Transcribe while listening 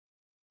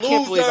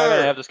can't believe I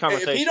gotta have this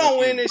conversation. If he don't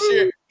win this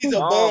year, he's a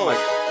bum.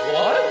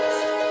 What?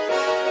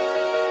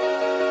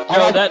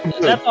 No,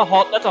 that's a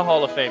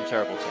Hall of Fame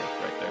terrible take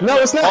right there. No,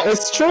 it's not.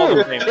 It's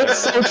true. It's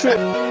so true.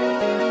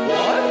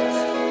 What?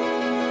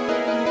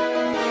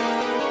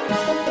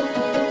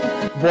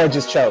 Boy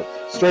just choked.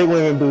 Straight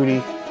women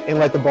booty and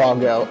let the ball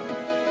go.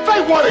 Say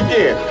what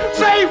again?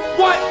 Say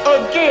what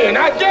again?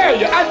 I dare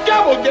you. I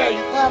double dare you.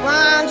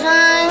 LeBron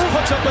James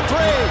puts up a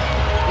three.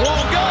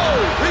 Won't go.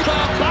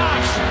 Rebound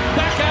box.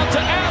 Back out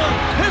to Allen.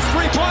 His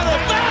three-pointer.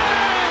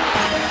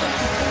 Bang!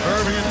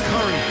 Irving and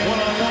Curry.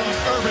 One-on-one.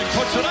 Irving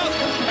puts it up.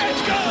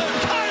 It's good.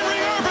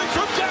 Kyrie Irving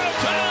from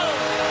downtown.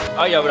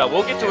 Oh, yeah, but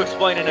we'll get to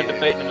explaining and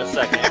debating in a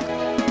second.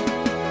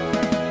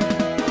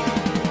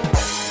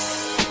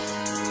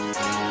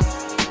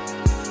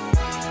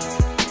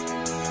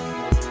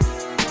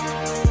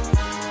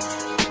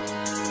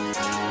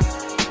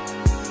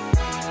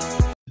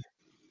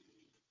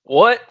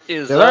 What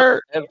is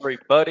up,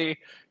 everybody?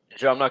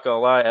 Joe, I'm not going to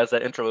lie. As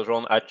that intro was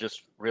rolling, I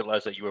just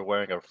realized that you were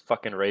wearing a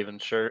fucking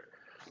Ravens shirt.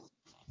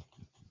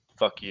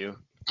 Fuck you.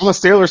 I'm a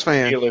Steelers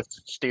fan.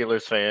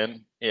 Steelers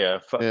fan. Yeah,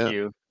 fuck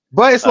you.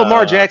 But it's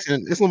Lamar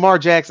Jackson. It's Lamar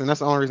Jackson.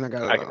 That's the only reason I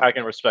got it. I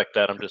can respect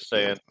that. I'm just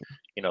saying,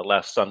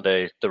 last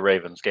Sunday, the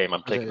Ravens game,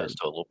 I'm taking this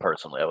to a little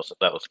personally. I was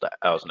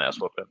an ass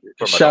whooping.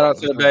 Shout out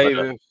to the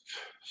baby.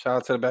 Shout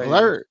out to the baby.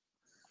 Alert.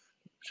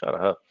 Shut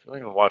up. I don't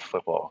even watch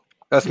football.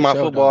 That's my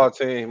football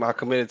team. I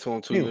committed to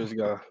him 2 years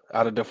ago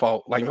out of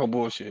default. Like, no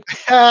bullshit.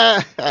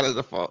 Out of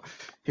default.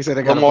 He said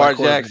they got Lamar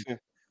Jackson.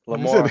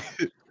 Lamar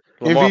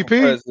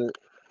MVP.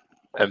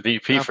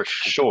 MVP for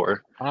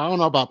sure. I don't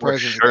know about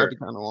president. Sure. That'd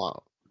be kind of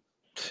wild.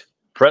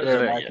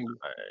 President.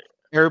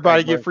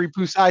 Everybody get free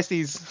Pooh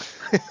Ices.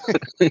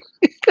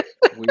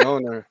 We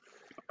on there.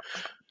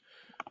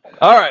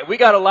 All right, we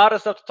got a lot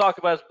of stuff to talk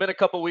about. It's been a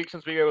couple weeks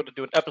since we were able to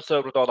do an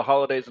episode with all the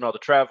holidays and all the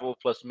travel,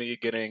 plus me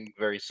getting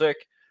very sick.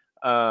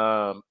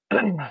 So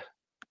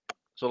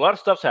a lot of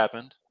stuff's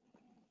happened.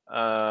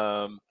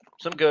 Some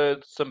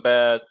good, some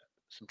bad,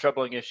 some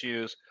troubling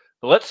issues.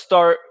 But let's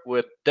start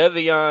with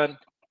Devion.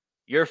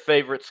 Your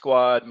favorite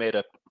squad made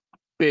a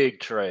big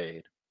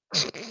trade.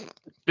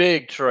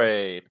 Big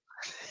trade.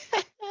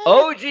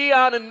 OG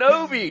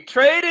Anunoby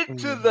traded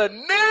to the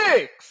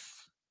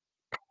Knicks.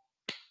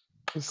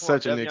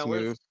 Such a Knicks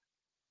move.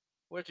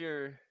 Where's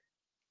your...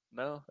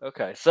 No?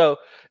 Okay. So,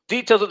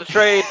 details of the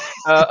trade.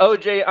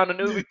 OG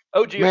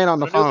Man on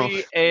the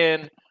phone.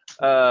 And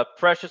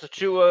Precious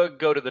Achiuwa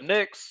go to the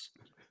Knicks.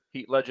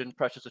 Heat legend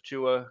Precious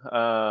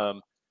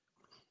Achiuwa.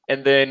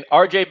 And then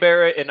RJ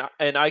Barrett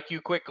and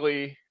IQ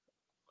quickly...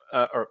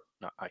 or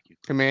not IQ.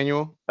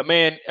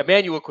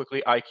 Emmanuel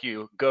quickly,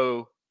 IQ,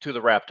 go to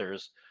the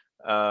Raptors.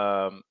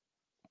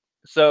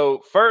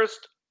 So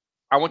first,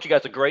 I want you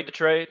guys to grade the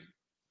trade.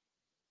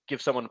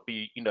 Give someone to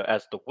be,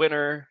 as the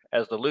winner,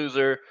 as the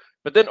loser.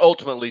 But then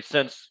ultimately,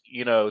 since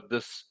Devion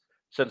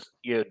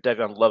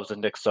loves the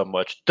Knicks so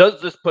much, does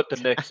this put the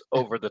Knicks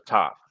over the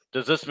top?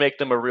 Does this make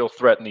them a real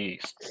threat in the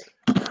East?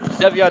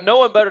 Devion, no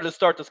one better to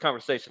start this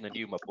conversation than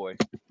you, my boy.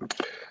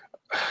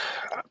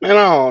 Man,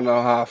 I don't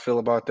know how I feel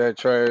about that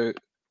trade.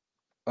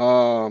 I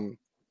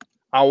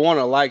want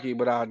to like it,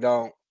 but I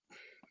don't.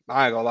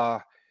 I ain't gonna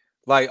lie.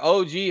 Like,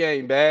 OG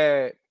ain't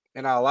bad,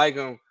 and I like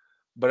him,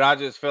 but I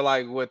just feel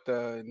like what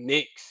the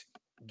Knicks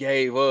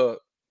gave up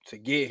to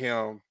get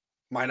him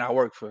might not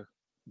work for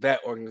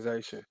that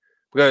organization.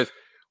 Because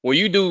when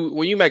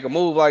you make a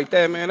move like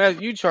that, man, that's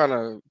you trying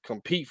to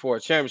compete for a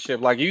championship.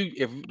 Like,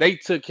 if they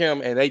took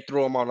him and they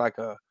threw him on like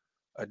a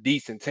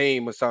decent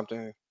team or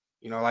something,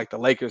 like the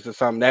Lakers or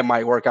something, that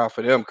might work out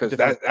for them because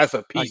that's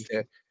a piece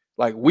that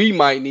like we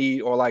might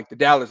need, or like the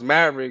Dallas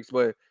Mavericks,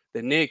 but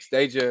the Knicks, I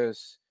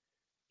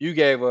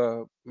ain't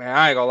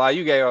gonna lie,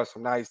 you gave us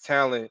some nice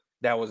talent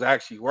that was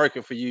actually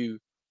working for you.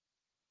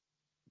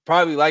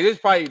 It's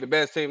probably the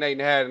best team they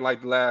had in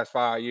like the last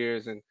 5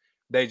 years, and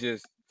they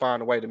just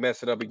find a way to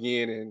mess it up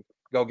again and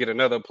go get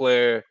another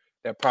player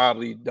that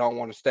probably don't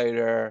want to stay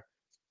there,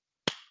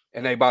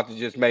 and they about to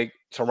just make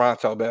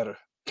Toronto better.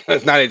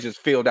 Because now they just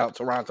filled out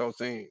Toronto's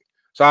team.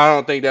 So I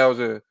don't think that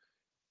was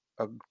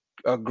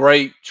a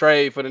great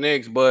trade for the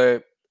Knicks,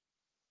 but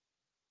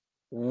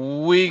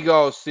we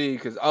go see,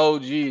 because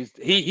OG's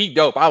he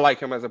dope. I like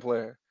him as a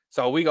player.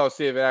 So we go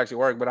see if it actually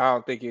works, but I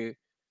don't think it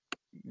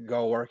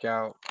go work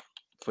out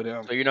for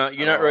them. So you're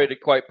not ready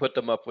to quite put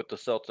them up with the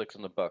Celtics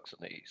and the Bucks in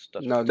the East.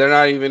 No, they're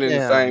not even in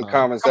the same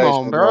conversation.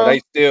 Come on, bro. They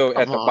still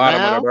at the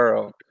bottom of the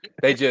barrel.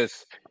 They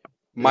just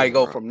might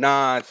go from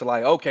 9 to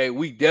like, okay,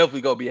 we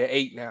definitely go be at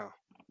 8 now.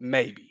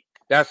 Maybe.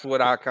 That's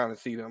what I kind of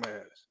see them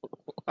as.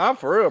 I'm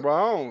for real,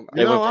 bro.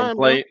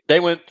 They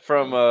went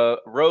from a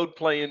road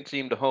playing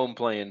team to home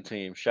playing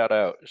team. Shout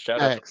out to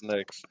the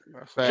Knicks.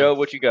 Joe,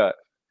 what you got?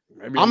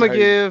 I'm gonna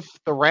give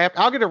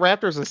I'll give the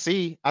Raptors a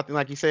C. I think,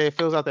 like you said, it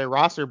fills out their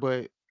roster,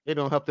 but it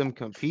don't help them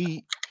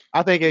compete.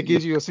 I think it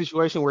gives you a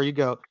situation where you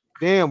go,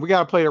 damn, we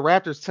got to play the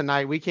Raptors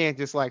tonight. We can't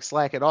just like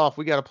slack it off.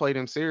 We got to play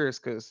them serious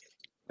because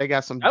they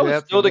got some depth. That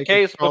was still the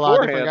case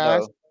beforehand,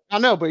 though. I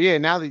know, but yeah,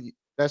 now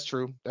That's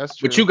true. That's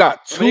true. But you got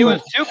I mean, it two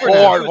was 2 for 2. It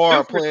was 2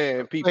 hard for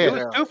playing people It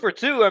was now. 2 for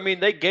 2. I mean,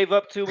 they gave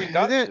up 2 and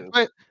got Then, 2.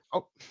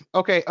 but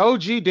okay,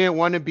 OG didn't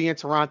want to be in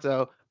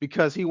Toronto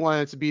because he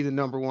wanted to be the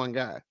number 1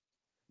 guy.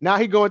 Now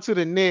he going to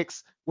the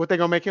Knicks. What they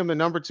gonna make him the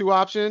number 2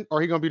 option, or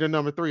he gonna be the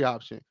number 3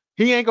 option?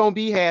 He ain't gonna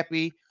be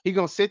happy. He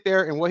gonna sit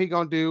there, and what he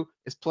gonna do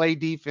is play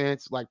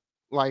defense like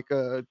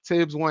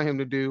Tibbs want him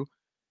to do,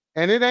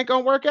 and it ain't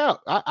gonna work out.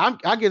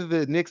 I give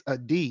the Knicks a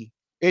D.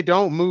 It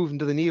don't move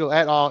the needle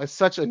at all. It's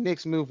such a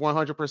Knicks move,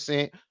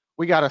 100%.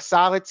 We got a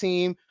solid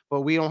team,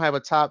 but we don't have a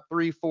top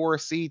 3, 4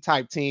 seed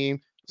type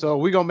team. So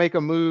we gonna make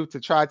a move to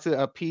try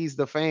to appease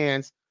the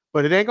fans,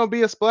 but it ain't gonna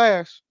be a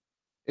splash.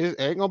 It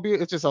ain't gonna be.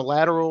 It's just a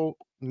lateral.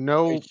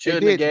 No, They they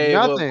shouldn't have did gave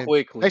up nothing. They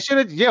quickly. should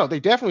have. Yeah, they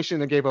definitely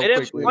shouldn't have gave They up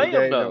didn't quickly. play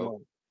Shouldn't have him, gave them though.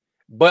 up.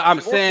 But I'm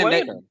They weren't saying that.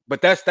 playing him.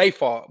 But that's their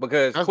fault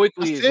because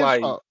Quickly is Tibbs'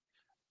 like. fault.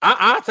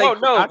 I take. Oh,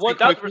 no, I take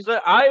Quickly.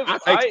 1000%. I take.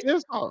 That's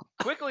Tibbs' fault.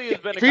 Quickly has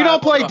been a If you guy don't I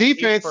wanted play on the Heat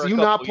defense, for a you're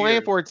not couple playing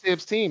years. for a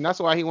Tibbs team. That's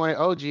why he wanted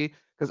OG,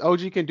 because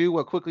OG can do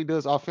what Quickly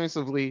does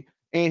offensively,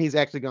 and he's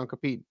actually gonna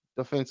compete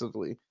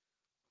defensively.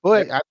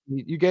 But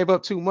you gave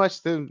up too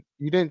much. Then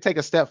you didn't take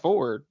a step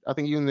forward. I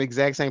think you're in the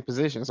exact same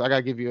position, so I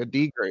gotta give you a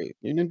D grade.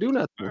 You didn't do All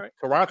nothing. right.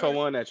 Toronto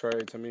won that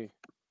trade to me.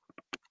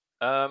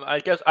 I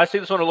guess I see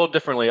this one a little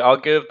differently. I'll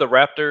give the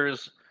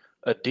Raptors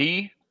a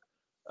D,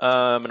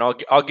 and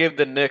I'll give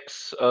the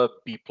Knicks a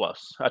B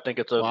plus. I think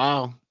it's a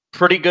Wow.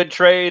 pretty good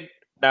trade.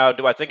 Now,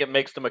 do I think it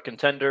makes them a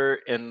contender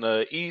in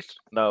the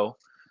East? No,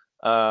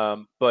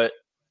 but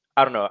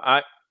I don't know.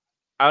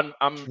 I'm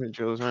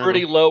Julius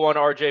pretty Randle. low on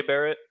RJ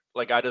Barrett.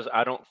 Like I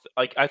don't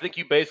like. I think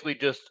you basically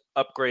just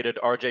upgraded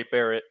RJ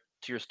Barrett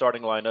to your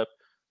starting lineup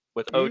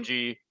with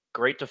OG,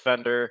 great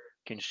defender,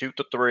 can shoot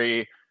the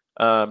 3.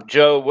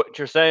 Joe, what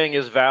you're saying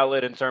is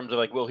valid in terms of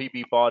like, will he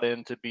be bought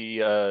in to be,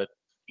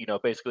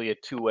 basically a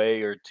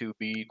 2A or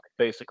 2B,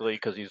 basically,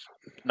 because he's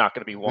not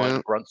going to be 1.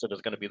 Yeah. Brunson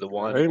is going to be the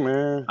 1. Hey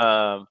man.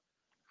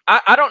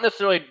 I don't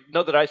necessarily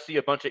know that I see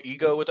a bunch of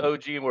ego with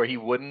OG where he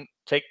wouldn't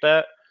take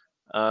that.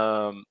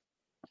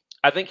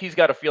 I think he's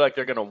got to feel like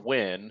they're going to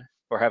win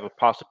or have a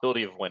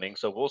possibility of winning.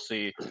 So we'll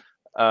see.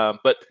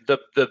 But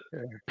the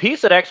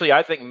piece that actually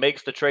I think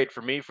makes the trade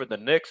for me for the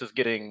Knicks is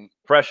getting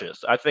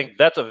Precious. I think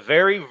that's a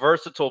very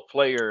versatile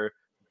player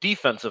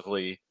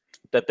defensively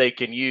that they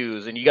can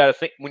use. And you got to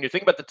think when you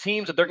think about the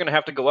teams that they're going to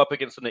have to go up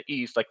against in the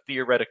East, like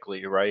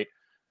theoretically, right?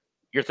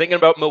 You're thinking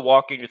about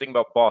Milwaukee and you're thinking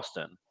about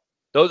Boston.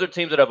 Those are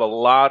teams that have a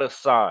lot of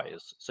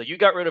size. So you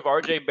got rid of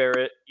RJ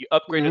Barrett. You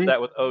upgraded that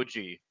with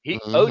OG.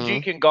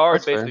 OG can guard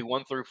That's fair. basically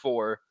 1 through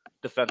 4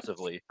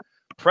 defensively.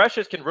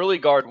 Precious can really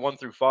guard 1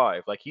 through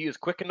 5. Like he is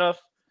quick enough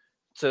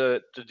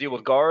to deal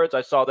with guards.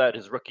 I saw that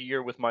his rookie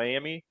year with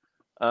Miami.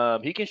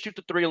 He can shoot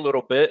the 3 a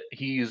little bit.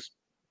 He's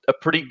a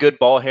pretty good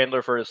ball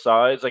handler for his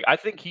size. Like I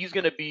think he's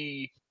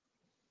the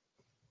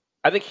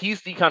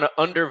kind of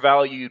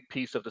undervalued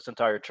piece of this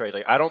entire trade.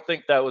 Like I don't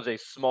think that was a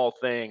small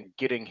thing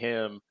getting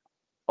him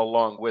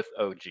along with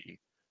OG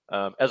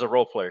as a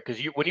role player.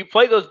 Because when you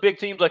play those big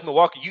teams like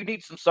Milwaukee, you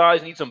need some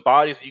size, you need some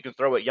bodies that you can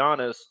throw at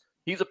Giannis.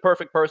 He's a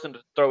perfect person to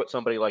throw at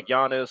somebody like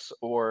Giannis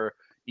or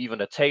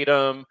even a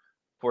Tatum,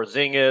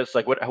 Porzingis.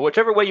 Like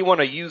whichever way you want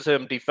to use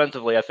him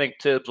defensively, I think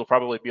Tibbs will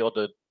probably be able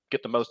to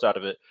get the most out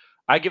of it.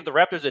 I give the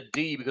Raptors a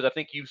D because I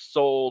think you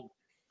sold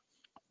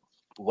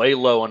way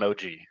low on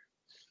OG.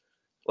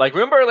 Like,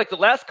 remember, like the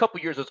last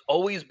couple years, there's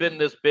always been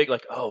this big,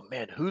 like, oh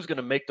man, who's going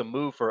to make the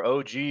move for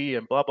OG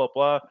and blah, blah,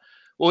 blah.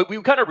 Well,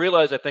 we kind of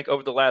realized, I think,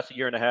 over the last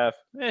year and a half,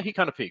 he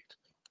kind of peaked.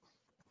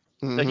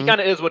 Like, he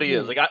kind of is what he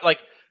is.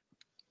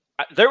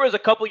 There was a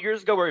couple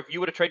years ago where if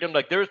you would have traded him,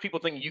 like, there was people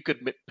thinking you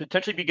could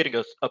potentially be getting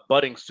a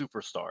budding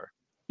superstar.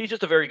 He's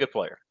just a very good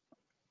player.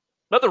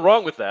 Nothing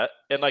wrong with that.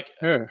 And, like,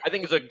 I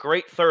think he's a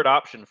great third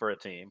option for a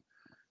team.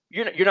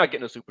 You're not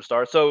getting a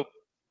superstar. So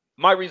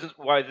my reasons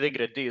why they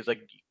get a D is,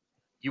 like,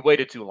 you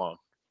waited too long.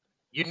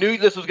 You knew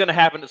this was going to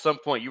happen at some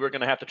point. You were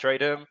going to have to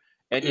trade him,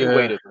 and you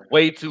waited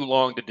way too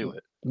long to do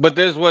it. But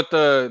this what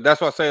that's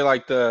why I say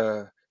like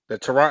the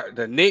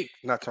Toronto Knicks,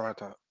 not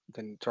Toronto,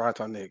 the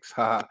Toronto Knicks.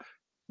 The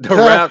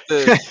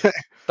Raptors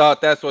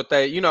thought that's what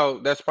they,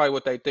 that's probably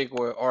what they think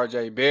with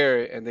RJ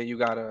Barrett, and then you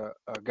got a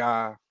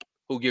guy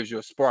who gives you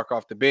a spark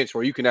off the bench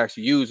where you can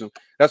actually use him.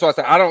 That's why I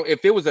said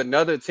if it was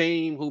another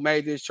team who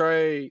made this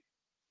trade,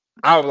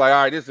 I was like,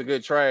 all right, this is a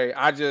good trade.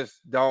 I just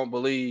don't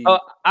believe.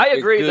 I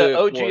agree that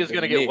OG for is the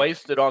going to get Knicks.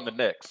 wasted on the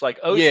Knicks. Like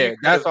OG, Yeah,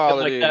 that's all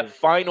it like is. that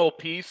final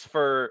piece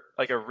for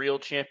like a real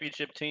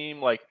championship team.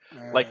 Like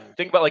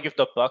think about like if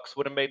the Bucks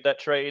would have made that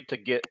trade to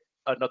get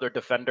another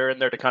defender in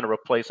there to kind of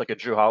replace like a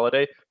Drew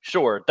Holiday.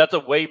 Sure, that's a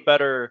way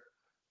better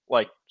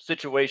like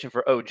situation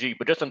for OG.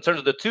 But just in terms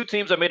of the two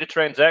teams that made a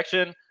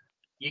transaction,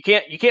 you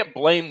can't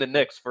blame the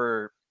Knicks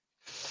for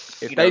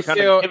if they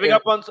still giving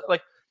up on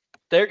like.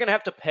 They're going to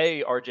have to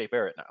pay RJ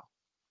Barrett now.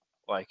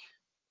 Like,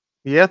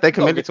 yeah, they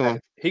committed to him.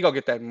 He gonna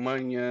get that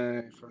money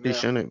from He them.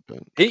 shouldn't. But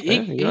He's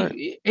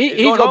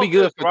gonna be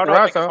good for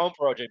Toronto. Home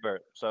for RJ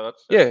Barrett, so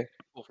that's yeah,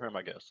 cool for him,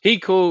 I guess. He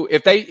cool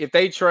if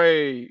they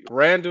trade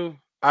Randall.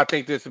 I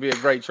think this would be a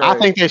great trade. I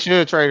think they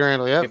should trade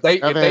Randall. Yep. If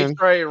they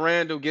trade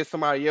Randall, get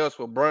somebody else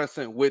with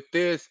Brunson with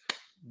this,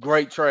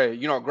 great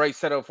trade. Great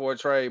setup for a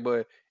trade.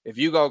 But if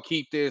you go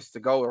keep this to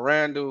go with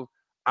Randall,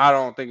 I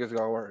don't think it's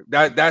gonna work.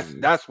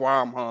 That's why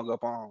I'm hung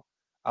up on.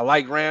 I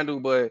like Randall,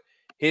 but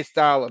his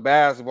style of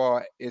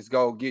basketball is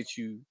gonna get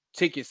you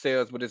ticket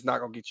sales, but it's not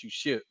gonna get you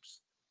ships.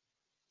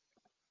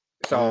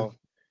 So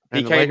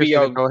he can't be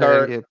your go ahead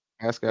third. and get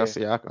Pascal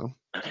Siakam.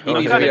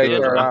 I'm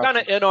kind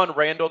of in on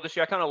Randall this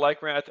year. I kind of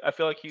like Randall. I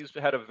feel like he's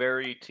had a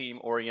very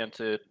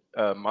team-oriented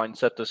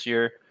mindset this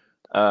year.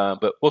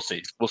 But we'll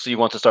see. We'll see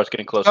once it starts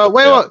getting close.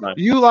 Wait,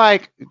 you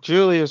like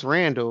Julius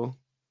Randle,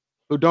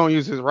 who don't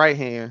use his right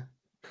hand,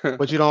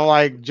 but you don't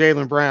like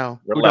Jaylen Brown,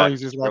 who don't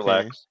use his left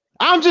hand.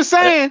 I'm just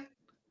saying.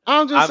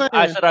 I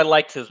said I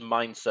liked his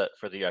mindset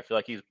for the year. I feel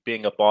like he's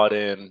being a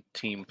bought-in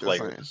team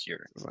player this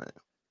year.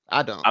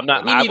 I don't. I'm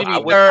not. I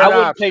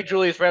wouldn't pay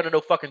Julius Randle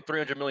no fucking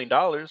 $300 million.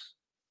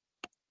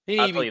 He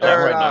need to be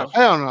third right now.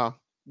 Hell no.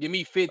 Give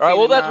me 15. All right,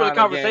 well, that's where the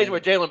conversation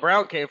with Jaylen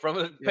Brown came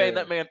from. Paying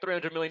that man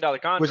 $300 million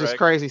contract, which is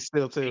crazy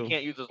still too. He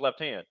can't use his left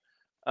hand.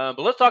 But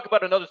let's talk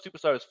about another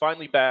superstar who's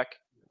finally back,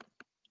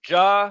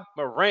 Ja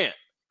Morant.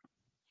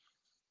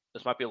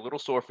 This might be a little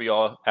sore for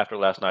y'all after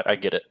last night. I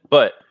get it,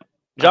 but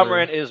Ja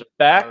Morant is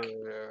back.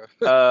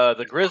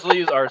 The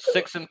Grizzlies are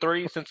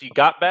 6-3 since he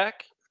got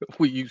back.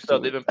 They've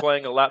been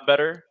playing a lot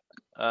better.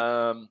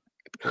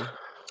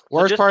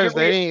 Worst part is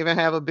they didn't even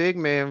have a big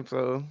man,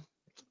 so.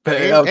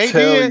 I'll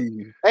tell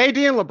you. AD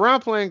and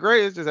LeBron playing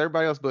great. It's just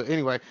everybody else. But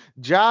anyway,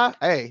 Ja,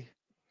 that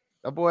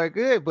boy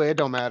good, but it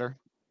don't matter.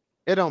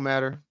 It don't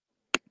matter.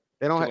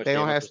 They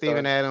don't have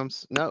Steven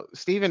Adams. No,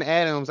 Steven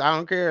Adams, I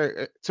don't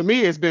care. To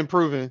me, it's been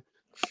proven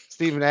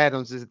Steven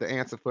Adams is the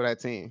answer for that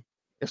team.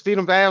 If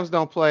Steven Adams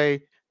don't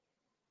play,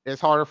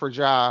 it's harder for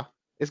Ja.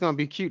 It's gonna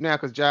be cute now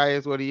because Ja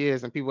is what he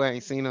is, and people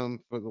ain't seen him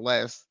for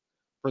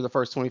the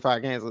first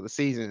 25 games of the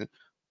season.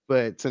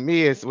 But to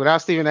me, it's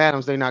without Steven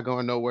Adams, they're not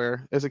going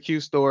nowhere. It's a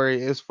cute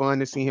story. It's fun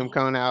to see him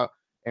coming out,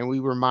 and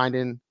he's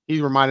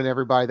reminding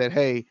everybody that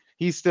hey,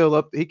 he's still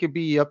up. He could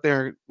be up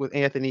there with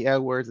Anthony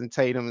Edwards and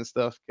Tatum and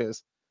stuff.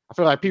 Because I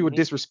feel like people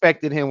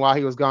disrespected him while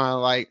he was gone.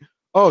 Like,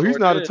 he's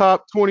not a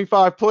top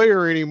 25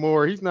 player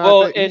anymore. He's not.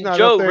 Well, he's not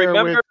Joe, up there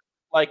remember with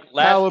like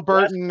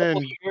Halliburton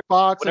and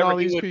Fox and all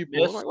these would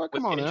people. Like,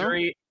 come on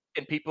injury, now.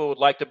 And people would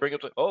like to bring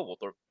up,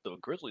 the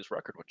Grizzlies'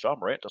 record with Ja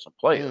Morant doesn't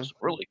play is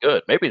really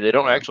good. Maybe they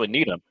don't actually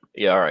need him.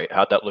 Yeah, all right.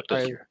 How'd that look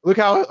this year? Look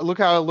how it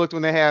looked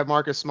when they had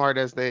Marcus Smart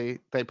as they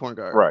point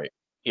guard. Right.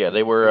 Yeah,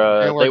 they were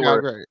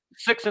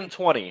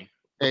 6-20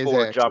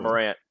 before Ja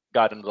Morant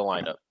got into the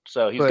lineup.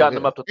 So he's gotten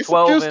them up to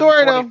 12 and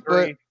 23.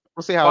 But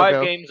we'll see how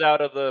 5 games out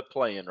of the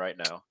play-in right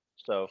now.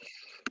 So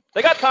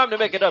they got time to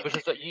make it up. It's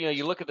just that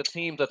you look at the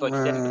teams that's like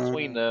sitting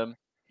between them.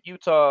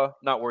 Utah,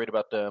 not worried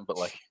about them, but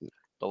like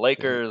the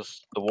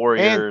Lakers, the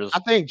Warriors.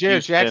 And I think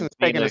Jared Jackson's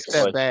taking a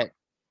step back.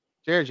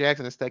 Jared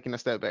Jackson is taking a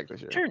step back this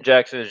year. Jared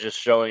Jackson is just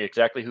showing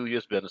exactly who he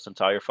has been this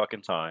entire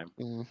fucking time.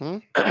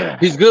 Mm-hmm.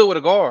 He's good with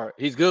a guard.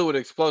 He's good with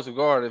an explosive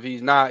guard. If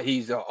he's not,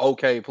 he's an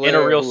okay player.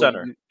 And a real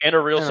center. And a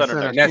real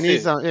center. That's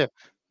it.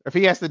 If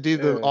he has to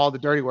do all the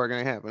dirty work, it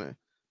ain't happening.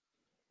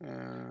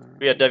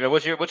 Yeah, Devin,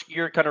 what's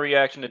your kind of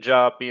reaction to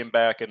Ja being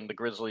back and the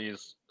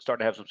Grizzlies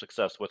starting to have some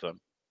success with him?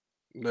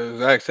 The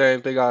exact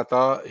same thing I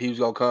thought. He was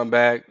gonna come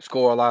back,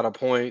 score a lot of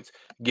points,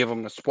 give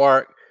him the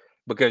spark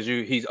because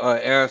he's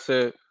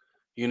unanswered,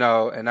 and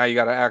now you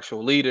got an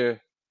actual leader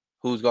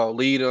who's gonna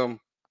lead him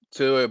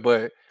to it.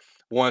 But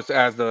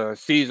as the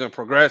season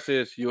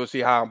progresses, you'll see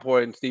how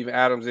important Steven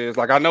Adams is.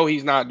 Like I know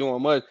he's not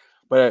doing much,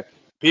 but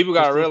people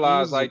gotta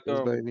realize like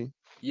them,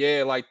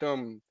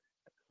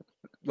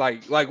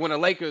 like when the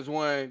Lakers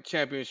won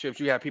championships,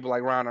 you have people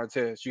like Ron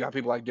Artest, you got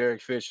people like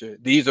Derek Fisher.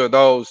 These are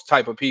those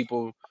type of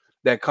people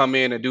that come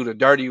in and do the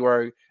dirty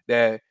work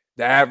that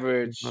the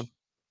average,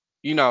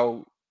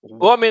 Well,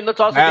 I mean,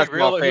 let's also be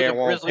real. Who the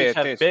Grizzlies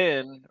have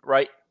been,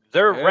 right?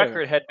 Their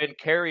record had been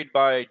carried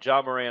by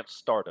Ja Morant's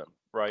stardom,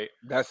 right?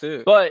 That's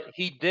it. But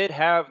he did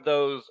have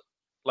those,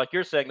 like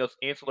you're saying, those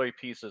ancillary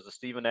pieces, the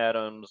Steven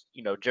Adams,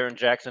 Jaren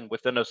Jackson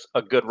within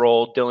a good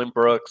role, Dylan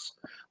Brooks,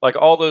 like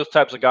all those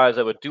types of guys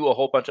that would do a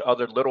whole bunch of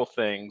other little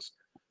things.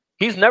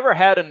 He's never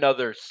had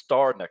another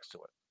star next to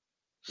him.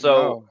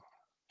 So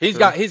he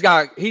has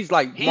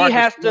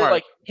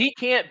to he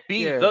can't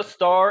be the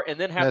star and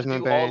then have to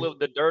do all of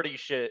the dirty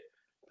shit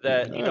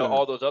that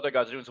all those other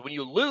guys are doing. So when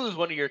you lose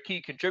one of your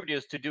key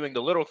contributors to doing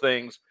the little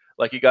things,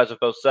 like you guys have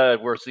both said,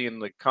 we're seeing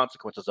the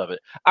consequences of it.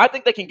 I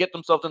think they can get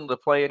themselves into the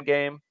play-in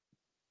game.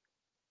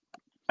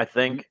 I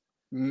think.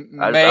 Maybe,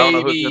 I don't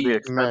know who's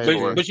gonna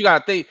be but you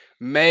gotta think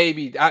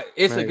maybe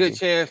it's a good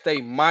chance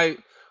they might,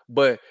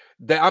 but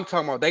I'm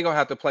talking about they gonna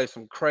have to play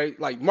some crazy.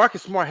 Like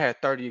Marcus Smart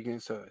had 30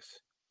 against us.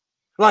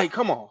 Like,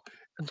 come on,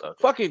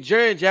 fucking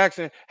Jaren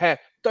Jackson had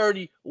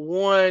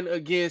 31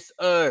 against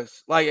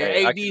us. Like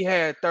AD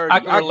had 30. I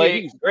can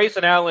relate.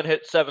 Grayson Allen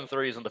hit 7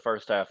 threes in the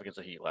first half against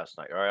the Heat last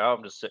night. All right,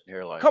 I'm just sitting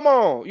here like, come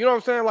on, you know what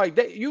I'm saying? Like,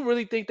 you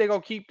really think they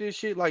gonna keep this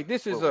shit? Like,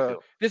 this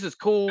is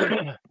cool.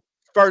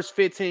 first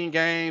 15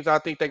 games, I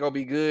think they're gonna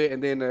be good,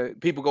 and then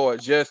people go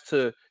adjust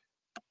to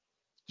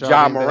Ja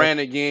Ja Morant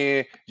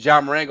again. Ja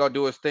Morant gonna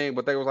do his thing,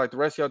 but they was like the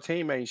rest of your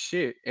team ain't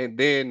shit. And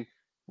then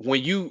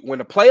when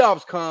the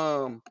playoffs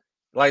come,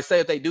 like say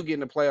if they do get in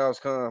the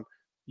playoffs come,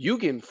 you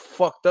getting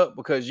fucked up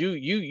because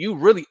you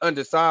really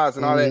undersized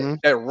and all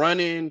that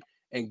running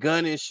and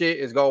gunning shit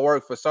is gonna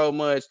work for so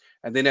much.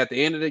 And then at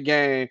the end of the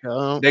game,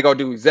 they gonna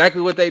do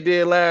exactly what they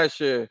did last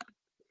year.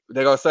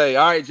 They're gonna say,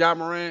 all right, Ja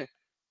Morant,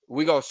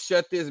 we gonna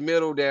shut this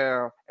middle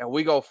down and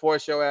we gonna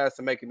force your ass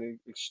to make an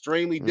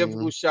extremely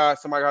difficult shot.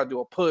 Somebody gotta do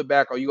a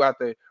putback, or you have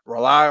to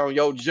rely on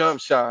your jump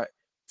shot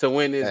to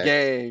win this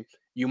game.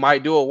 You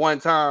might do it one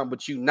time,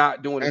 but you're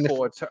not doing it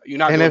for a time. You're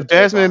not. And doing if it for a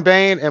Desmond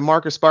time. Bain and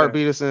Marcus Smart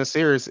beat us in a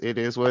series, it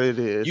is what it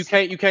is. You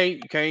can't.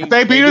 If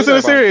they beat us in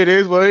a series, it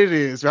is what it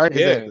is, right?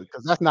 Yeah. Exactly,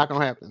 because that's not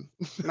gonna happen.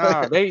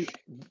 Nah, they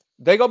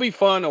gonna be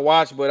fun to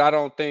watch, but I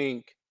don't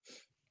think.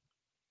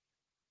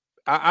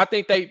 I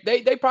think they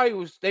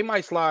probably they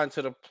might slide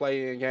into the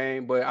play-in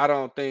game, but I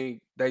don't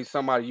think they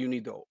somebody you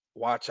need to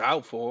watch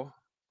out for.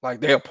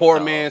 Like they're a poor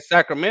man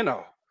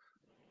Sacramento.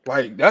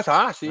 Like that's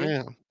how I see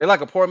it. They're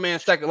like a poor man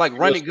like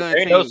running gun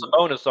team. They know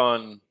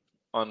Sabonis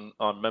on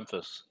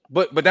Memphis.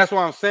 But that's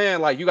what I'm saying.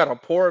 Like you got a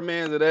poor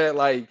man of that.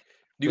 Like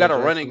you got a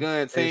running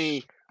gun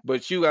team,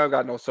 but you ain't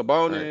got no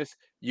Sabonis. Right.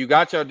 You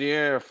got your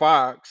De'Aaron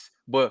Fox,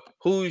 but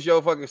who's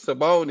your fucking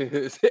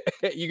Sabonis?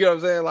 You get what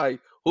I'm saying? Like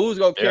who's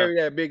gonna carry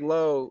that big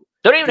load?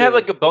 They don't even have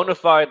like a bona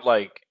fide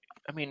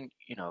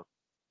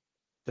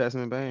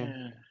Desmond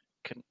Bain.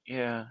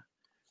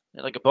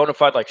 Like a bona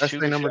fide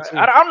shooting.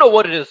 I don't know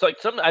what it is. Like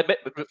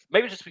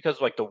maybe just because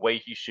like the way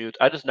he shoots,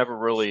 I just never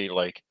really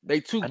they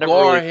too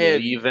guard really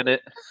heavy. Believe in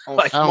it.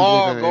 Like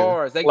small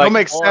guards. They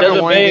make 7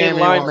 one game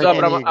lines up,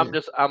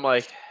 but I'm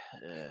like.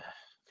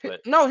 But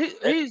no,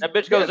 he's that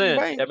bitch goes in.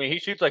 I mean, he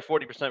shoots like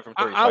 40% from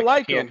three. I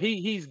like him.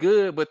 He's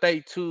good, but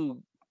they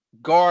too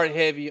guard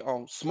heavy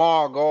on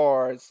small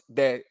guards.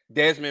 That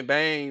Desmond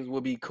Bain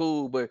would be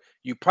cool, but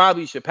you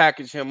probably should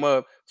package him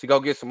up to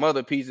go get some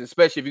other pieces,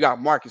 especially if you got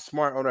Marcus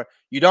Smart on there.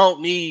 You don't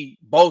need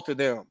both of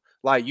them.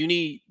 Like you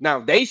need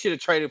now. They should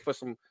have traded for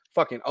some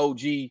fucking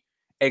OG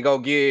and go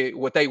get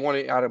what they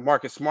wanted out of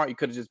Marcus Smart. You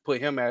could have just put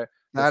him at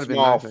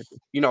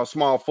the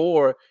small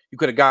forward. You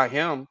could have got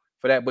him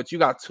for that, but you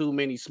got too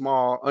many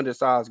small,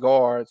 undersized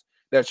guards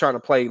that are trying to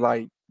play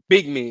like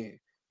big men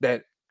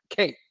that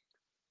can't.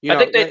 I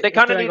think they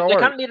kind of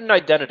need an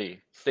identity.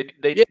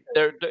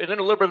 They're in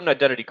a little bit of an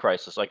identity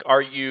crisis. Like,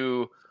 are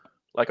you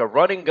like a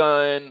running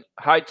gun,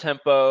 high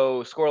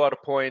tempo, score a lot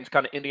of points,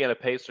 kind of Indiana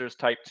Pacers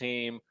type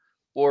team,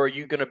 or are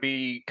you going to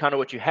be kind of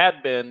what you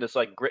had been, this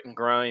like grit and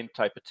grind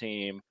type of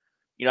team?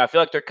 I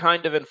feel like they're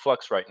kind of in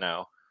flux right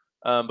now.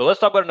 But let's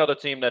talk about another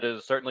team that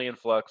is certainly in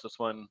flux. This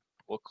one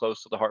will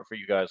close to the heart for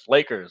you guys.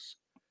 Lakers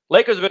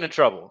have been in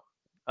trouble.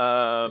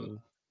 I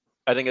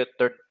think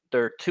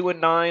they're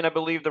 2-9, I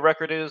believe the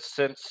record is,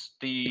 since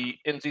the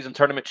in-season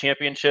tournament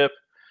championship.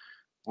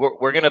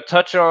 We're going to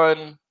touch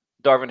on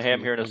Darvin Ham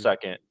here in a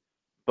second.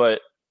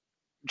 But,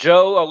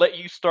 Joe, I'll let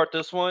you start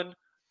this one.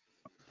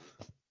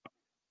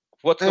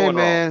 What's going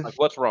wrong? Like,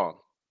 what's wrong?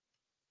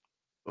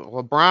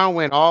 LeBron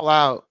went all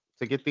out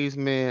to get these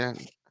men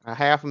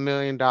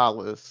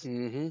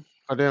 $500,000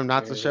 for them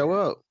not to show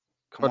up.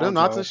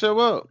 To show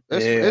up.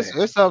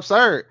 It's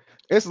absurd.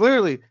 It's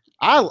literally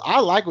I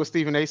like what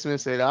Stephen A.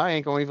 Smith said. I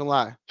ain't gonna even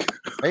lie.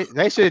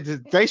 They should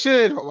just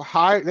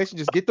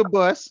get the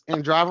bus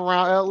and drive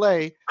around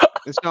LA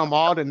and show them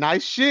all the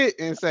nice shit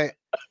and say,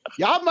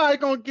 y'all not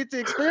gonna get to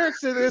experience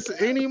this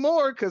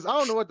anymore because I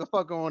don't know what the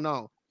fuck going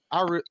on.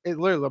 It's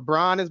literally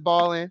LeBron is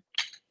balling.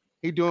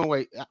 He doing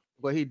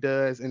what he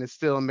does, and it's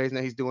still amazing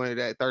that he's doing it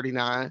at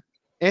 39.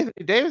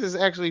 Anthony Davis is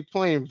actually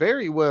playing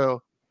very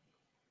well.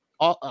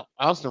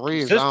 Austin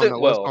Reeves, I don't know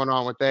what's going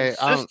on with that.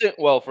 Consistent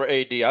well for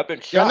AD. I've been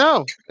shocked. Yeah,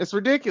 no, it's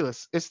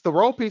ridiculous. It's the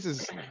role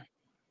pieces.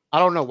 I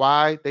don't know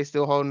why they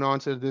still holding on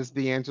to this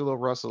D'Angelo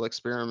Russell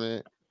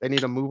experiment. They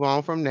need to move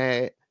on from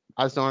that.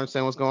 I just don't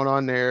understand what's going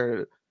on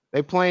there.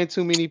 They playing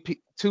too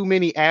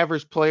many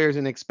average players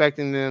and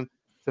expecting them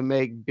to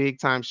make big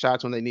time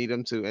shots when they need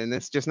them to, and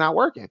it's just not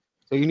working.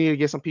 So you need to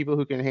get some people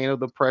who can handle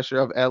the pressure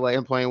of LA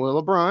and playing with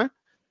LeBron,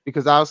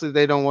 because obviously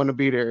they don't want to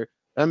be there.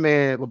 That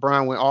man,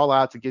 LeBron, went all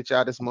out to get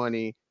y'all this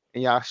money,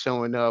 and y'all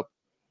showing up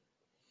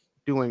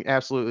doing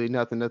absolutely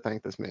nothing to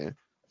thank this man.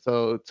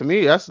 So to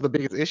me, that's the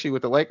biggest issue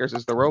with the Lakers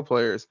is the role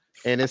players.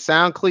 And it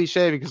sounds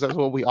cliche because that's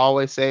what we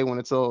always say when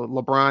it's a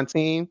LeBron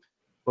team.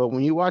 But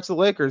when you watch the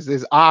Lakers,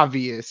 it's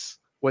obvious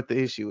what the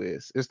issue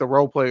is. It's the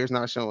role players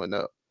not showing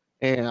up.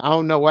 And I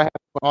don't know what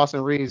happened with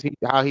Austin Reeves,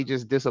 how he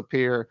just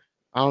disappeared.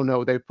 I don't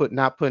know. They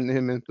not putting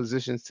him in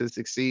positions to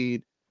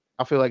succeed.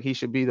 I feel like he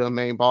should be the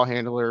main ball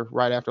handler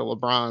right after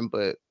LeBron,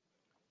 but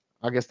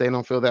I guess they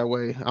don't feel that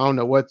way. I don't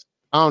know what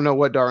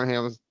Darvin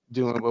Ham is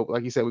doing, but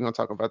like you said, we're gonna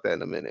talk about that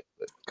in a minute.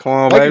 But come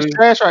on, Lakers baby.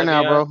 Trash right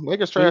now, bro.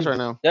 Lakers trash right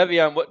now.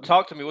 Devion,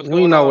 talk to me. What's going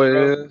on? We know what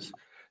it is.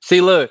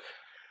 See, look,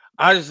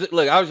 I was just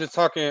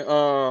talking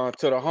to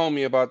the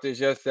homie about this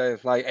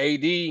yesterday. Like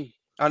AD,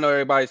 I know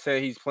everybody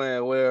said he's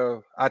playing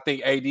well. I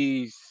think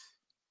AD's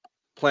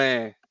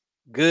playing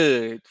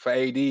good for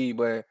AD,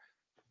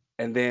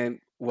 and then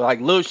like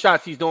little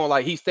shots he's doing,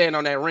 like he's standing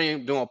on that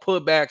rim doing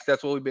putbacks.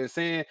 That's what we've been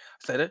saying. I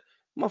said that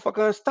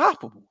motherfucker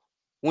unstoppable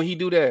when he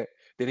do that.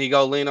 Then he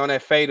go lean on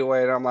that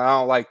fadeaway, and I'm like, I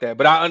don't like that,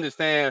 but I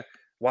understand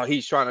what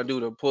he's trying to do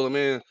to pull him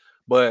in.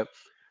 But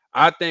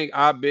I think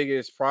our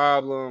biggest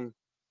problem,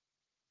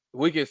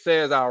 we can say,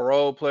 is our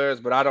role players,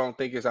 but I don't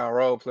think it's our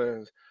role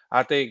players.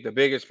 I think the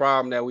biggest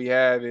problem that we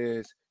have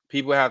is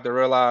people have to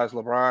realize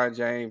LeBron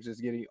James is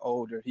getting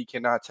older. He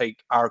cannot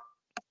take our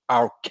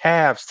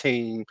Cavs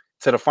team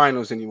to the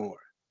finals anymore.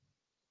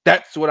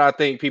 That's what I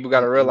think people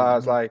got to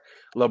realize. Like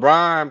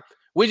LeBron,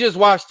 we just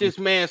watched this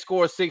man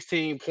score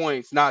 16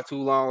 points not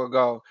too long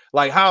ago.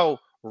 Like, how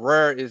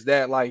rare is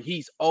that? Like,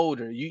 he's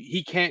older.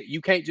 You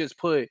can't just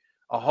put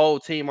a whole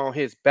team on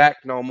his back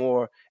no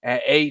more.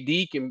 And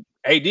AD can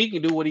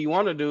do what he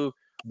want to do,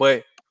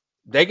 but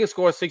they can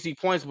score 60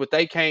 points, but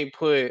they can't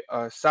put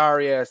a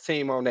sorry ass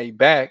team on their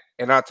back.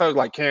 And I told you,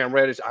 like Cam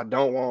Reddish, I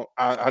don't want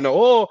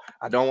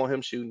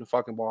him shooting the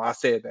fucking ball. I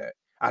said that.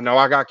 I know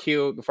I got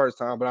killed the first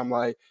time, but I'm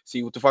like,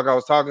 see what the fuck I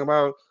was talking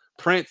about?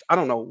 Prince, I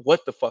don't know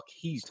what the fuck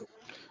he's doing.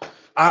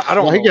 I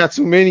don't know. He got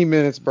too many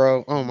minutes,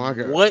 bro. Oh my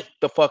god. What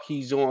the fuck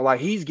he's doing?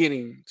 Like, he's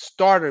getting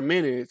starter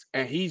minutes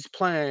and he's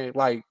playing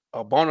like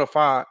a bona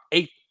fide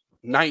 8th,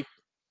 9th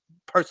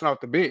person off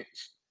the bench.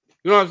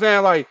 You know what I'm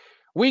saying? Like,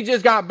 we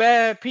just got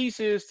bad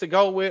pieces to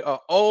go with an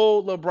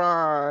old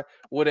LeBron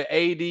with an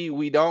AD.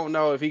 We don't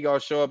know if he gonna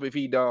show up, if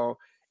he don't.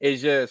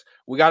 It's just,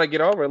 we got to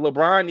get over it.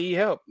 LeBron need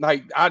help.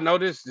 Like, I know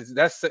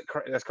that's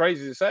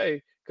crazy to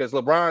say, because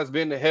LeBron's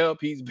been the help.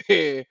 He's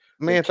been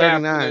Man,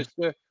 39.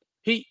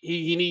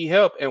 He need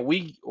help, and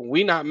we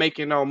not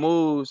making no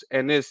moves.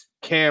 And this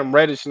Cam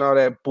Reddish and all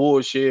that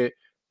bullshit.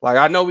 Like,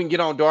 I know we can get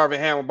on Darvin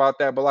Ham about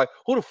that, but like,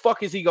 who the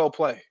fuck is he gonna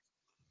play?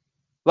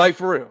 Like,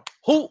 for real,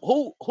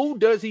 who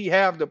does he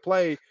have to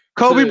play?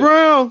 Kobe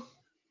Brown.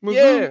 Mizzou.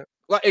 Yeah,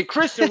 like, and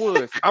Christian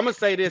Woods. I'm gonna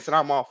say this, and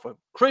I'm off of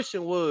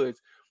Christian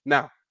Woods.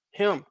 Now,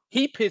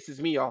 he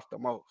pisses me off the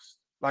most.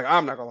 Like,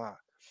 I'm not gonna lie.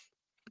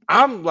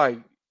 I'm like,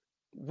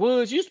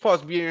 Woods, you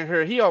supposed to be in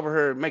here. He over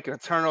here making a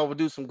turnover,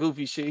 do some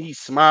goofy shit. He's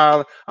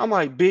smiling. I'm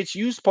like, bitch,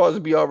 you supposed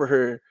to be over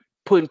here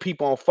putting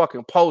people on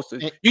fucking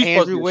posters. You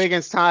Andrew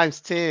Wiggins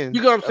times 10.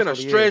 You know what I'm saying? A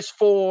stretch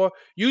 4.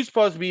 You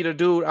supposed to be the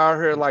dude out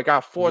here, like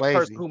our fourth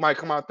person who might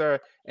come out there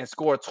and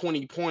score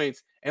 20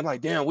 points. And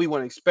like, damn, we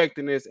weren't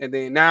expecting this. And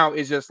then now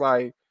it's just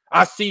like,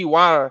 I see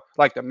why,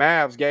 like, the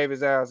Mavs gave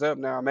his ass up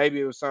now.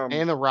 Maybe it was something.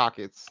 And the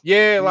Rockets.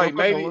 Yeah, like,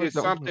 maybe it's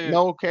something.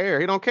 No care.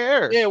 He don't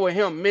care. Yeah, with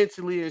him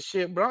mentally and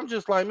shit. But I'm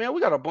just like, man,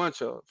 we got a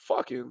bunch of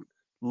fucking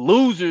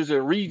losers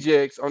and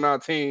rejects on our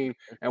team.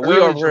 And we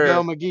over here.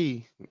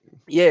 McGee.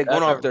 Yeah,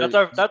 going off there.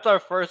 That's our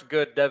first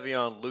good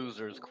Devion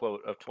losers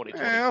quote of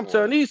 2024. Man, I'm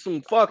telling you,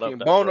 some fucking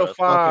bona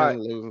fide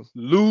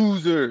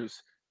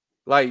losers.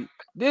 Like,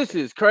 this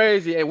is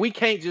crazy. And we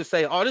can't just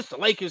say, oh, this the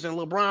Lakers and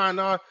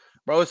LeBron.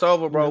 Bro, it's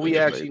over, bro. We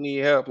actually need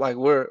help. Like,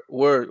 we're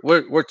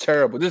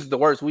terrible. This is the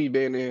worst we've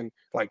been in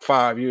like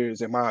 5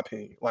 years, in my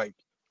opinion. Like,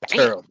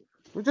 terrible.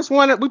 We just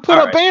we put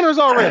up banners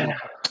already.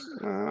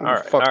 All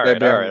right.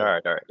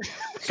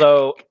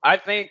 So I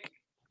think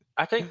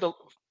the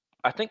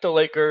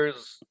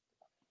Lakers.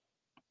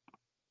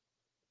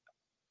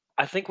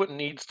 I think what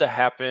needs to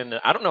happen,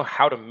 I don't know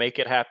how to make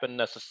it happen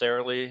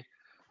necessarily.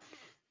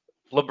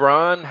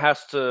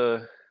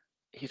 LeBron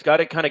he's got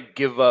to kind of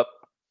give up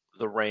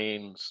the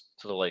reins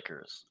to the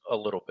Lakers a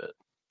little bit.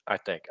 I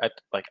think.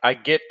 I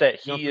get that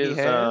he is.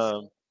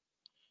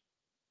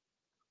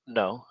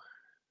 No,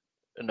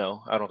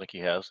 I don't think he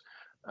has.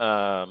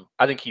 I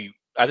think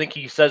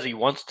he says he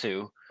wants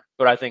to,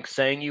 but I think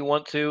saying you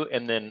want to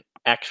and then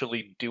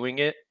actually doing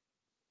it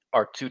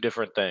are two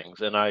different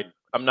things. And I'm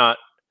not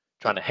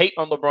trying to hate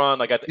on LeBron.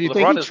 Like, I think Do you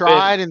LeBron think he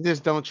tried and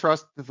just don't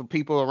trust the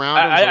people around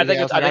him? I think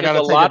it's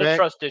a lot of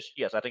trust issues.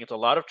 Yes, I think it's a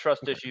lot of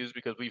trust issues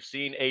because we've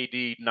seen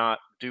AD not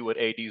do what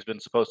AD's been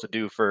supposed to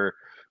do for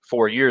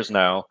 4 years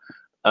now.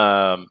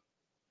 But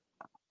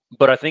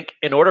I think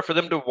in order for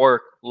them to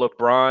work,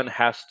 LeBron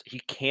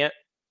he can't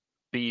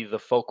be the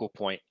focal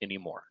point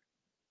anymore.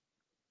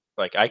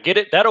 Like, I get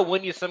it, that'll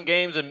win you some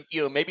games, and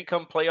maybe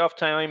come playoff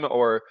time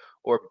or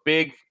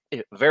big,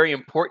 very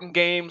important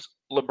games,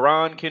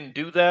 LeBron can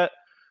do that.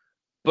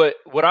 But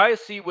what I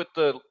see with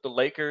the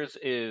Lakers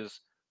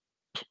is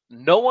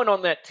no one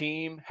on that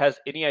team has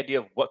any idea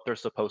of what they're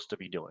supposed to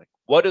be doing.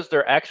 What is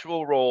their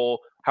actual role?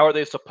 How are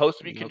they supposed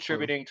to be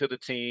contributing to the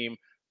team?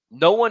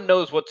 No one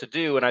knows what to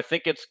do, and I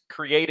think it's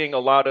creating a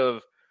lot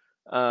of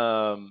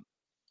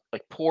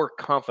like poor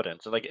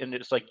confidence. And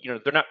it's like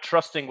they're not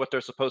trusting what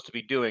they're supposed to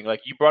be doing.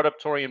 Like, you brought up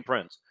Taurean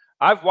Prince.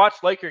 I've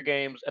watched Laker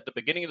games at the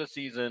beginning of the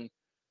season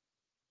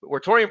where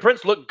Taurean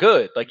Prince looked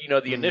good. Like,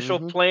 the initial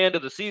plan to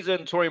the season,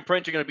 Taurean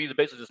Prince, you're going to be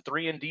basically this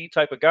 3-and-D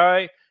type of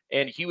guy,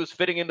 and he was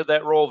fitting into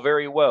that role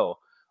very well.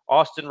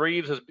 Austin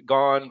Reeves has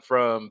gone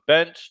from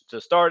bench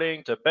to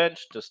starting to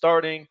bench to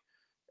starting.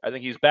 I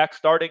think he's back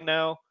starting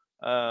now.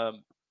 I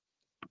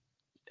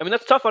mean,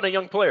 that's tough on a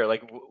young player.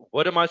 Like,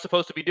 what am I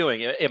supposed to be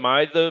doing? Am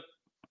I the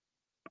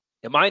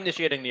Am I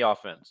initiating the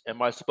offense?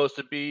 Am I supposed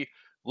to be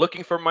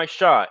looking for my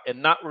shot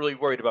and not really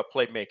worried about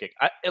playmaking?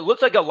 It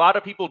looks like a lot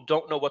of people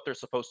don't know what they're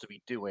supposed to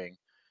be doing.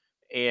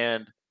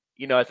 And,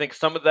 I think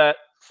some of that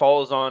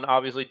falls on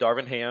obviously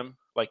Darvin Ham.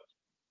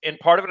 And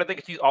part of it, I think,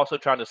 is he's also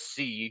trying to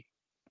see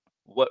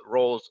what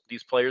roles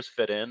these players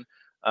fit in.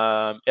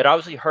 It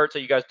obviously hurts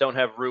that you guys don't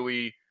have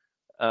Rui.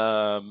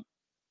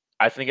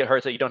 I think it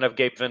hurts that you don't have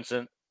Gabe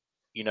Vincent.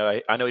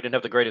 I know he didn't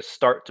have the greatest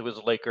start to his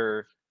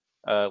Laker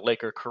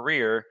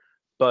career,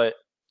 but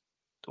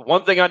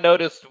one thing I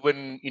noticed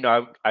when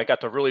I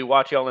got to really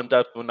watch y'all in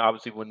depth when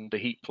the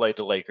Heat played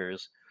the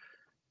Lakers,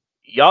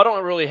 y'all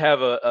don't really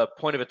have a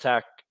point of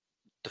attack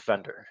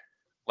defender.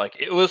 Like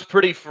it was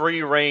pretty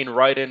free reign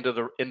right into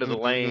the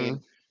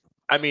lane.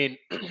 I mean,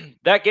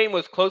 that game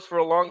was close for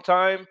a long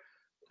time.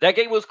 That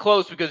game was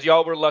close because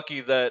y'all were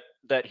lucky that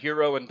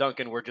Hero and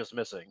Duncan were just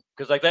missing.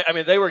 Because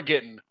they were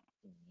getting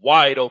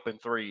wide open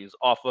threes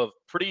off of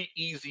pretty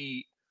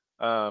easy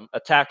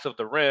attacks of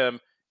the rim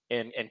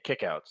and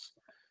kickouts.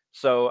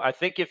 So I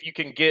think if you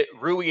can get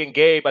Rui and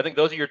Gabe, I think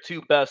those are your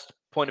two best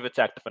point of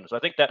attack defenders. I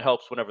think that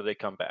helps whenever they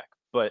come back.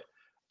 But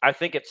I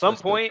think at some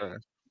point,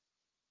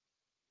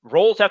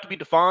 roles have to be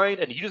defined,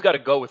 and you just got to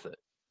go with it.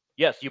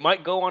 Yes, you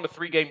might go on a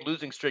 3-game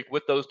losing streak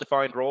with those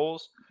defined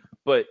roles,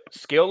 but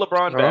scale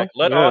LeBron back.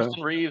 Let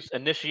Austin Reeves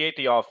initiate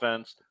the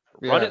offense,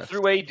 run it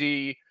through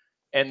AD,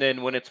 and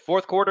then when it's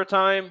fourth quarter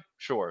time,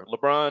 sure,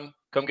 LeBron,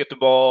 come get the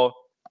ball,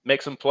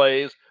 make some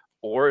plays,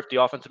 or if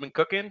the offense has been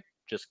cooking,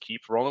 just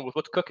keep rolling with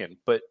what's cooking.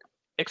 But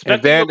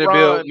And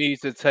Vanderbilt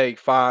needs to take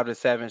 5 to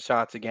 7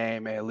 shots a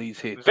game and at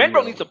least hit 3.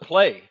 Vanderbilt needs to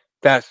play.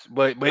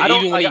 But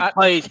even when he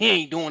plays, he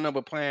ain't doing nothing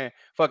but playing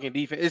fucking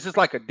defense. It's just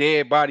like a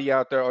dead body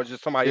out there or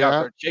just somebody out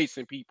there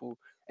chasing people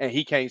and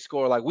he can't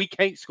score. Like we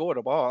can't score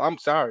the ball. I'm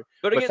sorry.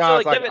 But again,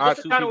 Devin, this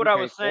is kind of what I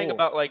was saying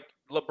about like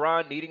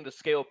LeBron needing to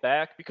scale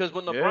back because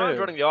when LeBron's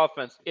running the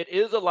offense, it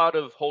is a lot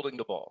of holding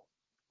the ball.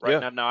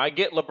 Right now I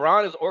get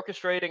LeBron is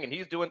orchestrating and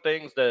he's doing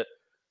things that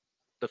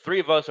the three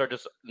of us are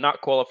just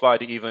not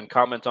qualified to even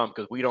comment on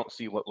because we don't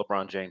see what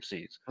LeBron James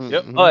sees.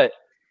 But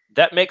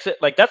that makes it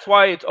that's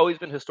why it's always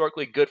been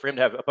historically good for him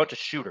to have a bunch of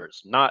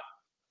shooters, not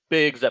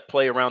bigs that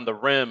play around the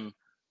rim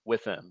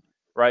with him,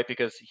 right?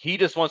 Because he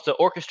just wants to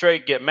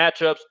orchestrate, get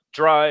matchups,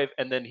 drive,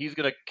 and then he's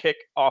going to kick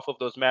off of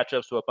those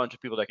matchups to a bunch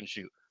of people that can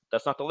shoot.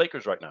 That's not the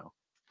Lakers right now.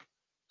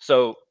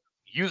 So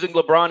using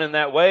LeBron in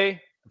that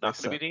way, not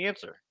going to be the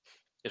answer.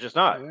 It's just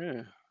not.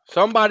 Yeah.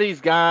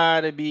 Somebody's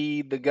got to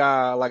be the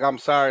guy. Like, I'm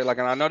sorry. Like,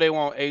 and I know they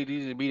want AD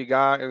to be the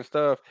guy and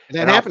stuff. It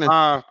ain't happening.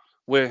 I'm fine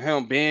with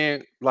him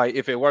being, like,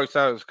 if it works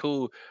out, it's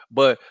cool.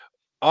 But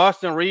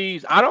Austin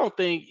Reeves, I don't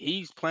think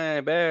he's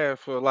playing bad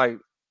for, like,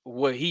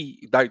 what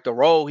he, like, the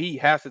role he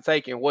has to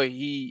take and what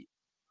he,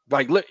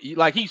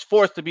 like he's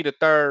forced to be the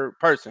third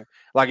person.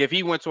 Like, if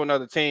he went to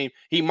another team,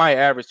 he might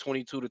average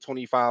 22 to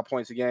 25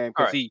 points a game.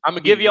 Right. I'm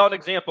going to give y'all an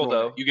example,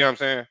 though. You get what I'm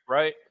saying?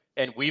 Right?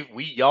 And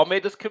y'all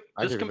made this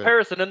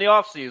comparison in the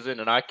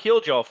offseason, and I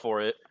killed y'all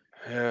for it.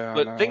 Yeah,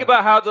 but think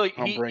about how the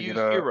Heat used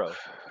Hero.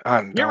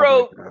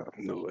 Hero,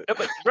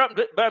 but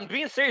I'm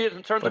being serious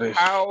in terms of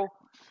how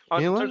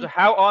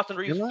Austin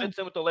Reeves fits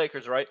in with the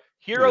Lakers, right?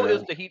 Hero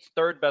is the Heat's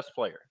third best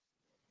player.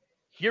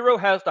 Hero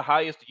has the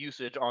highest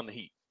usage on the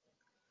Heat,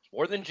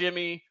 more than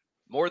Jimmy,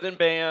 more than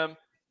Bam,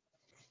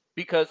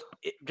 because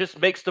it just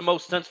makes the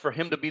most sense for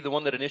him to be the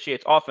one that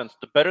initiates offense.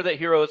 The better that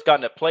Hero has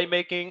gotten at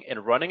playmaking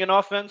and running an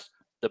offense,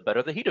 the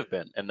better the Heat have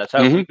been. And that's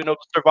how we've been able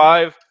to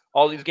survive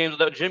all these games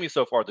without Jimmy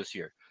so far this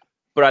year.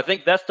 But I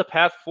think that's the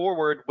path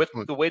forward with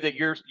the way that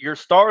your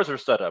stars are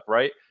set up,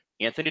 right?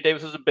 Anthony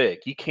Davis is a big.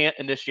 He can't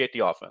initiate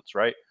the offense,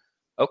 right?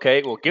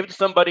 Okay, well, give it to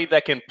somebody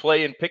that can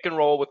play in pick and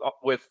roll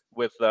with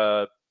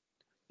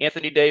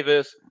Anthony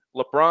Davis.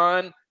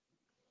 LeBron,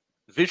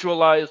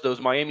 visualize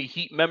those Miami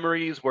Heat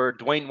memories where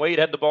Dwayne Wade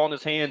had the ball in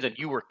his hands and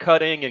you were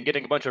cutting and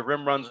getting a bunch of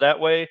rim runs that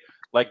way.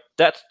 Like,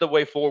 that's the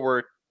way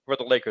forward for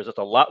the Lakers. It's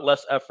a lot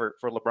less effort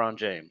for LeBron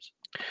James.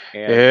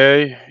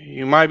 Yeah,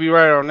 you might be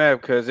right on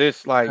that because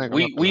it's like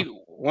we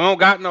don't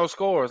got no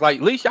scores. Like,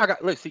 at least y'all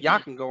got. Look, see, y'all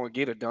can go and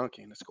get a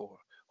Duncan to score.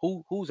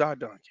 Who's our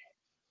Duncan?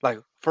 Like,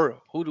 for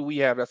real, who do we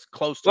have that's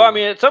close to? Well, I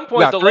mean, at some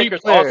point the Lakers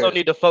also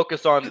need to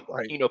focus on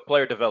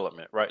player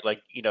development, right?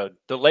 Like,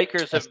 the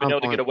Lakers have been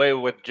able to get away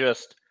with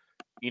just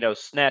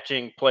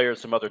snatching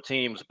players from other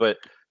teams, but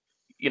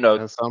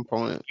at some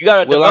point you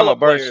got to develop. I'm a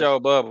burst your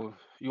bubble.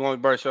 You want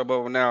to burst your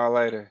bubble now or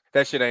later?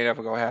 That shit ain't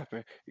ever gonna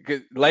happen.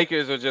 Because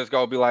Lakers are just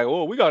gonna be like,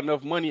 oh, we got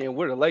enough money and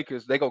we're the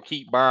Lakers. They gonna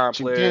keep buying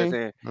players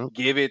and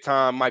give it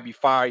time. Might be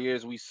 5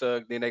 years we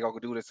suck. Then they gonna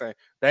do the same.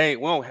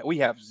 We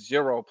have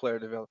zero player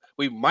development.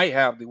 We might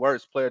have the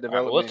worst player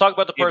development. Right, well, let's talk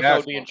about the person that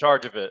would be in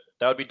charge of it.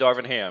 That would be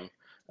Darvin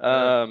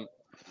Ham.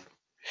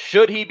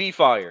 Should he be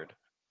fired?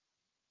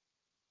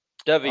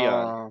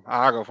 Devion.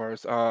 I'll go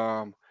first.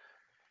 I'm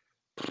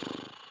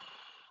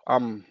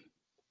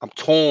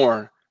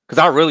torn.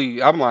 Because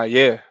I'm like,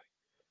 yeah.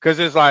 Because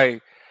it's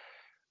like,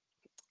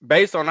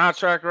 based on our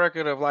track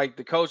record of like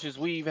the coaches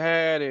we've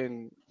had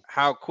and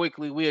how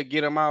quickly we'll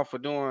get them out for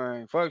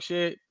doing fuck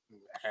shit,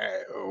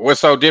 What's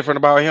so different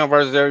about him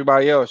versus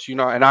everybody else? You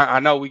know, and I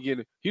know we get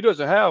it. He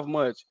doesn't have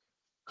much.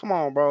 Come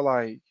on, bro.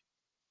 Like,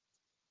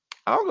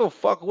 I don't give a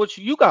fuck what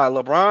you got.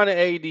 LeBron and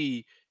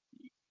AD.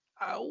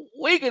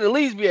 We can at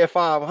least be at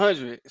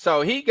 500.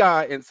 So he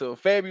got into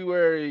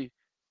February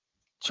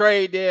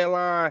trade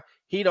deadline.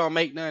 He don't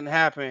make nothing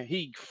happen.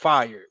 He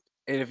fired.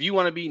 And if you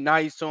want to be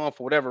nice to him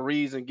for whatever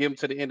reason, give him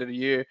to the end of the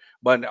year.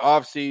 But in the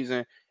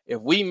offseason, if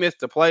we miss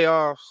the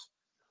playoffs,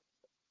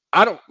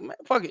 I don't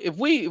fuck it. If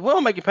we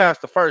don't make it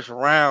past the first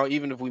round,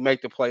 even if we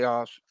make the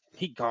playoffs,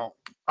 he gone.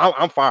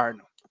 I'm firing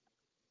him.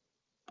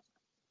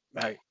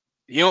 Like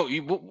you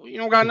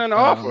don't got nothing to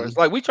offer us.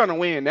 Like we trying to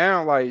win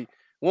now. Like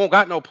we don't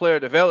got no player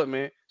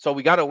development, so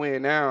we got to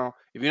win now.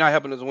 If you're not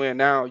helping us win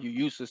now, you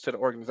useless to the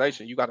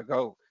organization. You got to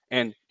go.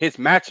 And his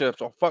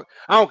matchups are fuck.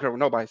 I don't care what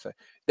nobody say.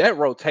 That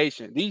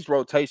rotation, these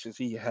rotations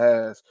he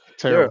has,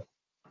 they're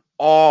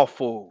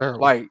awful. Terrible.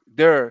 Like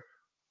they're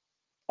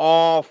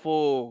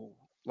awful.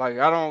 Like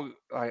I don't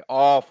like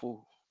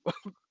awful.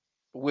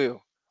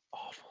 Will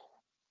awful.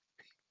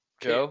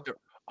 Joe? They're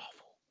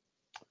awful.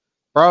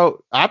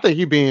 Bro, I think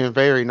you being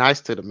very nice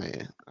to the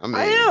man. I mean,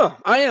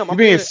 I am. You're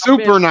being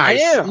super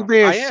nice. I am. You're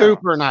being I am.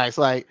 super nice.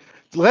 Like,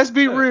 let's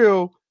be Yeah.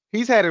 real.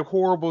 He's had a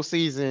horrible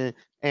season,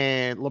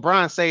 and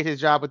LeBron saved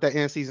his job with that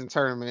in-season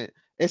tournament.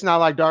 It's not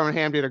like Darvin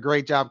Ham did a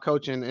great job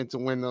coaching and to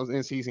win those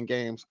in-season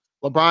games.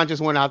 LeBron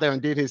just went out there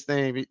and did his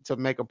thing to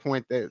make a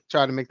point that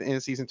tried to make the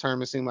in-season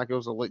tournament seem like it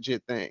was a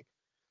legit thing.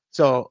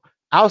 So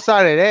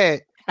outside of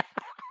that,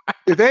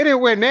 if they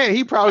didn't win that,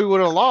 he probably would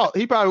have lost.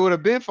 He probably would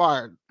have been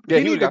fired. Yeah,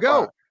 he need to go.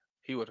 fired.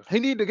 He would have. He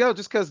need to go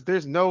just because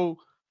there's no,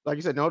 like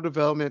you said, no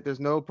development.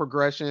 There's no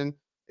progression.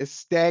 It's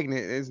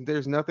stagnant.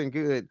 There's nothing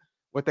good.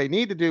 What they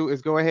need to do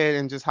is go ahead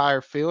and just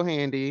hire Phil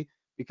Handy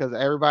because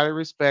everybody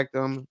respect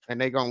him and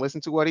they gonna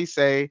listen to what he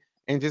say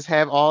and just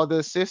have all the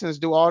assistants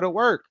do all the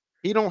work.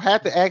 He don't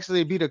have to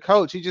actually be the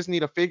coach. He just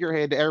need a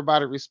figurehead that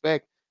everybody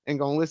respect and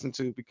gonna listen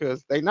to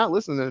because they not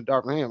listening to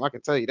Darvin Ham. I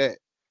can tell you that.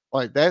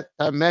 Like that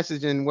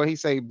message and what he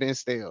say been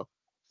stale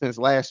since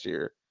last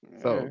year.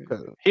 So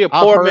he a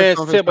I've poor heard man's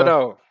some of his stuff.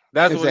 Thibodeau.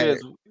 That's what it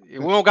Exactly. is.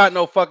 We don't got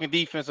no fucking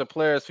defensive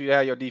players who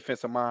have your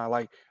defensive mind.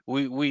 Like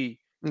we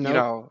you Nope.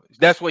 know,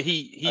 that's what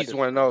he's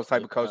one of those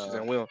type of coaches,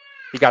 and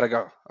he gotta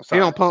go. I'm He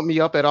sorry. don't pump me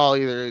up at all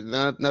either.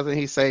 Nothing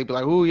he say, be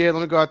like, "Oh yeah, let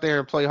me go out there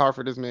and play hard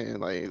for this man."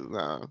 Like,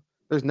 nah,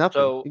 there's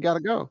nothing. So He gotta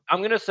go.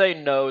 I'm gonna say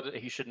no that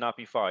he should not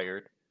be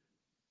fired,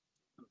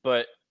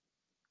 but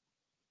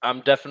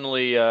I'm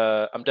definitely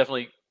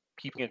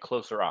keeping a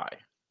closer eye.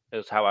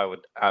 Is how I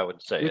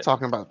would say You're it.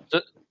 talking about.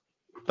 So,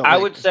 the I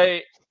would Lakers.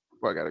 say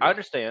Well, I gotta I go.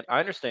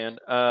 understand.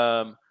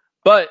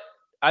 But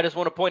I just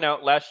want to point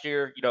out last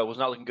year, it was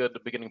not looking good at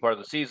the beginning part of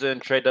the season.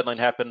 Trade deadline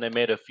happened. They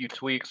made a few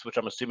tweaks, which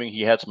I'm assuming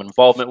he had some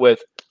involvement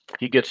with.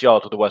 He gets y'all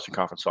to the Western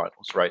Conference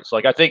Finals, right? So,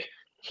 I think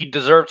he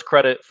deserves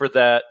credit for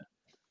that,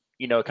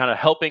 kind of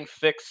helping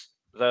fix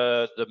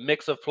the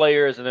mix of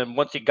players. And then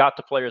once he got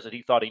the players that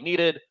he thought he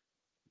needed,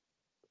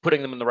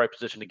 putting them in the right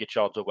position to get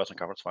y'all to the Western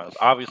Conference Finals.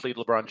 Obviously,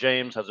 LeBron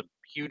James has a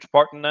huge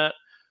part in that.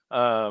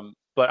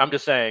 But I'm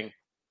just saying,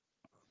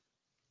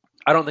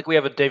 I don't think we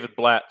have a David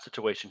Blatt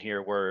situation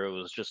here where it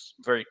was just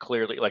very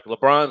clearly like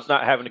LeBron's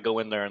not having to go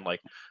in there and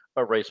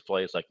erase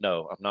plays. Like,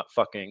 no, I'm not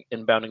fucking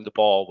inbounding the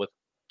ball with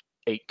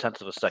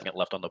 0.8 of a second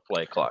left on the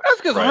play clock.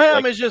 That's because right?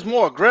 Ham is just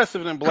more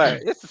aggressive than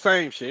Black. It's the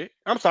same shit.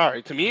 I'm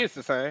sorry. To me, it's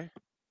the same.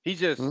 He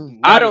just I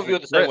not don't as view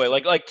it the same way.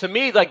 aggressive. Like to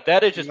me,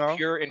 that is just You know?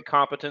 pure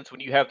incompetence when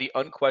you have the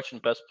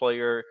unquestioned best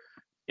player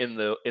in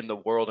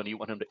the world and you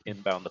want him to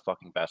inbound the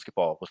fucking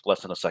basketball with less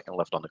than a second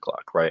left on the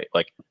clock, right?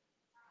 Like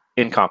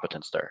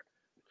incompetence there.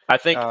 I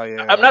think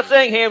I'm not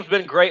saying Ham's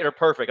been great or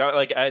perfect.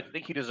 I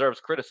think he deserves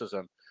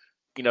criticism.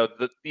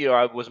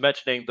 I was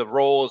mentioning the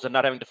roles and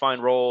not having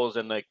defined roles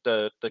and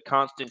the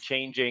constant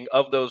changing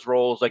of those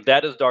roles. Like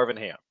that is Darvin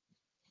Ham.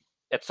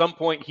 At some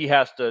point, he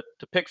has to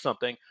pick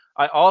something.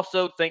 I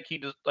also think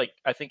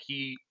I think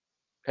he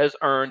has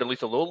earned at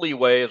least a little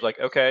leeway. Is like,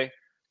 okay,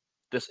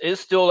 this is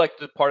still like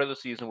the part of the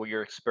season where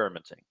you're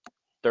experimenting.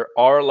 There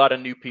are a lot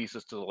of new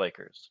pieces to the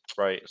Lakers,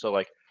 right? So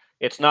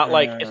it's not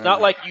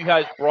like you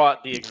guys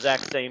brought the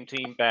exact same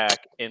team back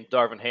and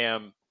Darvin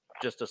Ham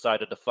just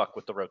decided to fuck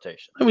with the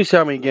rotation. Let me see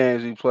how many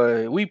games we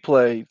played. We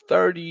played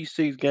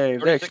 36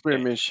 games. 36 that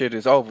experiment shit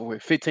is over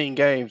with. 15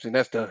 games and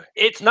that's done.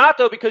 It's not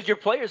though because your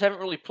players haven't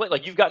really played.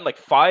 Like you've gotten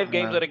 5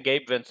 games out of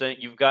Gabe Vincent.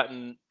 You've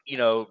gotten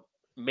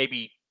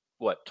maybe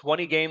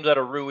 20 games out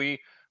of Rui.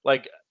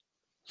 Like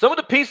some of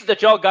the pieces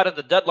that y'all got at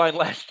the deadline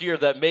last year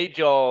that made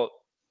y'all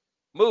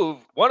move.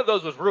 One of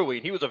those was Rui,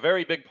 and he was a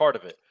very big part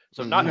of it.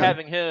 So not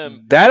having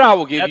him, that I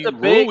will give you.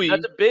 Rui,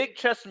 that's a big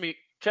chess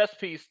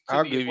piece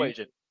to the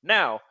equation.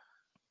 Now,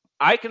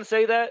 I can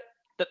say that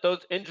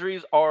those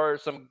injuries are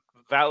some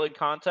valid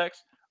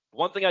context.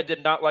 One thing I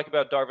did not like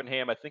about Darvin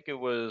Ham, I think it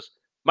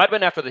might have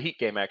been after the Heat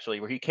game actually,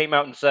 where he came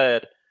out and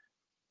said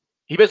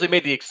he basically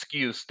made the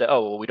excuse that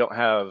we don't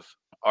have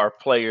our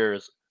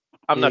players.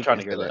 I'm not trying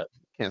to hear that.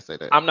 Can't say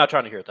that. I'm not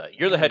trying to hear that.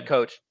 You're the head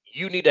coach.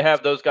 You need to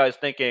have those guys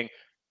thinking,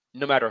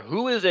 no matter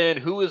who is in,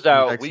 who is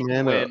out, Next we can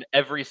man win up.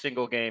 every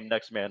single game.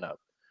 Next man up.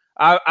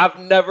 I've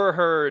never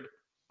heard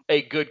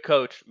a good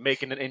coach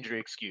making an injury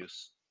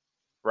excuse,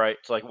 right?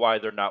 It's like why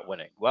they're not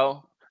winning.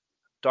 Well,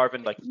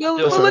 Darvin But still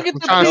Listen, look at I'm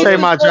the trying to still say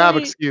pieces my that job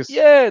we, excuse.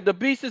 the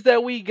pieces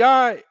that we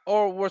got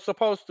or were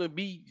supposed to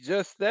be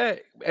just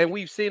that, and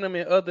we've seen them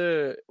in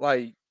other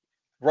like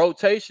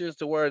rotations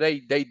to where they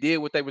did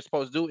what they were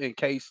supposed to do in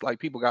case like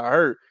people got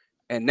hurt,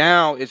 and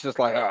now it's just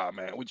like, oh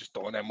man, we just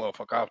throwing that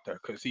motherfucker out there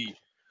because he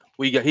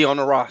on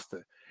the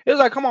roster. It's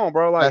like, come on,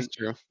 bro, That's like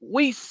true.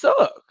 we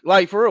suck,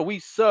 like for real, we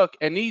suck,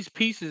 and these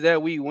pieces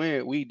that we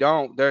win, we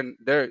don't.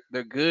 They're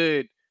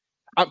good.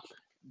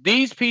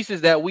 These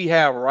pieces that we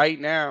have right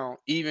now,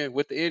 even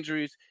with the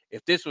injuries,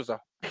 if this was a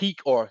peak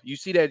or you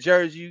see that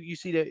jersey, you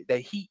see that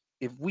Heat.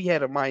 If we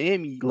had a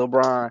Miami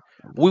LeBron,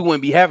 we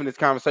wouldn't be having this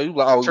conversation. We'd be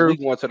like, oh, True. we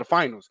going to the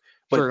finals.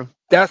 But True.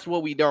 that's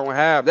what we don't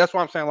have. That's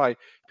why I'm saying like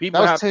That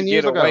people was have to 10 get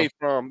years ago. away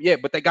from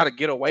but they got to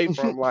get away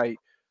from like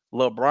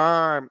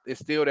LeBron is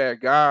still that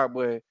guy,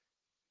 but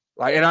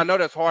like, and I know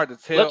that's hard to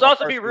tell. Let's a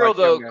also be person real like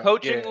him though. that-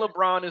 Coaching yeah.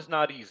 LeBron is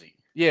not easy.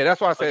 Yeah,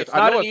 that's why I Like said it's I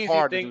not know an it's easy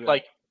hard to thing. do that.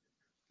 Like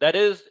that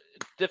is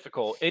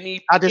difficult.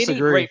 Any I disagree.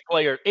 great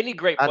player, I like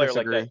that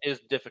disagree.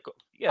 is difficult.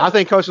 Yeah, I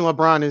think coaching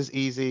LeBron is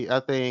easy. I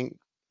think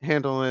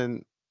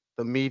handling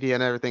the media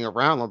and everything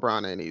around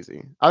LeBron ain't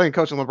easy. I think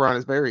coaching LeBron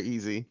is very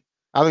easy.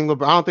 I think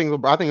LeBron. I don't think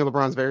LeBron. I think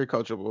LeBron's very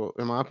coachable,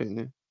 in my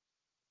opinion.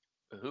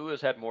 who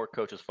has had more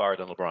coaches fired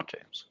than LeBron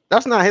James?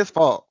 That's not his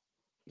fault.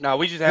 No,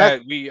 we just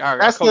That- had our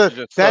That's coaches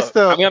the just that's suck.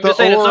 the I mean, I'm the just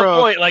saying at some aura.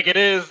 point, like it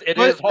is But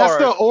that's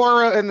hard. the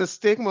aura and the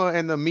stigma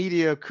and the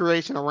media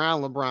creation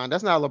around LeBron.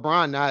 That's not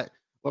LeBron. Not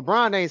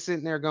LeBron ain't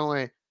sitting there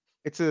going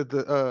into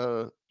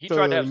the He to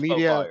tried to the have Spo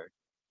media. fired.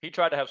 He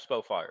tried to have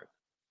Spo fired.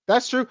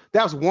 That's true.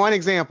 That was one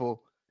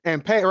example.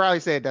 And Pat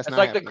Riley said that's It's not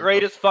like the happening, bro.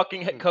 greatest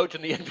fucking head coach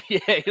in the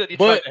NBA that he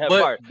But- tried to have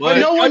but- fired. But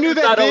His no one coach knew is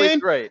that not always then.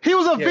 great. He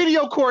was a Yeah.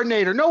 video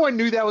coordinator. No one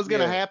knew that was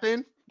gonna Yeah.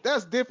 happen.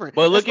 That's different.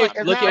 But It's look like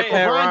at now Pat LeBron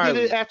did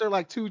Riley. it after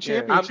like 2 Yeah.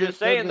 championships. I'm just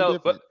saying though,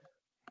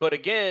 but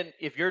again,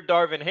 if you're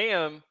Darvin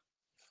Ham,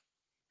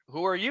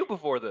 who are you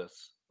before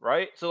this,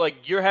 right? So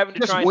like you're having to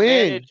just try and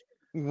win, manage.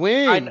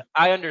 win.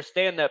 I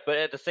understand that, but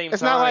at the same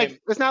It's time,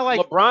 not like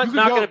LeBron's you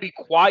not could going to be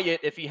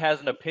quiet if he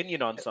has an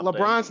opinion on something.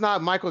 LeBron's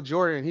not Michael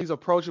Jordan. He's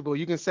approachable.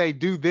 You can say,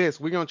 "Do this.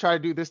 We're gonna try to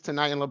do this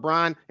tonight." And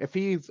LeBron, if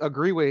he's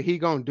agree with it, he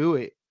gonna do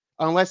it.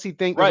 Unless he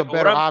think there's Right, a but what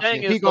better I'm option,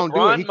 saying he is gonna do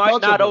it. LeBron He's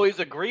might not coachable. always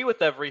agree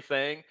with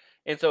everything,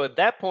 and so at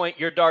that point,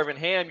 you're Darvin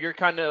Ham. You're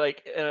kind of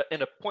like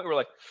in a point where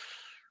like,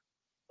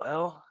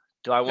 well,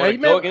 do I want to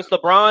go against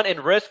LeBron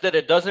and risk that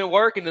it doesn't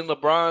work? And then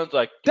LeBron's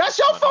like, That's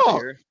your "Come on out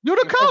fault. here." You're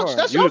the coach.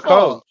 That's You your the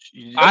fault. coach.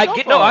 I your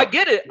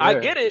get it. I Yeah,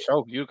 get it. for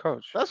sure. You the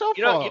coach. That's your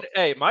You know, fault.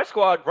 hey, my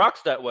squad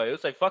rocks that way.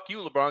 It's like, fuck you,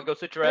 LeBron. Go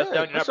sit your ass Yeah,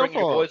 down. You're not that's your bringing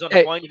your fault. boys on the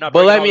Hey, plane. You're not but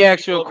bringing let all me these ask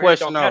you people a over here. It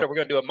question, Don't matter. though. We're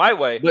gonna do it my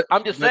way. But-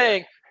 I'm just but-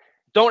 saying,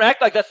 don't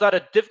act like that's not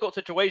a difficult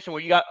situation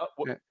where you got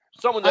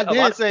someone I that a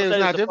lot did of say people it's say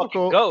not is the fucking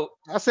difficult. GOAT.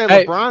 I said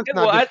Hey, LeBron's Yeah,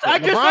 not well, I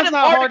difficult. just said LeBron's it's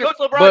not hard hard to to.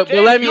 coach LeBron But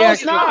James. let me No, ask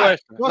it's you a not.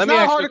 question. Well, Let it's me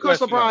not ask hard you to a coach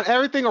question, LeBron. though.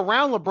 Everything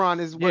around LeBron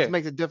is what Yeah.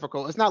 makes it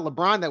difficult. It's not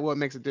LeBron that what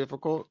makes it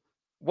difficult.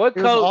 What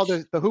It's all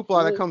coach? the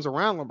hoopla that comes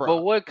around But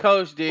LeBron. what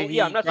coach did Well,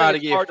 yeah, I'm he not try saying to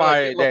it's get hard to like,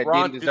 fired get that LeBron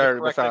didn't to do the deserve it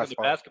correct thing in besides the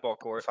Spo? basketball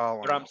court. That's all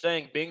I But I'm know.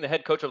 saying being the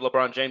head coach of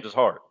LeBron James is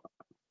hard.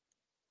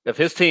 Of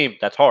his team,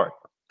 that's hard.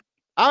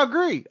 I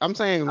agree. I'm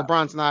saying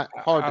LeBron's not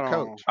hard I to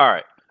don't- coach. All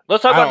right.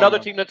 Let's talk I about don't another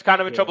know. team that's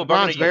kind of in Yeah. trouble. But I'm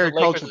going LeBron's to use the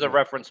very Lakers as a coachable.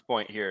 reference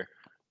point here.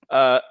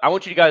 I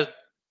want you guys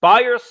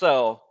buy or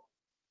sell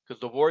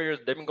because the Warriors,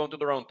 they've been going through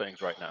their own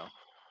things right now.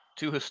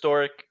 Two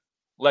historic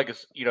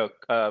legacy,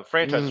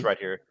 franchises right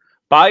here.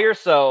 Buy or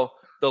sell.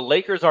 The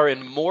Lakers are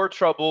in more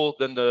trouble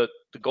than the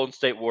Golden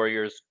State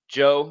Warriors.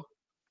 Joe,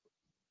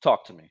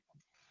 talk to me.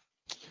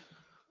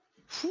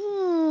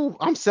 Whew,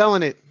 I'm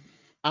selling it.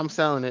 I'm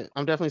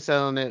definitely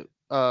selling it.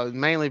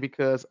 Mainly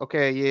because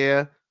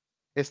yeah,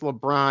 it's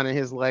LeBron and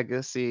his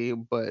legacy,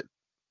 but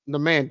the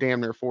man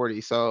damn near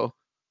 40. So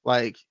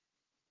like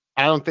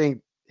I don't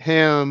think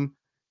him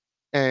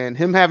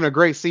having a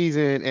great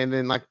season and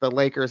then like the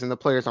Lakers and the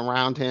players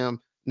around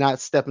him not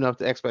stepping up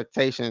to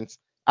expectations.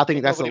 I think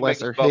Ain't that's a nobody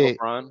making lesser this about hit.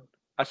 LeBron.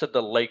 I said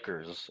the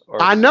Lakers.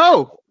 I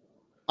know.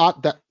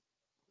 That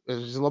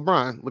is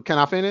LeBron. Can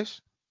I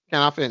finish?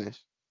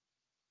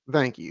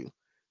 Thank you.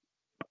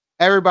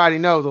 Everybody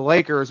know the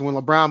Lakers when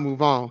LeBron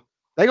move on,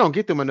 they gonna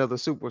get them another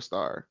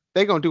superstar.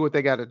 They gonna do what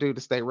they got to do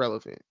to stay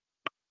relevant.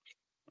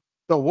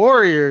 The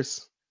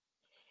Warriors,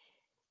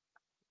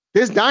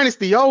 this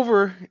dynasty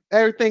over.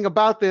 Everything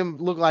about them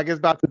look like it's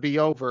about to be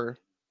over.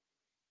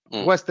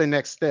 What's the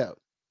next step?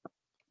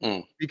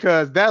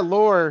 Because that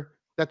lore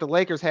that the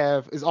Lakers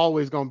have is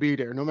always gonna be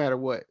there, no matter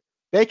what.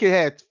 They could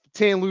have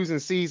 10 losing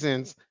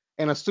seasons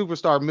and a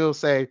superstar mill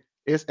say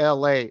it's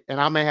LA, and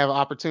I may have an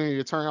opportunity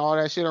to turn all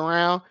that shit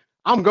around.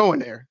 I'm going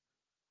there.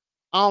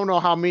 I don't know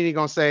how many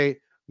gonna say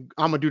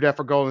I'm gonna do that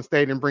for Golden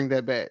State and bring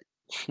that back.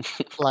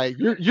 Like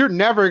you're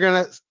never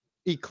gonna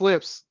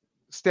eclipse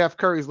Steph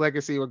Curry's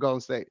legacy with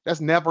Golden State.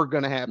 That's never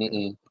gonna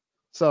happen.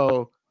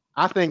 So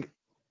I think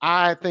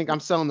I'm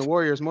selling the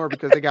Warriors more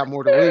because they got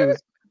more to lose.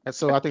 And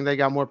so I think they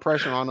got more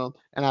pressure on them,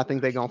 and I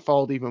think they're gonna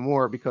fold even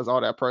more because all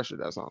that pressure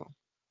that's on them.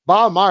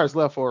 Bob Myers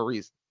left for a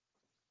reason.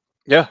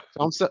 Yeah.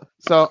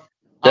 So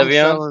I'm Devion?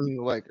 selling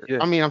the Lakers. Yeah.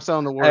 I mean, I'm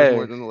selling the Warriors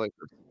more Hey. than the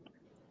Lakers.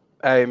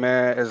 Hey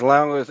man, as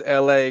long as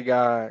LA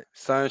got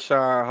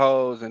sunshine,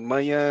 hoes, and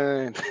money, you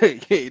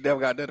ain't never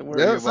got nothing to worry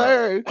Yes, about.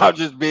 sir. I'm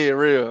just being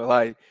real.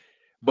 Like,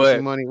 Pussy,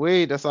 but money,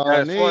 weed. That's all I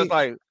as far as need.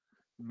 like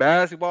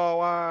basketball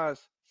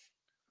wise,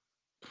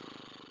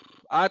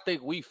 I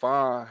think we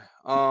fine.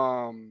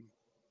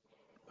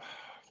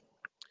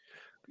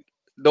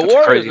 The That's a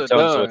Warriors crazy are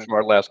tone switch done. from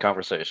our last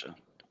conversation.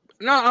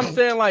 No,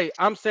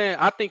 I'm saying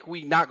I think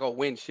we not gonna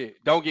win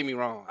shit. Don't get me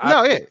wrong. I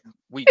No, think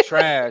we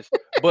trash,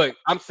 but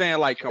I'm saying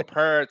like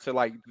compared to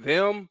like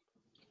them,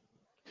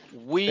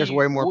 There's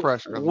way more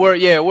pressure on them.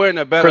 we're in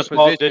a better Chris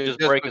Paul position. did just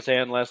break his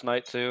hand last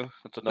night too.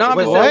 That's No, another. I'm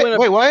Wait, just saying what? we're in a,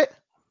 Wait, what?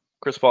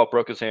 Chris Paul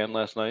broke his hand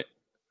last night.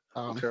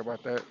 I don't care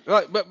about that.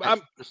 Like, but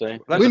I'm Just saying.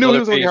 That's We knew he another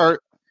was gonna get piece.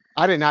 hurt.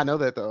 I did not know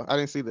that though. I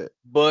didn't see that.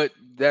 but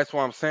that's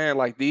what I'm saying.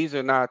 Like these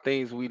are not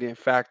things we didn't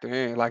factor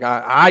in. Like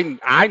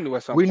I knew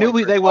at some We point knew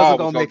Chris they Paul wasn't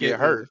was gonna make get it.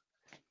 hurt.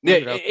 Yeah.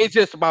 Yeah, it's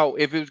just about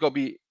if it was gonna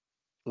be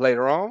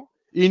later on.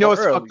 You know or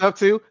what's early. fucked up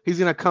too? He's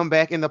gonna come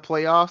back in the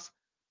playoffs,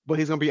 but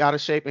he's gonna be out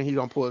of shape and he's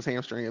gonna pull his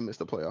hamstring and miss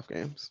the playoff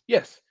games.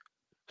 Yes.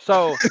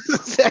 So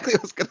That's exactly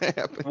what's gonna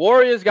happen.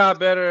 Warriors got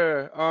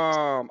better.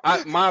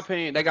 My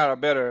opinion, they got a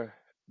better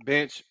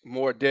bench,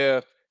 more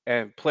depth,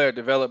 and player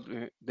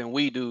development than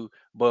we do.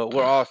 But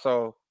we're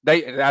also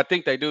I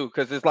think they do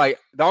because it's like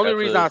the only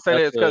reason I say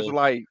that is because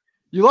like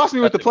You lost me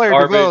with the That's a player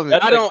garbage-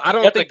 development. that's I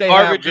don't that's think a they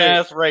have garbage good.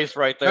 ass race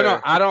right there.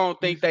 No, I don't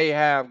think they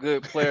have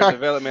good player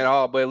development at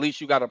all. But at least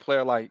you got a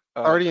player like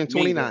 30 and Kuminga.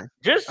 29.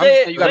 Just I'm say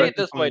just it. saying you Say gotta it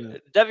this do way,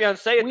 something. Devion.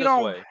 Say it We this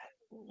don't. way.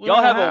 we Y'all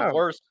don't have a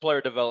worse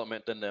player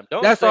development than them.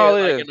 Don't That's say all it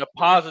it like is. in a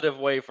positive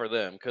way for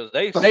them because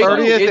they The They do.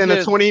 30th It's and the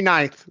just-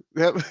 29th.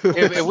 Yep.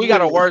 If we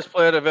got a worse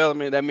player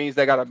development, that means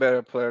they got a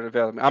better player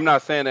development. I'm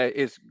not saying that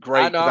it's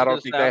great I know. because I I'm don't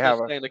just think saying, they I'm have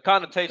just a saying the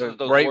connotations of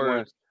those great one.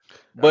 words.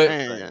 But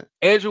Man.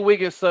 Andrew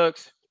Wiggins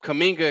sucks.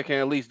 Kuminga can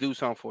at least do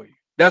something for you.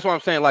 That's what I'm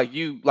saying. Like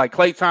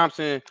Klay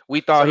Thompson,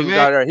 we thought he was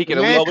out there. He can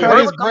at man least. we cut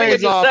heard his what Kuminga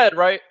braids just off. said,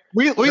 right?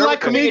 We heard like what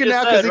Kuminga Kuminga just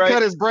now because said, he right?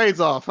 cut his braids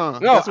off, huh?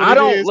 No, That's what I it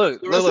don't is?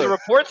 look. The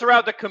reports are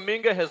out that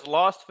Kuminga has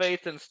lost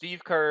faith in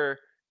Steve Kerr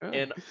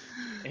and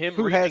him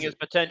Who reaching has his it?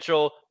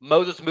 potential.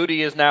 Moses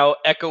Moody is now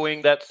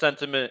echoing that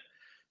sentiment.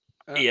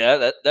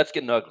 Yeah, that's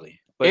getting ugly.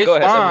 But It's go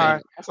ahead.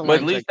 fine, That's a but at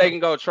lame least take, they though. can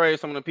go trade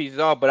some of the pieces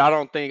off. But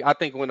I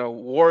think when a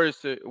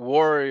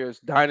Warriors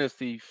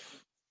dynasty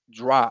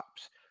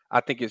drops,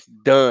 I think it's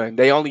done.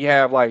 They only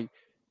have like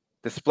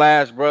the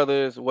Splash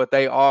Brothers, what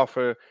they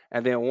offer,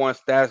 and then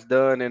once that's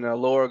done and the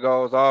lure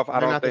goes off, I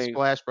They're don't not the think.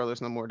 Splash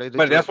Brothers no more. They the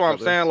But that's Drip what I'm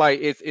Brothers. saying. Like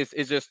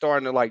it's just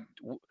starting to like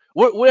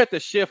we're at the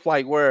shift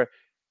like where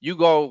you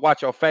go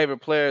watch your favorite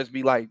players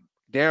be like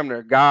damn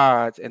near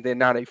gods, and then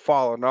now they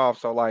falling off.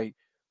 So like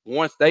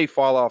once they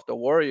fall off, the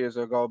Warriors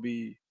are gonna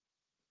be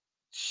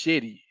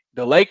shitty.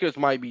 The Lakers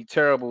might be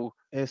terrible,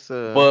 It's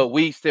but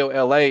we still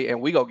LA,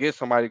 and we go get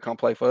somebody to come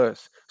play for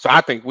us. So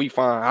I think we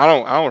fine. I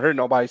don't hear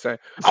nobody saying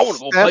I want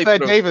to go play Steph for at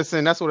them.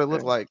 Davidson. That's what it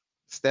looked like.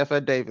 Steph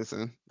at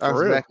Davidson. That's For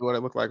real. exactly what it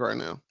looked like right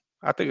now.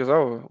 I think it's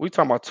over. We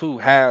talking about two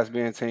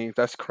has-been teams.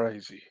 That's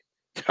crazy.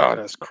 Oh,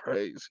 that's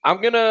crazy.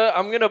 I'm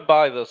gonna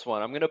buy this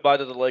one. I'm gonna buy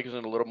that the Lakers are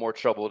in a little more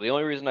trouble. The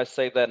only reason I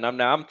say that,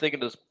 and I'm thinking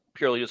this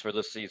purely just for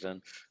this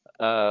season,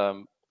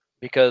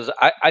 because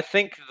I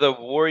think the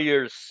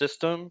Warriors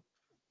system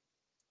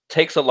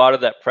takes a lot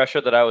of that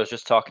pressure that I was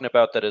just talking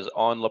about that is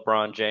on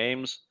LeBron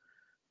James.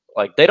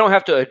 Like they don't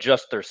have to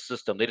adjust their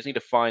system; they just need to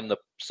find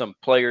some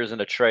players in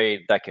a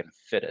trade that can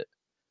fit it,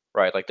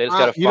 right? Like they just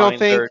got to You don't find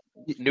think their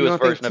you newest don't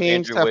think version of teams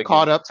Andrew have Wiggins.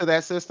 caught up to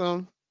that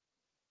system?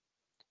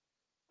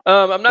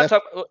 I'm not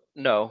talking.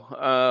 No.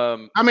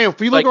 I mean,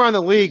 if you look around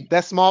the league,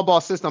 that small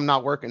ball system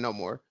not working no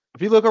more.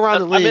 If you look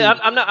around the league,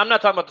 I'm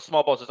not talking about the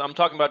small balls. I'm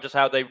talking about just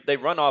how they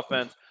run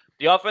offense.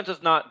 The offense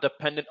is not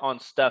dependent on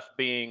Steph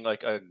being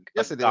like a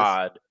Yes, it is.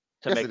 god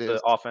to Yes, make it the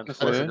is. offense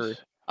I work. disagree.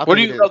 I What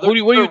do think you it is.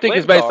 what do you think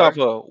is based off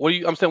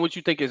Lingard- of? I'm saying what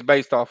you think is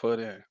based off of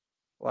then?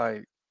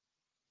 Like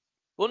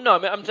Well, no, I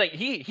mean, I'm saying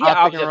he Hot pick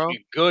obviously and has to roll?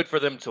 be good for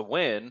them to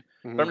win.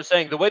 But mhm. I'm just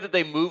saying the way that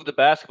they move the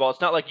basketball,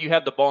 it's not like you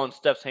have the ball in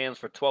Steph's hands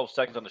for 12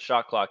 seconds on the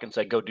shot clock and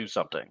say go do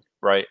something,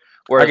 right?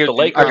 Whereas get the you.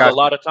 I Lakers, got a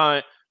lot of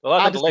time,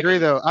 I the disagree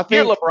Lakers, though. I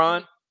here think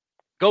LeBron,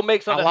 go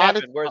make something lot of-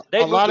 happen. Whereas a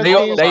they move lot the of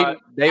ball teams- a lot.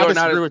 they I are not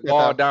disagree as with that,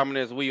 ball though.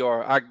 dominant as we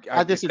are. I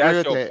if disagree that's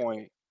with your that.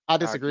 point. I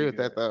disagree with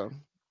that though.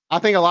 I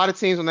think a lot of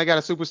teams when they got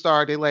a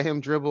superstar, they let him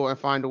dribble and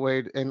find a way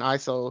and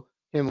ISO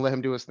him, let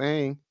him do his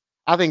thing.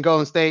 I think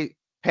Golden State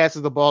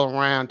passes the ball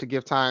around to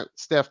give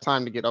Steph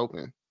time to get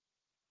open.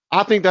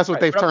 I think that's what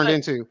Right, they've but I'm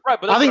turned saying- into. Right,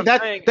 but I that's think what I'm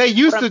that saying. they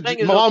used What I'm to saying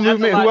is ball that's a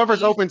movement. lot Whoever's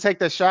easier. open, take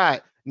the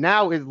shot.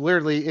 Now it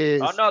literally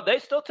is. Oh no, they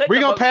still take. We're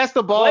them, gonna but pass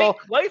the ball,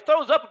 Clay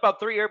throws up about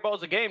 3 air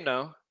balls a game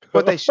now.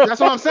 but that's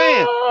what I'm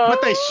saying.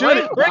 But they Clay's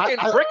shouldn't. bricking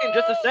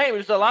just the same.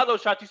 Just a lot of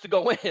those shots used to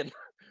go in.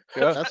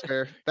 Yeah. That's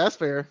fair. That's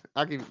fair.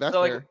 I give that's So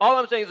like fair. all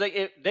I'm saying is like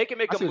if they can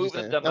make I a see what move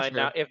you're in the saying. That's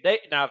deadline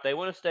now, if they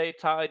want to stay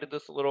tied to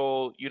this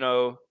little,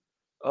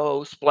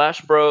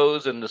 Splash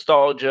Bros and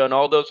nostalgia and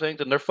all those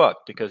things, and they're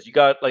fucked because you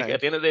got like Hey.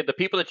 at the end of the day, the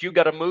people that you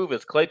got to move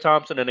is Klay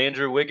Thompson and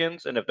Andrew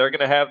Wiggins, and if they're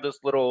gonna have this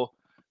little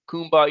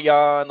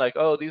kumbaya and like,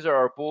 oh, these are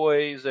our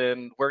boys,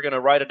 and we're gonna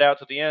ride it out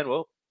to the end.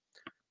 Well,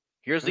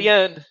 here's the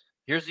end.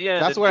 Here's the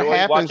end. That's what Enjoy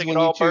happens watching it when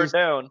you all burn choose.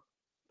 down.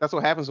 That's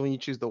what happens when you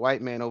choose the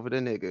white man over the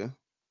nigga.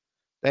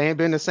 They ain't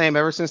been the same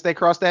ever since they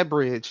crossed that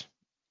bridge.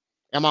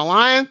 Am I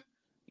lying?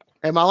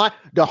 Am I lying?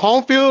 The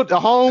home field, the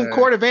home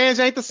court advantage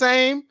ain't the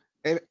same.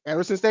 And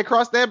ever since they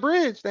crossed that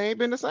bridge, they ain't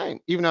been the same.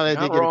 Even though they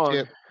You're did not get a wrong.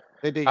 chip.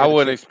 They did I get a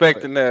wasn't chip. But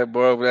expecting that,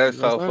 bro. But that's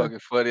you know so what I'm saying? fucking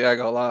funny. I ain't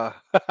gonna lie.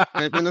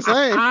 Ain't been the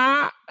same.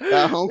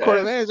 That home court That's-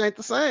 advantage ain't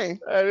the same.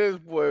 that is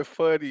boy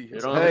funny. It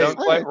That's don't, what it I'm Hey, don't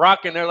quite saying.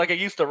 rock in there like it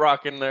used to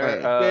rock in there.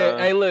 Hey. man,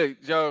 hey,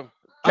 look, Joe.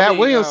 Cat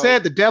Williams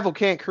said the devil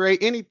can't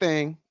create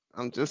anything.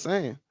 I'm just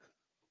saying.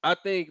 I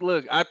think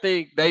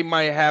they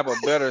might have a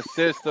better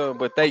system,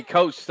 but they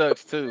coach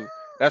sucks too.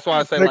 That's why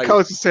I say The like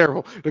coach is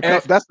terrible.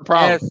 as That's the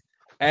problem.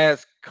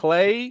 as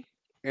Clay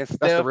and That's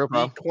the Steph real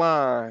problem.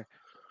 decline,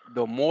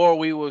 the more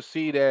we will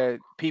see that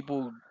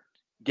people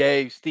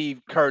gave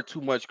Steve Kerr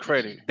too much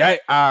credit.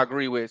 That I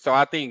agree with. So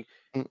I think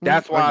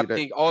that's I why I get it.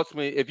 think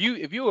ultimately, if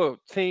you're a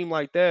team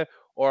like that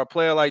or a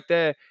player like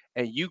that,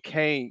 and you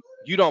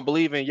don't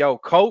believe in your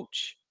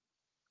coach,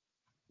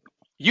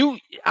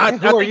 And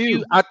who are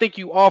you? I think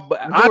you off,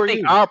 but And I who are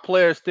think you? our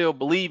players still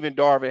believe in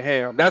Darvin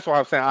Ham. That's why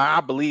I'm saying I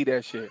believe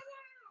that shit.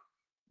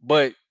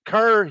 But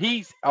Kerr,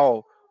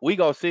 we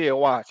gonna see it.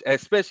 Watch,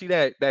 especially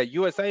that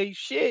USA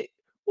shit.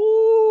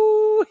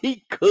 Ooh,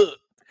 he cooked.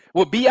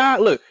 Well, Bi,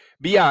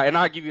 and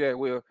I'll give you that.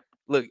 Will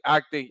look,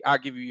 I think I'll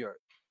give you your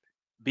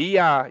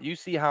Bi. You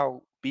see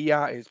how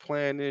Bi is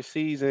playing this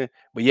season,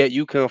 but yet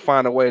you couldn't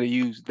find a way to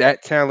use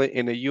that talent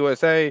in the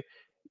USA.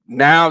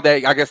 Now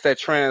that I guess that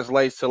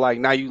translates to like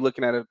now you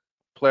looking at a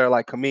player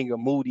like Kaminga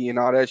Moody and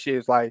all that shit.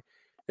 It's like,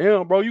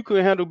 damn, bro, you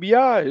couldn't handle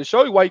Bi. It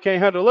show you why you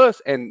can't handle us.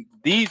 And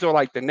these are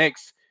like the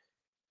next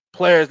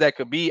players that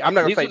could be. I'm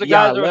not gonna These say are the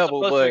guys Bi that were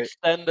level, supposed to but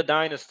extend the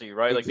dynasty,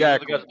 right? Like these are the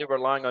guys exactly. that they were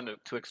relying on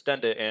to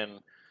extend it, and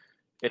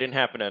it didn't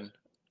happen.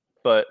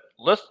 But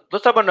let's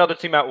talk about another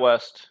team out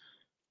west.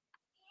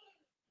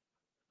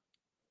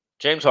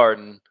 James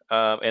Harden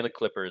and the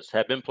Clippers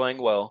have been playing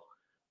well.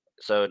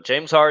 So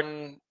James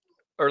Harden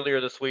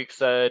earlier this week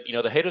said,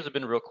 the haters have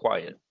been real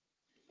quiet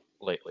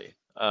lately.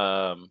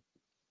 I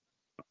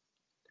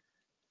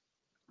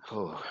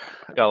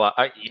got a lot.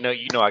 I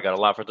got a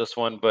lot for this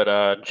one,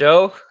 but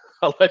Joe,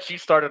 I'll let you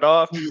start it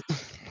off.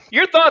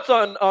 Your thoughts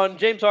on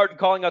James Harden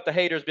calling out the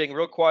haters being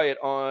real quiet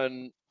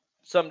on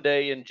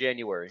someday in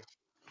January?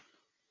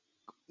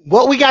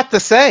 What we got to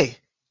say?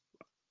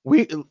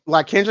 We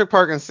like Kendrick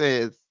Perkins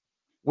says,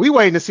 we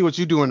waiting to see what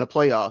you do in the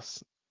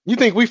playoffs. You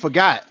think we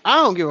forgot? I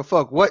don't give a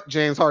fuck what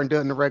James Harden did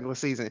in the regular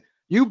season.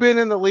 You've been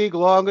in the league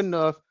long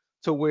enough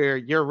to where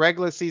your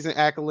regular season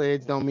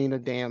accolades don't mean a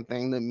damn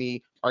thing to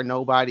me or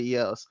nobody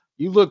else.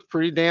 You looked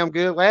pretty damn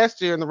good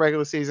last year in the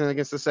regular season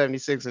against the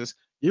 76ers.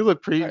 You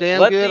look pretty damn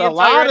Led good the a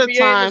entire lot of NBA in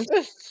times.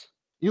 assists.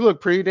 You look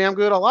pretty damn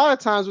good a lot of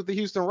times with the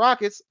Houston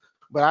Rockets,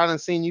 but I done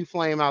seen you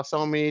flame out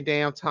so many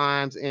damn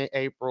times in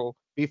April,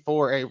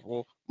 before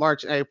April,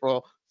 March,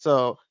 April.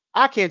 So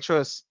I can't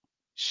trust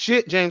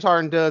shit James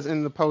Harden does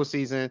in the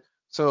postseason.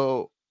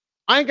 So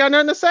I ain't got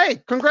nothing to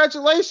say.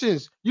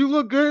 Congratulations. You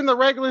look good in the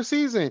regular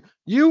season.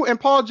 You and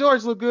Paul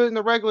George look good in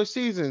the regular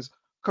seasons.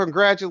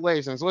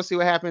 Congratulations. Let's see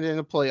what happened in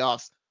the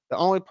playoffs. The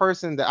only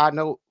person that I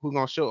know who's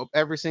gonna show up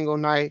every single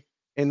night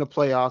in the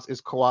playoffs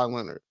is Kawhi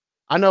Leonard.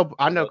 I know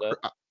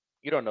That.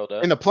 You don't know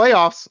that. in the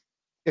playoffs,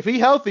 if he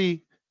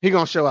healthy, he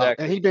gonna show out. And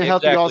Exactly. he been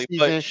healthy all But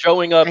season.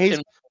 showing up And he's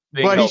and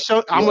being but he healthy. showed.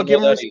 You I'm gonna don't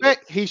give know him that either.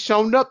 respect. He's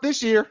shown up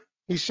this year.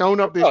 He's shown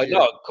up this year.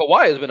 No,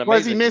 Kawhi has been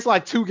Was he amazing. missed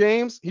like 2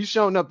 games? He's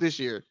shown up this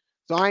year.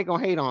 So I ain't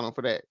gonna hate on him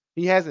for that.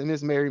 He hasn't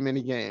missed very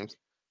many games.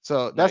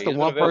 So that's the he's been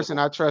one person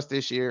available. I trust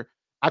this year.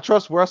 I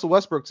trust Russell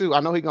Westbrook too. I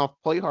know he's gonna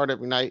play hard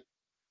every night,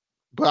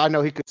 but I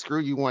know he could screw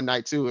you one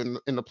night too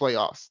in the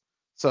playoffs.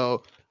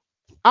 So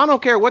I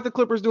don't care what the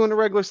Clippers do in the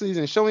regular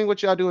season. Show me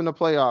what y'all do in the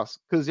playoffs.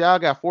 Because y'all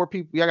got 4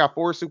 people, y'all got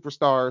 4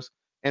 superstars,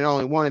 and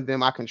only one of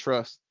them I can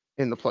trust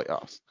in the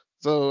playoffs.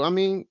 So I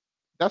mean,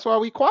 that's why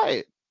we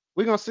quiet.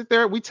 We're gonna sit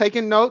there, we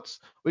taking notes.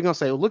 We're gonna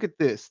say, well, look at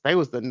this. They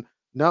was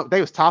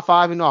top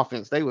 5 in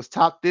offense. They was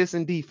top this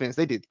in defense.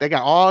 They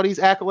got all these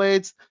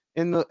accolades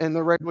in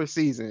the regular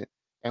season.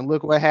 And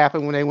look what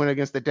happened when they went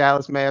against the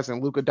Dallas Mavs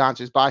and Luka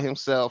Doncic by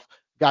himself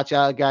got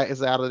y'all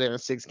guys out of there in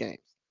 6 games.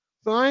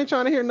 So I ain't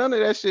trying to hear none of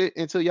that shit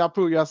until y'all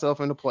prove yourself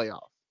in the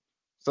playoffs.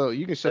 So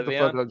you can shut the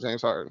fuck up,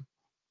 James Harden.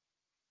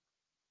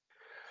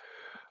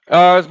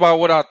 It's about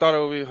what I thought it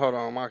would be. Hold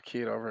on, my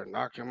kid over here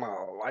knocking my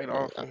light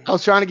off. I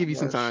was trying to give you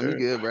some That time. You shit.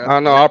 good, bro? I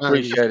know, I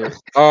appreciate it.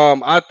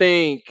 I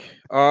think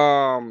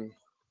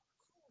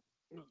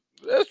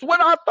that's what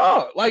I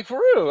thought. Like for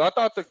real, I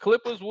thought the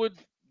Clippers would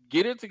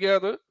get it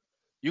together.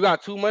 You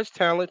got too much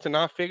talent to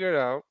not figure it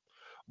out.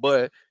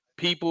 But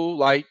people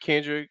like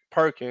Kendrick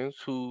Perkins,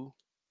 who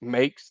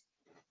makes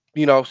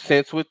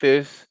sense with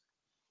this.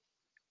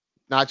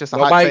 Not just a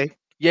hot Nobody, take.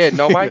 yeah,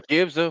 nobody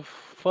gives a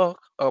fuck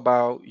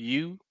about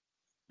you,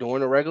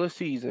 during the regular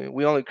season.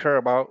 We only care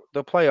about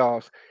the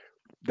playoffs.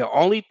 The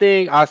only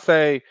thing I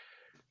say,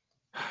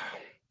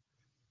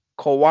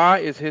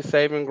 Kawhi is his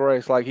saving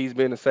grace, like he's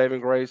been a saving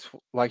grace,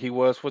 like he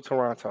was for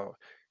Toronto.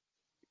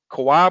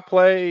 Kawhi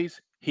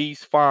plays,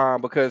 he's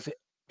fine because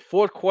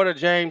fourth quarter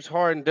James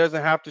Harden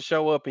doesn't have to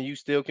show up and you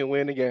still can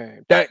win the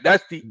game.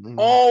 That's the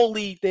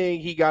only thing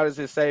he got as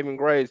his saving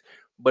grace.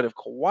 But if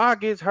Kawhi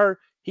gets hurt,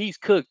 he's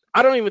cooked.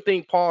 I don't even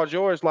think Paul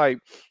George, like,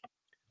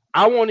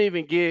 I won't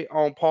even get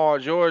on Paul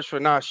George for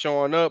not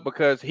showing up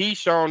because he's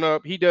showing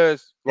up. He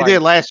does He like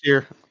did last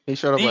year. He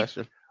showed up deep, last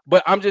year.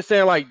 but I'm just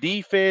saying, like,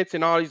 defense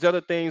and all these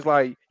other things,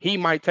 like, he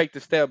might take the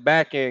step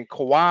back and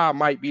Kawhi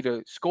might be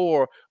the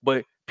scorer,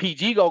 but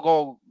PG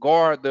go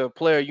guard the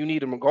player you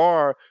need him to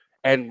guard.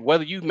 And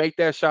whether you make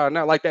that shot or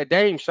not, like that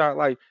Dame shot,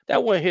 like,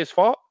 that wasn't his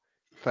fault.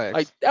 Facts.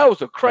 Like, that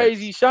was a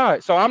crazy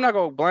shot. So I'm not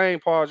going to blame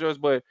Paul George,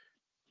 but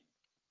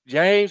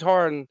James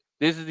Harden,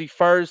 this is the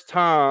first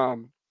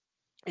time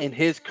in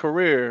his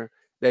career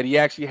that he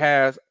actually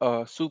has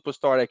a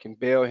superstar that can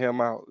bail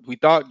him out. We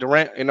thought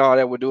Durant and all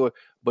that would do it,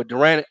 but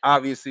Durant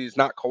obviously is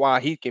not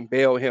Kawhi. He can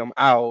bail him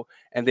out.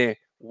 And then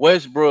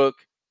Westbrook,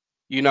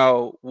 he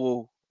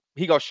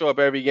gonna show up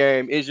every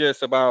game. It's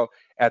just about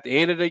at the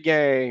end of the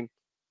game,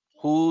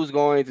 who's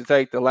going to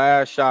take the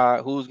last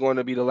shot, who's going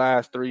to be the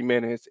last 3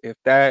 minutes. If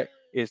that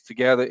is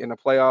together in the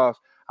playoffs,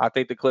 I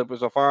think the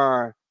Clippers are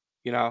fine.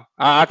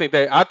 I think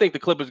the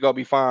Clippers gonna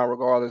be fine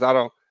regardless.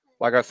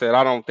 Like I said,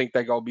 I don't think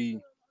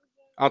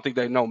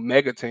they're no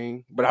mega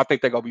team, but I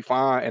think they're gonna be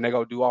fine and they're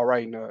gonna do all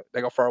right they're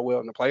gonna fare well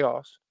in the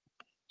playoffs.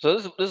 So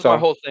this is my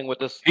whole thing with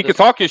this. He can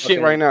talk his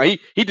shit right now.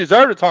 He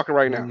deserved to talk it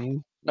right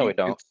now. No, we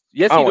don't.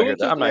 Yes, he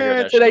do. I'm not hearing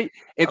that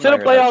until shit.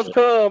 the playoffs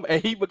come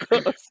and he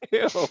becomes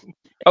him.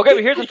 Okay,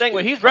 but here's the thing: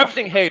 when he's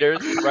referencing haters,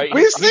 right?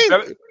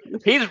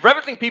 He's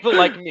referencing people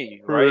like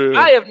me, right?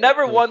 I have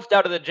never once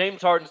doubted that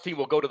James Harden's team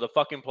will go to the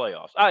fucking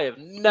playoffs. I have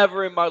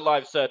never in my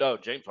life said, "Oh,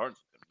 James Harden's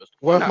gonna miss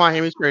the What if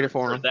Miami's traded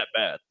for him? that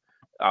bad?"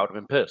 I would have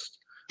been pissed.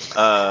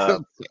 I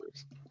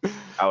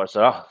would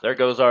say, "Oh, there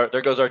goes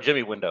our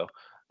Jimmy window."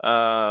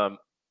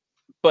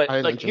 But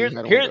like here's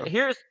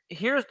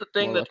the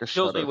thing that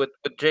kills me with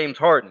James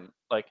Harden.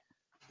 Like,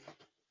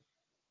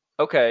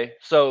 okay,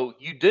 so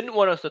you didn't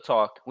want us to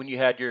talk when you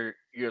had your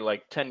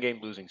like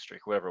 10-game losing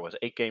streak, whatever it was,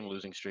 8-game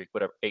losing streak,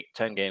 whatever,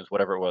 10 games,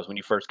 whatever it was when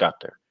you first got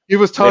there. It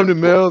was time to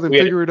meld and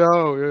figure it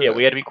out. Yeah,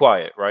 we had to be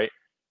quiet, right?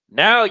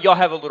 Now y'all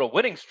have a little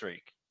winning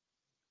streak.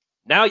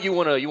 Now you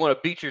wanna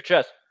beat your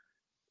chest.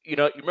 You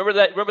remember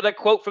that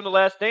quote from The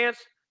Last Dance?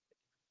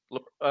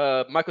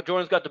 Michael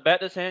Jordan's got the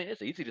bat in his hand.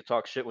 It's easy to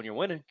talk shit when you're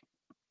winning.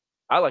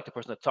 I like the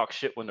person that talks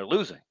shit when they're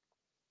losing,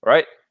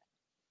 right?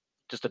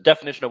 Just the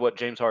definition of what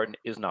James Harden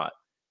is not.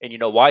 And you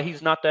know why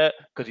he's not that?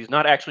 Because he's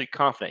not actually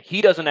confident.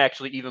 He doesn't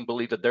actually even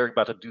believe that they're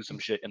about to do some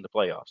shit in the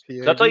playoffs.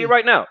 So I'll tell you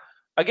right now,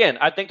 again,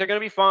 I think they're going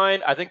to be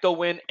fine. I think they'll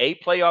win a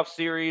playoff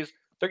series.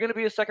 They're going to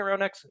be a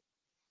second-round exit.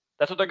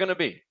 That's what they're going to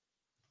be.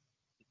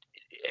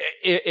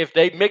 If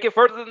they make it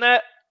further than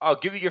that, I'll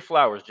give you your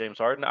flowers, James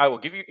Harden. I will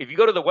give you, if you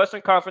go to the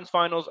Western Conference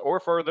Finals or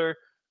further,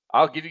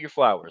 I'll give you your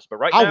flowers. But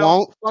right now, I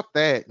won't. Fuck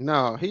that.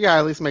 No, he got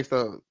at least makes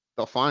the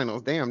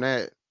finals. Damn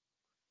that.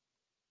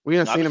 We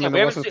haven't seen him in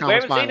the Western Conference Finals. We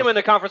haven't seen him in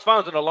the conference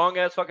finals in a long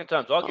ass fucking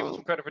time. So I'll give him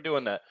some credit for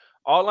doing that.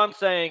 All I'm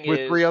saying with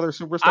is, 3 other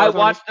superstars. I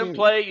watched them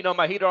play.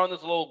 My heat are on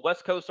this little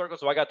West Coast circle,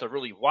 so I got to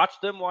really watch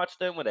them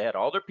when they had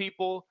all their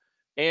people,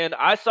 and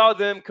I saw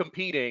them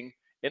competing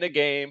in a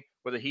game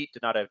where the Heat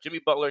did not have Jimmy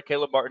Butler,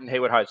 Caleb Martin,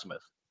 Haywood Highsmith.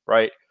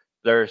 Right.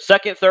 Their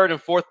second, third, and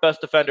fourth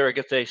best defender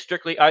against a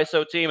strictly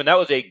ISO team, and that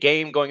was a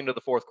game going into the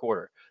fourth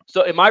quarter.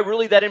 So am I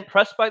really that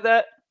impressed by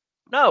that?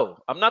 No,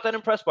 I'm not that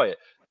impressed by it.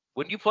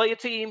 When you play a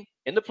team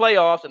in the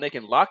playoffs and they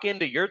can lock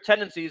into your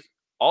tendencies,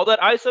 all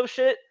that ISO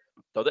shit,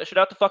 throw that shit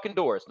out the fucking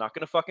door. It's not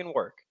going to fucking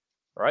work.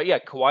 All right, yeah,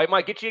 Kawhi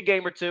might get you a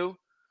game or two,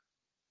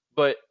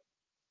 but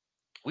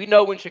we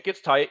know when shit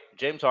gets tight,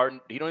 James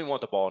Harden, he don't even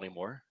want the ball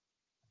anymore.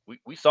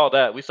 We saw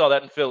that. We saw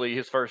that in Philly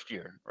his first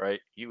year,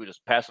 right? He was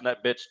just passing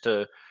that bitch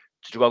to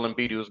Joel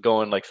Embiid, who was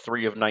going like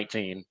 3 of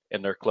 19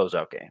 in their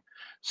closeout game.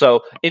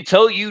 So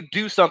until you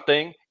do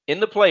something in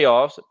the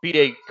playoffs, beat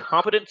a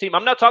competent team.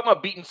 I'm not talking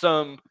about beating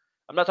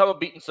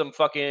some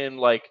fucking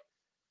like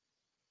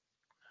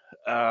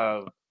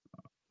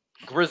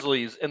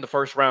Grizzlies in the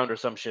first round or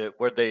some shit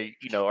where they,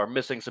 are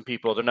missing some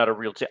people. They're not a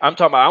real team. I'm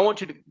talking about, I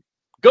want you to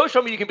go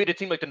show me you can beat a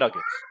team like the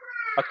Nuggets.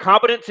 A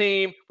competent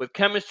team with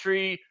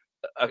chemistry,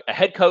 a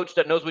head coach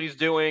that knows what he's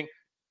doing.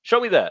 Show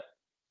me that.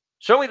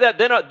 Show me that.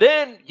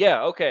 Then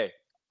yeah, okay.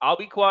 I'll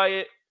be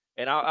quiet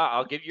and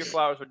I'll give you your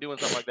flowers for doing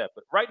something like that.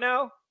 But right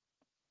now,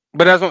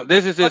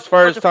 this is his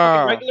first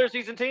time. Regular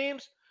season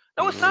teams.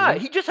 No, it's not.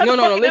 He just had a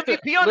fucking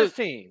MVP on his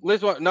team.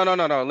 Listen,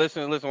 no.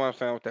 Listen what I'm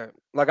saying with that.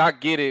 Like, I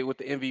get it with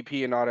the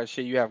MVP and all that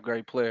shit. You have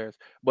great players,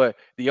 but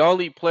the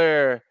only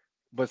player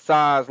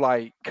besides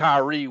like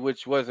Kyrie,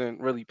 which wasn't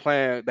really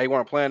playing, they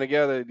weren't playing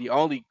together. The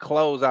only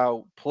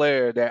closeout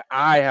player that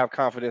I have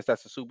confidence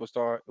that's a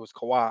superstar, it was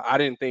Kawhi. I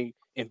didn't think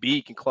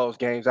Embiid can close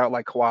games out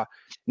like Kawhi.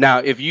 Now,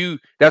 if you,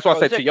 that's why I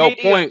said to your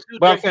point.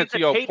 But I'm saying to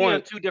your point,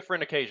 on 2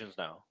 different occasions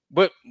now.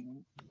 But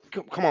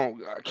come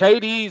on,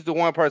 KD's the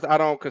one person I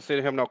don't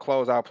consider him no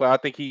closeout player. I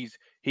think he's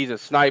a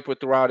sniper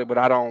throughout it, but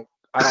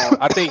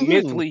I think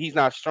mentally he's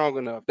not strong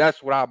enough.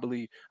 That's what I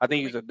believe. I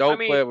think he's a dope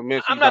player, but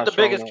mentally I'm not the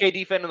biggest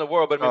KD fan in the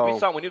world, but I mean, we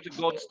saw when he was at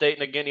Golden State,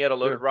 and again he had a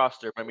loaded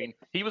roster. I mean,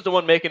 he was the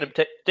one making him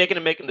taking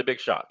and making the big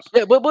shots.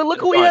 Yeah, but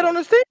look who he had on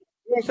the team. You know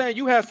what I'm saying?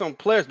 You have some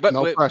players, but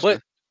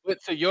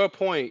to your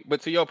point,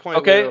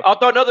 okay, Will, I'll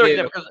throw another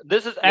example because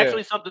this is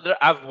actually something that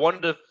I've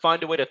wanted to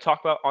find a way to talk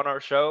about on our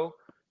show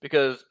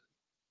because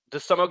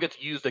this somehow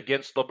gets used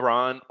against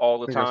LeBron all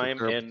the time,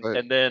 and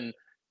then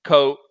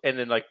and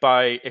then like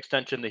by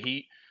extension the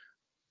Heat.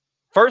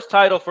 First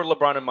title for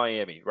LeBron in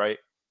Miami, right?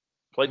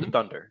 Played the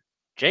Thunder.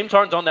 James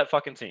Harden's on that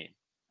fucking team.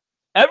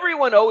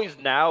 Everyone always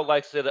now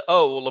likes to say that,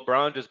 oh, well,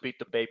 LeBron just beat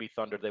the baby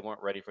Thunder. They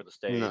weren't ready for the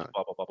stage. No.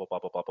 Blah, blah, blah, blah,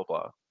 blah, blah, blah,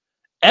 blah.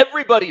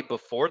 Everybody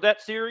before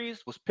that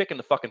series was picking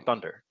the fucking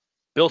Thunder.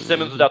 Bill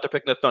Simmons was out there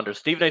picking the Thunder.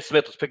 Stephen A.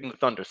 Smith was picking the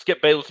Thunder.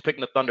 Skip Bayless was picking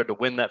the Thunder to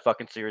win that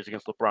fucking series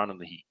against LeBron and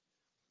the Heat.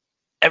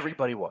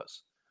 Everybody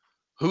was.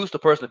 Who's the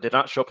person that did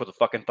not show up for the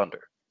fucking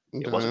Thunder?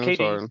 It wasn't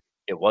KD.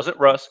 It wasn't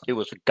Russ. It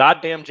was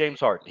goddamn James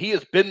Harden. He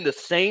has been the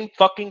same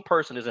fucking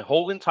person his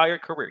whole entire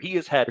career. He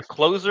has had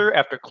closer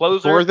after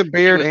closer. For the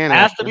beard and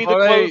asked to be the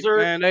closer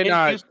in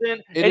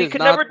Houston, and he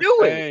could never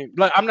do it.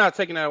 Like, I'm not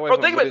taking that away.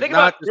 Bro, think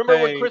about it.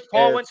 Remember when Chris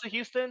Paul went to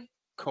Houston?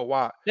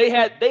 Kawhi. They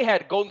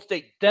had Golden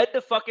State dead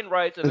to fucking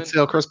rights, and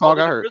until Chris Paul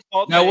got hurt.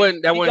 That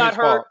wasn't his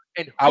fault.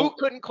 And who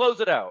couldn't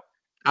close it out?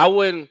 I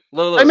wouldn't.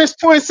 Look. They missed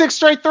 26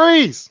 straight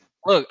threes.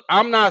 Look,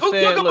 I'm not saying.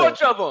 Who took a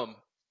bunch of them?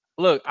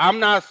 Look, I'm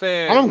not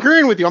saying. I'm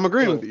agreeing with you.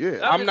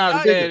 Yeah, I'm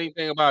not saying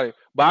anything about it,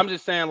 but I'm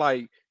just saying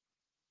like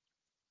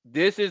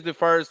this is the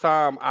first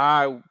time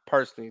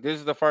this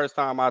is the first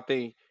time I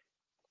think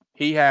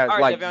he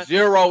has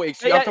zero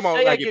excuse. I'm talking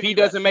about like if he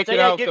doesn't make it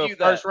out the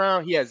first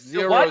round, he has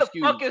zero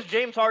excuse. Why the fuck is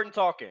James Harden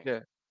talking? Yeah.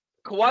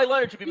 Kawhi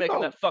Leonard should be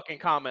making that fucking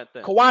comment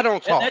then. Kawhi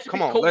don't talk.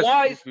 Come on, but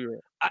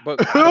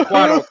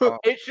Kawhi don't talk.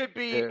 It should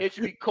be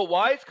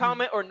Kawhi's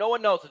comment or no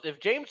one else's. If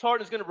James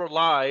Harden is going to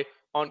rely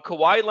on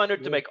Kawhi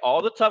Leonard to make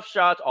all the tough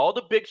shots, all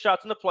the big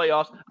shots in the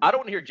playoffs, I don't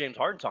want to hear James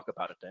Harden talk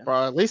about it then.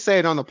 Bro, at least say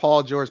it on the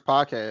Paul George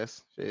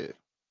podcast. Shit.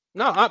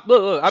 No,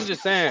 look, I'm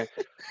just saying,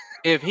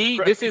 if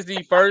this is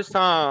the first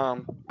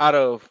time out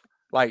of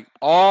like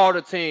all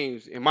the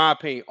teams, in my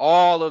opinion,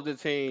 all of the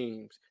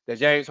teams that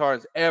James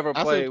Harden's ever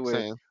played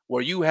with,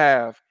 where you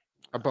have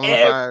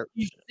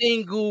every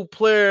single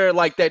player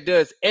like that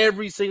does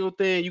every single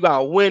thing. You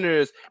got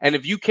winners, and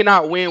if you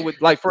cannot win with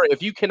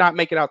if you cannot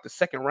make it out the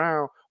second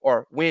round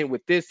or win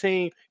with this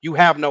team, you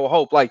have no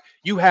hope. Like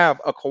you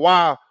have a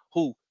Kawhi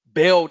who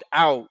bailed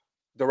out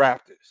the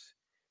Raptors.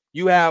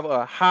 You have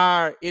a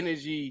higher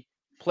energy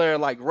player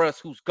like Russ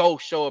who's go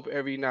show up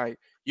every night.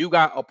 You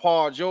got a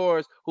Paul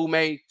George who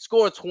may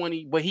score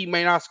 20, but he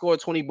may not score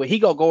 20, but he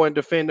gonna go and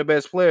defend the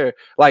best player.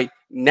 Like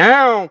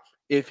now,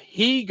 if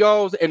he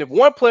goes and if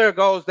one player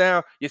goes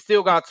down, you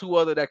still got two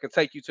other that can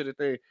take you to the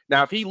thing.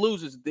 Now, if he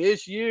loses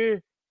this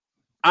year,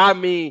 I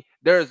mean,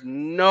 there's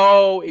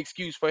no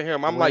excuse for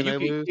him. I'm like, you can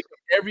give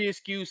him every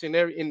excuse in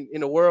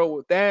the world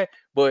with that,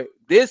 but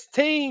this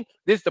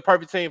is the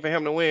perfect team for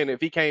him to win. If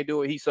he can't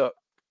do it, he sucks.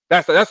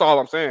 That's all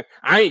I'm saying.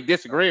 I ain't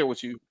disagreeing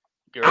with you.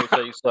 You already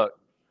said you suck.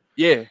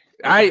 Yeah,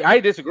 I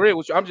disagree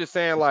with you. I'm just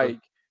saying, like,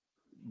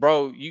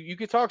 bro, you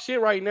can talk shit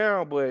right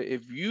now, but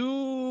if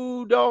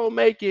you don't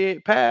make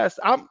it past,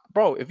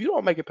 if you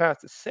don't make it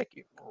past the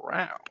second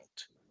round,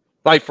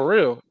 like for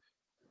real,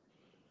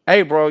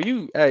 hey, bro,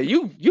 you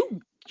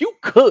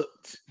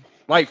cooked.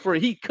 Like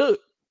he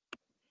cooked.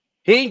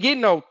 He ain't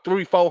getting no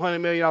 $300-400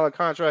 million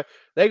contract.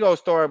 They go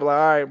start like,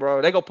 all right,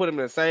 bro. They go put him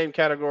in the same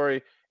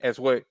category as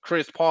what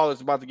Chris Paul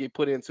is about to get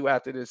put into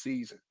after this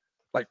season.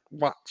 Like,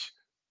 watch.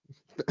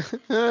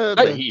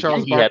 He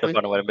had to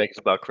find a way to make it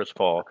about Chris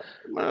Paul.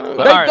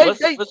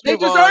 They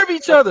deserve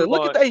each other.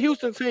 Look at that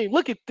Houston team.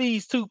 Look at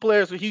these two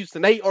players for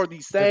Houston. They are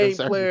the same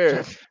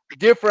players,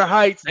 different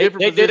heights,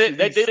 different positions.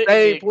 They did it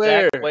the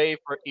exact way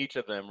for each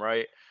of them,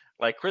 right?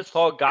 Like Chris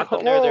Paul got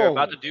them there. They were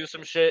about to do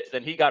some shit.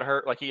 Then he got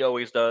hurt like he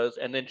always does.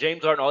 And then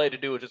James Harden, all he had to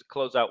do was just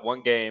close out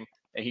one game,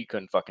 and he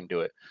couldn't fucking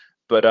do it.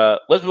 But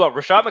let's move on.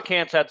 Rashad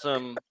McCants had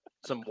some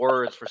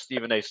words for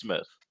Stephen A.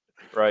 Smith,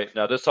 right?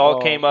 Now, this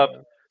all came up.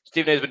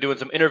 Stephen A. has been doing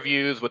some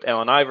interviews with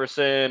Allen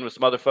Iverson, with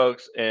some other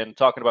folks, and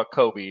talking about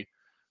Kobe.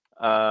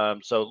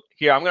 So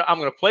here, I'm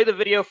gonna play the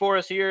video for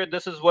us here.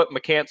 This is what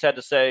McCants had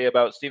to say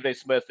about Stephen A.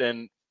 Smith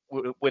and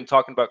when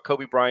talking about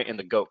Kobe Bryant in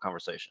the GOAT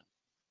conversation.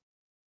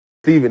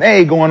 Stephen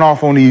A. going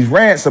off on these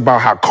rants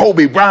about how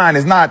Kobe Bryant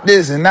is not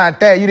this and not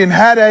that. You didn't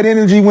have that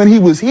energy when he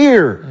was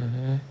here.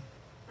 Mm-hmm.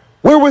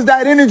 Where was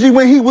that energy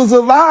when he was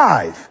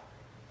alive?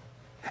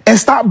 And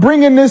stop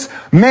bringing this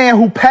man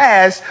who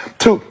passed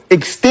to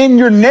extend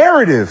your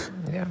narrative.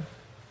 Yeah.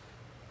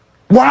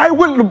 Why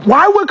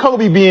would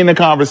Kobe be in the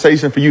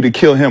conversation for you to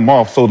kill him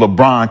off so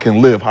LeBron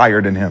can live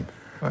higher than him?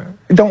 Right.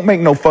 It don't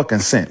make no fucking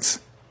sense.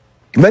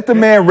 Let the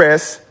man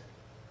rest.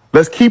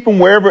 Let's keep him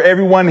wherever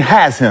everyone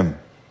has him.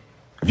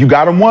 If you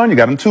got him one, you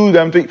got him two, you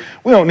got him three.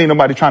 We don't need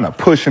nobody trying to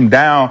push him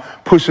down,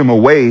 push him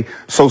away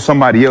so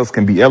somebody else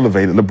can be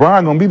elevated.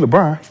 LeBron gonna be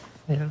LeBron.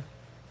 Yeah.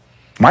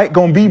 Mike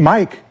gonna be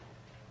Mike.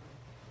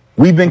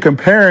 We've been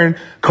comparing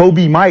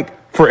Kobe,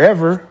 Mike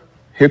forever.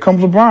 Here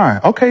comes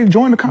LeBron. Okay,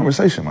 join the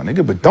conversation, my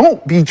nigga, but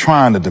don't be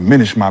trying to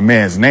diminish my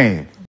man's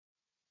name.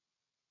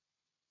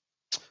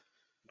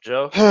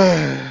 Joe,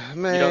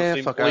 Man, you don't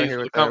seem fuck out of pleased here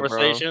with with the that, bro.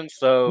 conversation.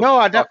 So No,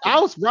 I talk to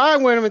me. was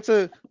riding with him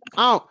until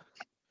I don't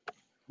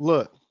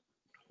look.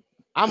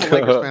 I'm a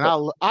Lakers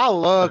fan. I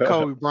love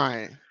Kobe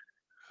Bryant.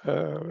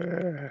 Oh,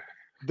 man.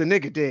 The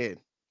nigga dead,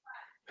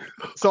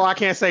 so I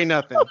can't say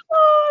nothing.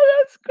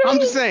 Oh, that's I'm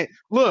just saying.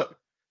 Look,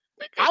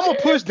 I'm gonna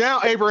push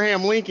down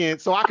Abraham Lincoln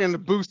so I can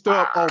boost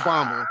up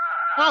Obama.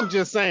 I'm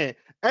just saying.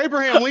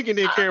 Abraham Lincoln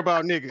didn't care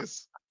about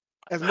niggas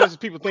as much as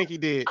people think he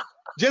did.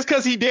 Just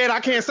because he did, I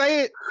can't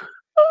say it.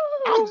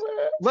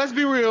 Let's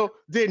be real.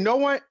 Did no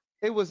one?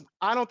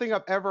 I don't think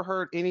I've ever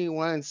heard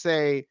anyone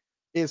say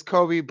is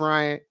Kobe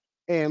Bryant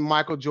and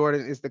Michael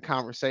Jordan is the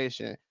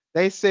conversation.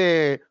 They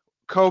said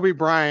Kobe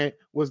Bryant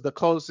was the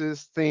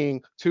closest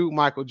thing to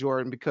Michael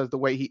Jordan because the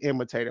way he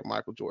imitated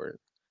Michael Jordan.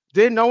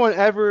 Did no one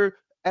ever?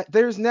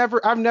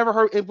 I've never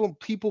heard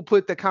people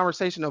put the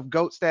conversation of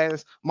GOAT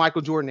status,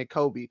 Michael Jordan and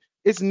Kobe.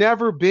 It's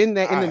never been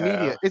that in the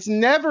media. It's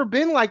never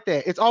been like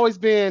that. It's always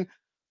been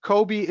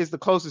Kobe is the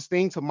closest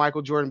thing to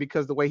Michael Jordan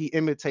because the way he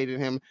imitated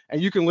him,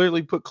 and you can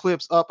literally put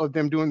clips up of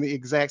them doing the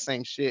exact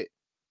same shit.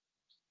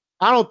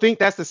 I don't think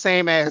that's the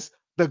same as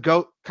the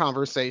GOAT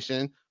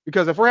conversation,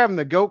 because if we're having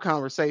the GOAT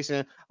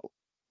conversation,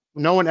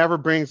 no one ever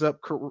brings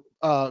up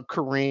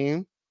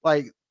Kareem.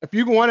 Like, if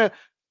you want to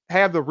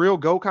have the real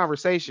GOAT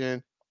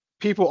conversation,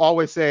 people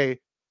always say,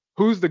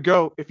 who's the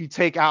GOAT if you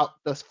take out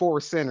the four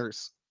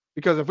centers?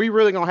 Because if we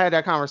really gonna have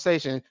that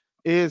conversation,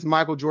 is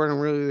Michael Jordan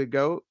really the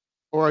GOAT?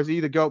 Or is he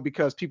the GOAT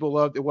because people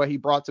loved what he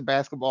brought to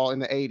basketball in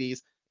the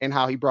 80s and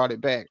how he brought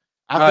it back?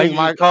 I think he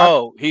was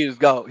cold. He was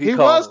cold. He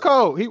was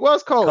cold. He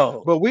was cold.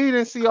 Cold. But we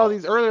didn't see all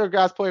these earlier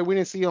guys play. We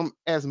didn't see them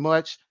as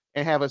much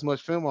and have as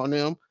much film on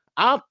them.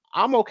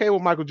 I'm okay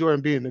with Michael Jordan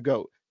being the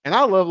GOAT. And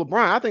I love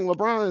LeBron. I think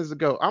LeBron is the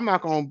GOAT. I'm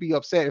not going to be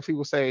upset if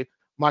people say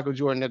Michael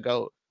Jordan the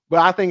GOAT. But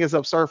I think it's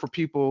absurd for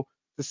people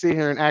to sit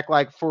here and act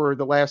like for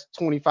the last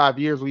 25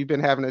 years we've been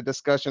having a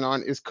discussion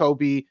on is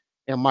Kobe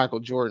and Michael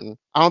Jordan.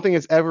 I don't think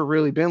it's ever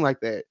really been like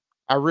that.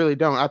 I really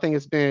don't. I think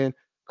it's been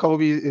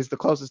Kobe is the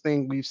closest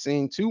thing we've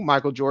seen to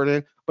Michael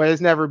Jordan, but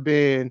it's never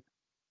been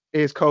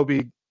is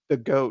Kobe the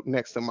GOAT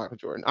next to Michael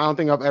Jordan. I don't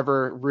think I've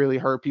ever really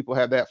heard people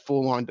have that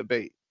full-on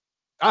debate.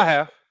 I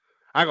have.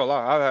 I ain't gonna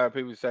lie. I've had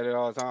people say that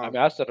all the time. I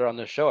mean, I said it on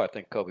this show. I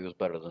think Kobe was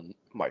better than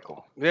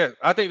Michael. Yeah,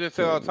 I think they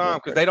say all the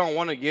time because they don't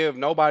want to give.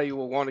 Nobody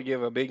will want to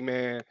give a big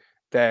man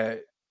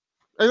that.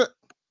 That's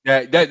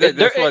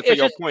what to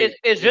your point.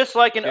 It's just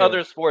like in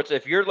other sports.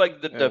 If you're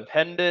like the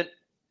dependent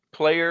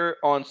player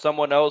on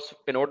someone else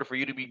in order for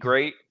you to be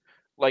great,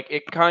 like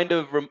it kind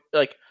of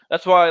like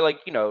that's why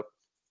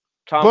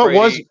Tom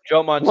Brady,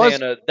 Joe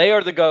Montana, they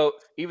are the GOAT.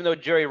 Even though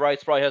Jerry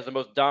Rice probably has the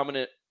most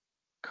dominant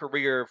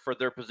career for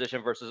their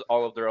position versus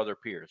all of their other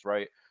peers,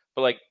 right?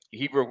 But like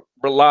he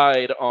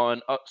relied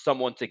on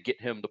someone to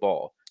get him the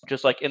ball,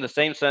 just like in the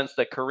same sense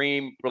that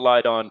Kareem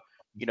relied on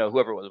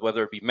whoever it was,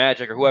 whether it be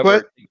Magic or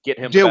whoever, to get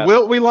him. Did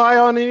Wilt rely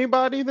on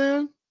anybody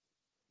then?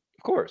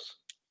 Of course.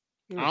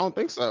 I don't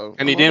think so.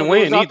 And he didn't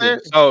win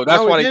either. So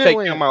that's why they take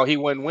him out. He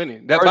wasn't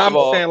winning. That's what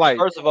I'm saying. Like,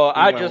 first of all,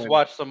 I just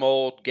watched some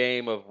old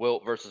game of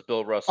Wilt versus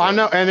Bill Russell. I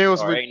know, and it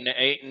was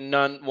ain't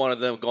none one of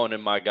them going in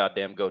my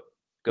goddamn go.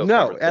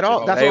 No, at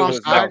all. That's what I'm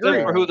saying. I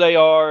agree for who they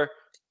are,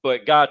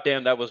 but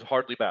goddamn, that was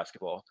hardly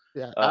basketball.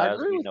 Yeah, I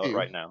agree as we know it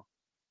right now.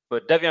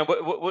 But Devian,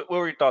 what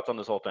were your thoughts on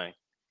this whole thing?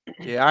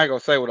 Yeah, I ain't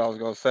gonna say what I was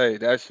gonna say.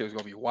 That shit was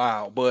gonna be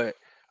wild. But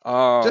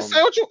just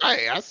say what you.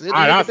 Hey, I said.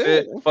 I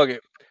said, fuck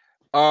it.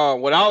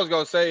 What I was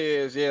gonna say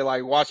is,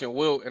 like watching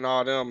Wilt and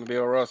all them,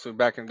 Bill Russell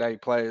back in the day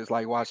play is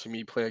like watching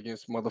me play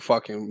against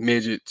motherfucking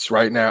midgets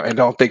right now, and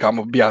don't think I'm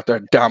gonna be out there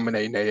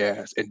dominating their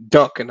ass and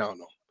dunking on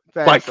them,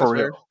 like for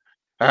real.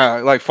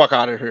 Like fuck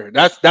out of here.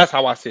 That's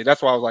how I see it.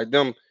 That's why I was like,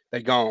 them,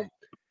 they gone.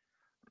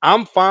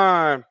 I'm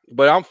fine,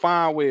 but I'm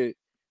fine with.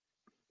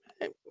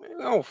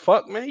 Oh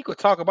fuck, man! You could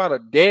talk about a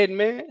dead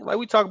man, like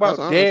we talk about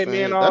dead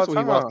men all the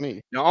time.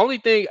 The only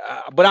thing,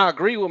 but I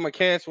agree with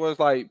McCants was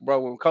like, bro,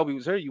 when Kobe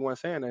was here, you weren't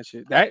saying that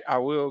shit. That I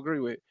will agree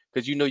with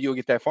because you'll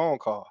get that phone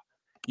call.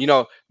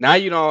 Now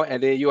you don't,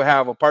 and then you'll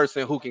have a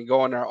person who can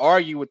go in there and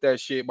argue with that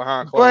shit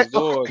behind closed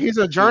doors. He's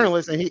a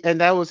journalist,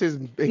 and that was his.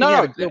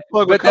 Had a good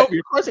plug with Kobe.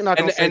 Of course, he's not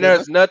gonna say and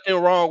there's nothing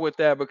wrong with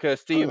that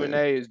because Stephen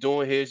A. is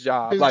doing his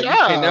job. You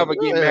can never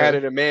get mad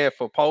at a man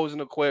for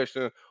posing a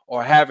question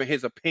or having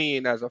his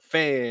opinion as a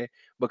fan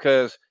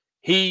because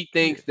he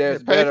thinks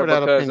that's better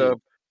because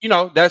of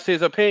that's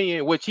his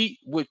opinion, which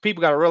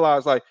people gotta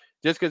realize, like,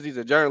 just because he's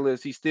a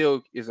journalist, he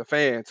still is a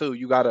fan too.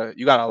 You gotta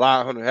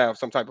allow him to have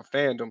some type of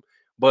fandom.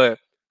 But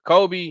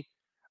Kobe,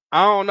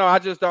 I don't know. I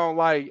just don't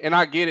like, and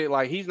I get it.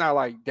 Like, he's not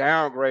like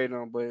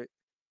downgrading him, but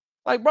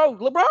like, bro,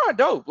 LeBron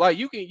dope. Like,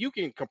 you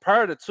can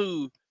compare the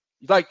two.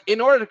 Like, in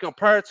order to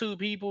compare two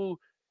people,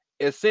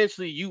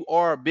 essentially you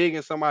are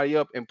bigging somebody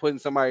up and putting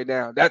somebody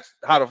down. That's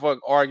how the fuck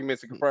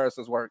arguments and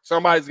comparisons work.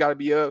 Somebody's got to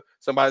be up,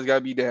 somebody's got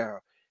to be down.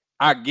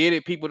 I get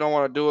it. People don't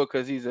want to do it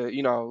because he's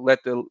let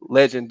the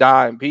legend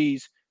die in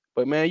peace.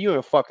 But man, you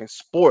in fucking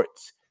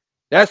sports.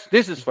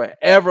 This is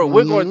forever.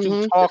 We're going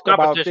to talk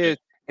about this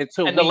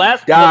until and we the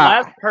last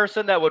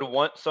person that would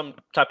want some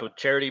type of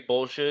charity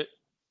bullshit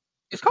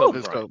is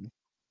Kobe Bryant.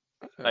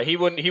 He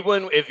wouldn't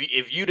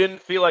if you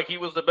didn't feel like he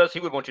was the best, he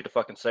would want you to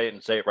fucking say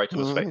it right to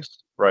his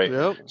face, right?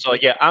 Yep. So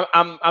yeah,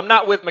 I'm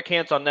not with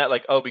McCants on that.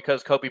 Like, oh,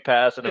 because Kobe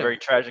passed in a very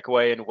tragic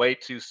way and way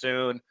too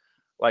soon.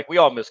 Like, we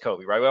all miss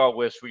Kobe, right? We all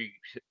wish we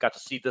got to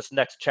see this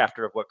next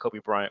chapter of what Kobe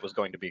Bryant was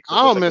going to be.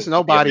 I don't miss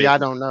nobody I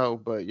don't know,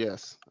 but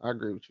yes, I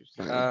agree with you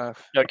saying.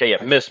 Okay,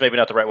 yeah, miss maybe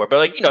not the right word, but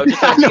like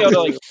just like,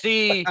 to like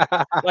see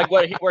like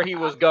where he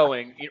was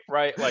going,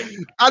 right? Like,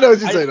 I know what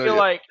you're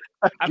saying.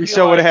 We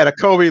sure would have had a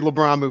Kobe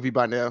LeBron movie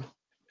by now.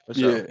 For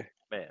sure. Yeah,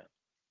 man.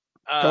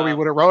 Kobe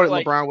would have wrote it.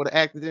 LeBron would have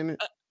acted in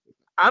it.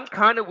 I'm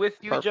kind of with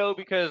you, Joe,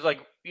 because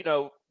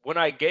when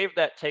I gave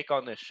that take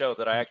on this show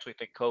that I actually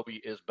think Kobe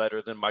is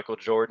better than Michael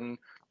Jordan,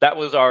 that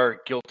was our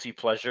guilty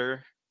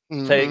pleasure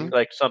take,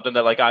 like something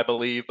that like I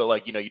believe, but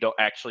like you don't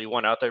actually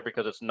want out there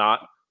because it's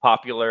not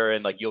popular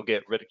and like you'll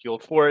get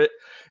ridiculed for it.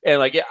 And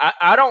like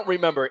I don't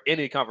remember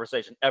any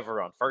conversation ever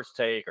on First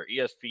Take or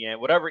ESPN,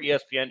 whatever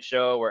ESPN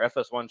show or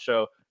FS1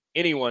 show,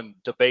 anyone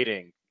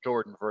debating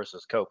Jordan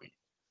versus Kobe.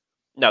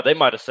 Now they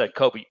might have said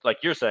Kobe, like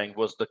you're saying,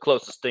 was the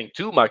closest thing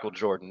to Michael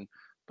Jordan.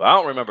 But I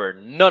don't remember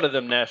none of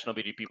them national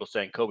media people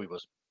saying Kobe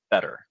was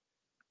better.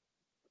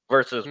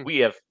 Versus we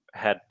have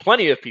had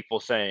plenty of people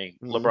saying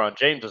LeBron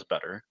James is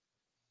better,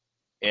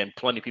 and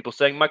plenty of people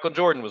saying Michael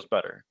Jordan was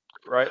better,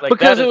 right? Like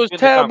because it was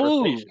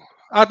taboo.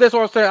 That's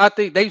what I'm saying. I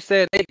think they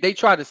said they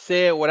tried to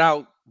say it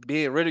without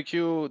being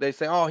ridiculed. They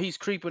say, "Oh, he's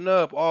creeping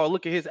up. Oh,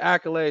 look at his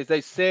accolades."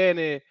 They said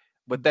it,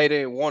 but they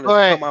didn't want to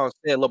come out and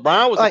say it.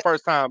 LeBron was the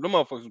first time. Them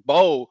motherfuckers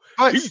bold.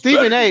 He's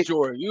Stephen A.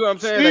 Jordan. You know what I'm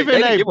saying?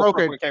 Stephen A. broke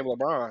it. When it came to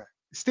LeBron.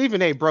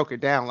 Stephen A. broke it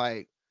down.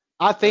 Like,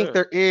 I think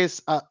there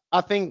is.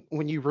 I think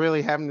when you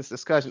really having this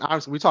discussion,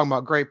 obviously we're talking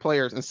about great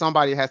players, and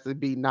somebody has to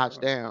be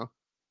notched down.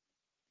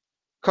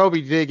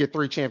 Kobe did get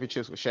 3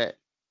 championships with Shaq.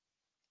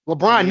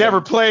 LeBron never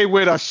played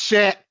with a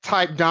Shaq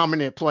type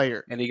dominant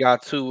player, and he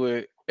got 2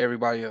 with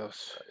everybody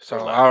else.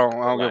 So I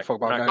don't give a fuck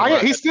about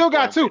that. He still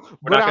got 2.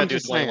 We're not gonna do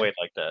Dwayne Wade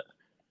like that.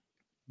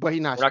 But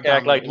he's not. We're not gonna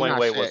act like Dwayne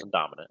Wade wasn't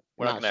dominant.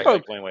 We're not gonna act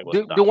like Dwayne Wade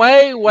wasn't dominant.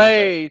 Dwayne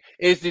Wade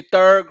is the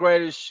 3rd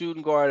greatest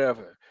shooting guard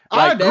ever.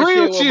 Like I agree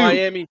with you.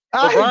 Miami.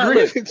 I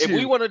agree with you. If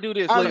we want to do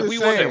this, if we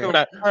want to,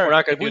 we're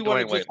not gonna do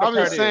Dwayne Wade. I'm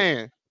just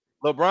saying,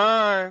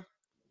 LeBron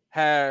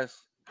has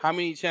how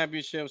many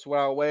championships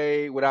without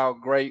Wade,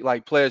 without great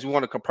like players? We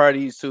want to compare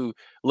these two.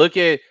 Look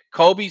at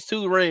Kobe's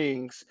 2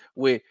 rings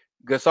with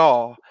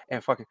Gasol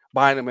and fucking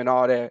Bynum and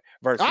all that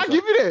versus I'll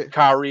give you that.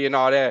 Kyrie and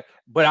all that.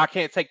 But I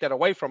can't take that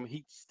away from him.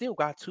 He still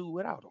got 2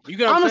 without him. You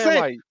get what I'm saying?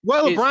 Like,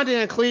 well, LeBron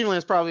did in Cleveland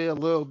is probably a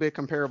little bit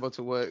comparable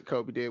to what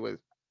Kobe did with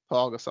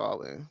Paul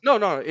Gasol.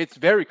 No, it's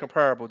very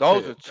comparable.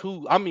 Those are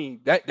 2. I mean,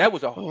 that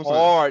was a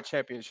hard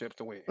championship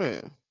to win.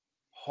 Yeah.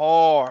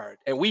 Hard.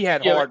 And we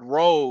had hard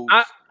roads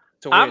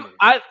to win.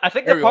 I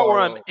think the part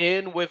where I'm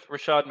in with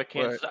Rashad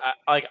McCants,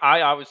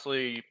 I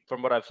obviously,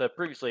 from what I've said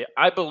previously,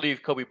 I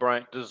believe Kobe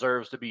Bryant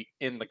deserves to be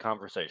in the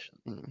conversation.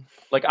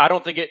 Like, I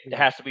don't think it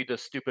has to be the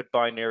stupid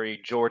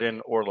binary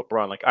Jordan or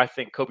LeBron. Like, I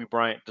think Kobe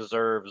Bryant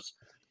deserves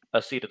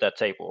a seat at that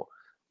table.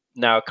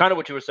 Now, kind of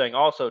what you were saying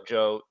also,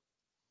 Joe,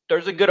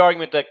 there's a good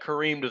argument that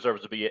Kareem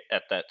deserves to be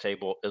at that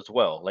table as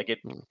well. Like, it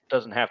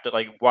doesn't have to,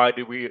 like, why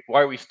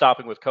are we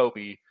stopping with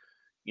Kobe?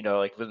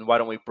 Like, then why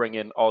don't we bring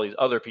in all these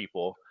other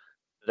people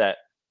that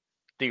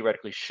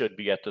theoretically should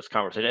be at this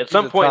conversation? At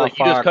some point, like,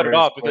 you just cut it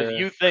off because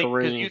you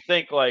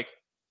think like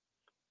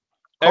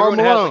everyone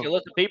has like a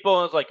list of people,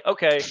 and it's like,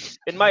 okay,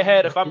 in my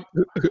head, if I'm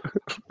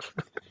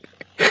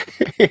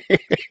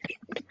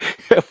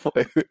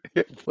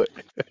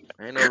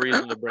ain't no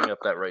reason to bring up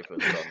that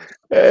rapist.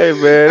 Hey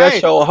man,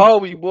 that's your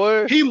homie,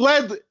 boy. He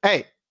led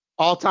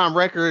all-time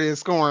record in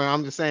scoring.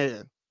 I'm just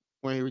saying,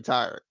 when he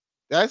retired,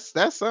 that's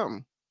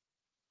something.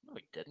 No,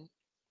 he didn't.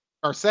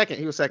 Or second,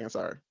 he was second.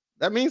 Sorry,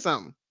 that means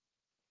something.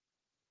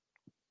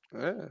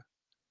 Yeah.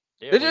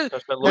 In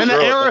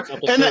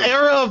the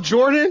era of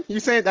Jordan, you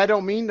saying that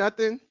don't mean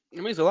nothing?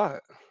 It means a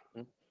lot.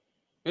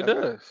 It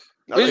does.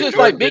 It's just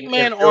like big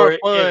men are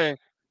fun.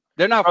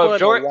 They're not fun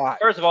to watch.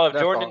 First of all, if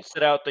Jordan didn't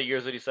sit out the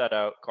years that he sat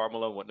out,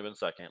 Carmelo wouldn't have been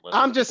second.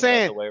 I'm just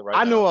saying,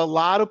 I know a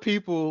lot of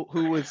people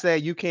who would say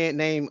you can't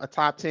name a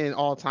top 10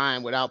 all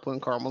time without putting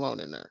Carmelo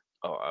in there.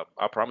 Oh,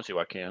 I promise you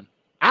I can.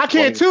 I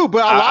can too,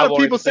 but a lot of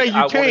people say you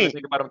can't. I won't even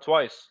think about him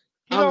twice.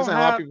 I won't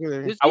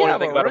even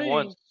think about him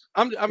once.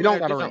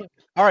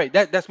 All right,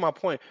 that's my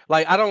point.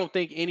 Like, I don't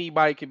think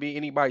anybody can be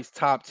anybody's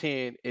top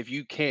 10 if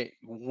you can't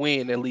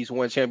win at least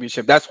one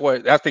championship. That's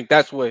what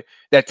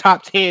that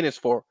top 10 is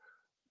for.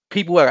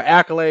 People who have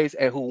accolades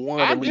and who won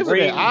at least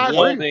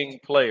one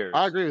players.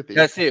 I agree with you.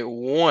 That's it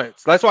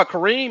once. That's why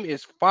Kareem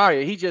is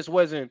fire. He just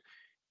wasn't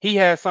he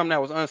had something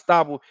that was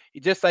unstoppable.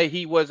 You just say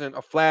he wasn't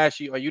a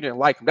flashy or you didn't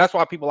like him. That's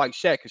why people like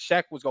Shaq, because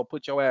Shaq was gonna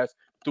put your ass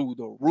through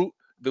the root,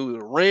 through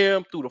the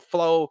rim, through the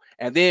flow,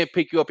 and then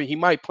pick you up, and he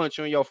might punch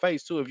you in your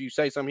face too if you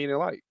say something he didn't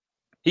like.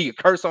 He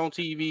could curse on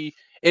TV.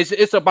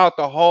 It's about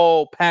the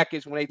whole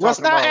package when they Let's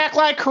talking not about. act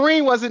like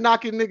Kareem wasn't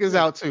knocking niggas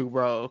out too,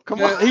 bro.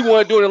 Come on. He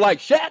wasn't doing it like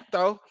Shaq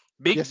though.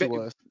 Yes, he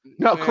was.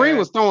 No, Kareem man.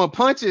 was throwing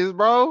punches,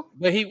 bro.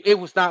 But it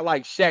was not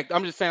like Shaq.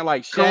 I'm just saying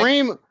like Shaq.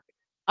 Kareem,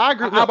 I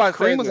agree. I'm No, about to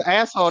say Kareem was an this.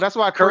 asshole. That's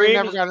why Kareem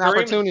never got an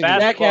opportunity.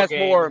 Shaq has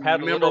more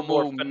had a little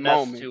more memorable finesse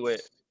moments. to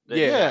it.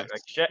 Yeah,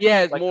 Like Shaq, he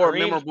has like more Kareem's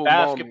memorable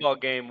basketball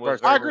moments. game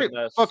was. I very agree,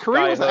 finesse, but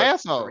Kareem was an skyhook,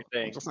 asshole.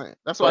 everything. I'm just saying.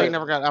 That's why he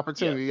never got an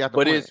opportunity. At the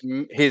But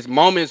point. his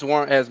moments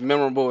weren't as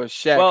memorable as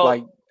Shaq. Well,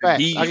 like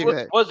facts, he I get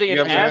that. was he you an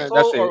know what I'm saying? asshole,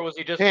 That's or it. was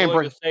he just Can't willing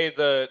bring- to say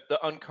the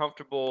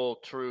uncomfortable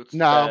truths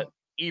No. that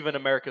even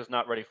America's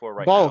not ready for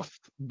right now?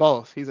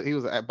 Both. He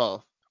was at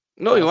both.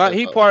 No, he I'll wasn't. say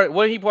He both.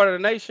 part of the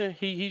nation.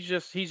 He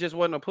just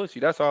wasn't a pussy.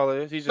 That's all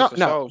it is. He's just a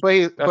show. But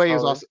he That's was all it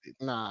is. also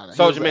nah. he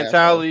Soldier was an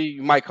mentality.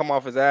 You might come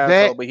off as an asshole.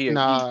 asshole, but he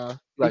Nah.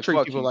 like, He treat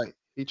fuck people you. like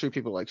he treat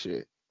people like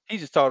shit. He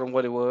just told him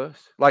what it was,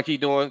 like he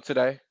doing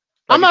today.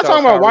 I'm not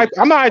talking about white.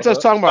 I'm not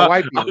just talking about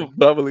white people.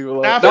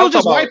 Unbelievable. Now, if it was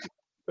just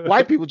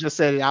white people just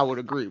said it, I would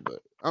agree. But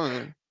I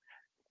mean,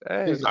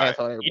 Hey, All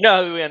right. You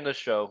know how we end the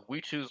show.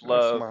 We choose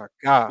love. my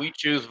God. We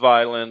choose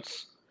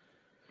violence.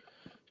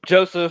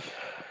 Joseph,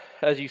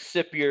 as you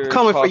sip your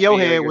coming for your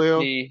coffee or head, your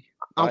Will. tea,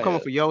 I'm go coming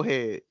ahead. for your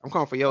head. I'm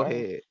coming for your Wow.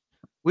 head.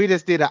 We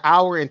just did an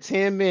hour and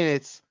 10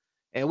 minutes,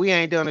 and we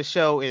ain't done a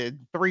show in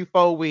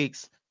 3-4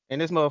 weeks. And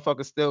this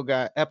motherfucker still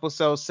got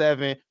episode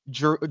 7.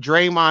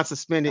 Draymond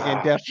suspended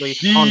indefinitely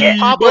on the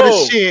top of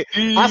the shit.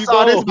 I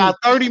saw this about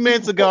 30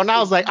 minutes ago, and I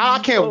was like, I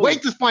can't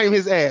wait to flame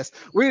his ass.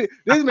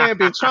 This man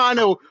been trying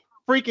to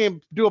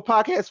freaking do a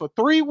podcast for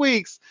 3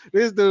 weeks.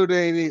 This dude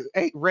ain't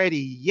ready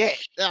yet.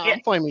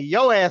 I'm flaming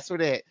your ass for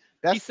that.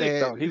 That's He's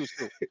sick though. He was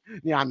sick.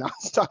 Yeah, I know.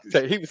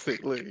 He was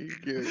sick. Look, he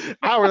good.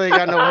 I really ain't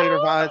got no hater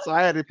vibes, so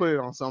I had to put it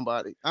on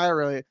somebody.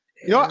 I'll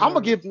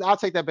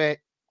take that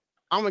back.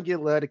 I'm gonna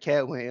give love to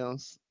Cat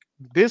Williams.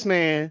 This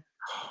man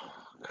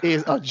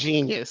is a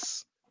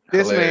genius.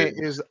 This man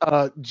is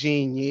a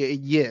genius.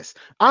 Yes.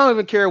 I don't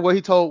even care what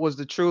he told was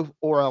the truth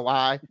or a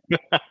lie.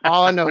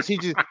 All I know is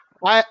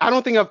I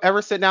don't think I've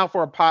ever sat down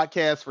for a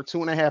podcast for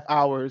 2.5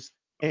 hours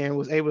and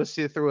was able to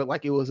sit through it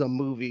like it was a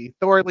movie.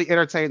 Thoroughly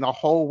entertained the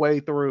whole way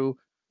through.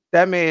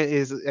 That man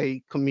is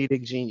a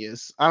comedic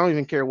genius. I don't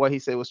even care what he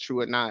said was true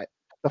or not.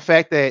 The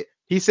fact that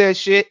he said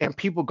shit and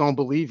people gonna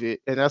believe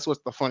it, and that's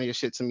what's the funniest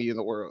shit to me in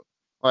the world.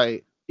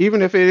 Like,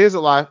 even if it is a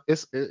lie,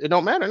 it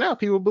don't matter now.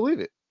 People believe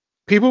it.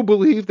 People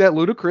believe that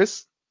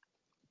Ludacris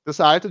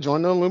decided to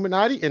join the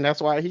Illuminati, and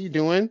that's why he's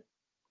doing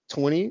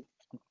 20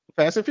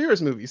 Fast and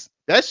Furious movies.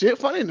 That shit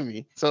funny to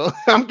me. So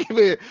I'm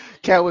giving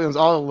Cat Williams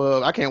all the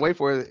love. I can't wait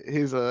for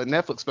his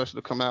Netflix special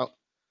to come out.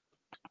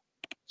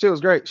 Shit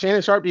was great.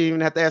 Shannon Sharp didn't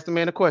even have to ask the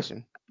man a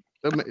question.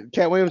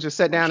 Cat Williams just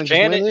sat down and just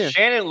went in.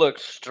 Shannon looked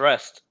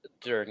stressed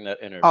during that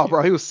interview. Oh,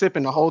 bro, he was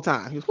sipping the whole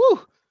time. He was,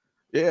 whoo.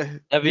 Yeah.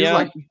 He was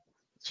like,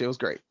 shit was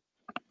great.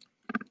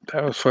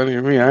 That was funny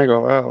to me. I ain't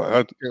gonna lie.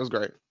 It was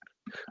great.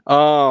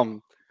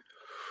 I'm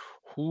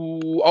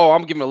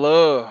giving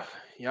love.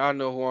 Y'all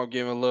know who I'm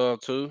giving love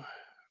to.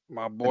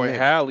 My boy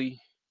Hallie.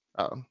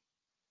 Oh.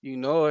 You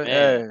know it.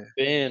 Man,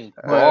 been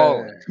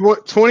balling.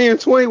 20 and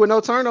 20 with no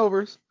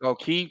turnovers. Go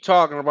keep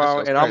talking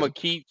about him, and I'm gonna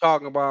keep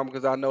talking about him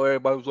because I know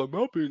everybody was like,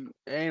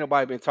 ain't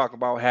nobody been talking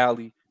about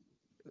Hallie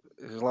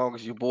as long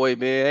as your boy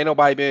been. Ain't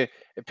nobody been.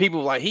 And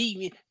people like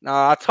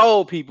I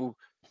told people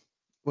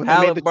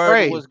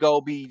Halliburton was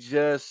gonna be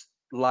just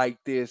like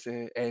this,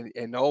 and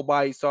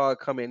nobody saw it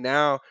coming.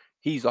 Now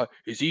he's like,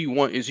 is he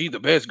the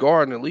best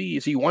guard in the league?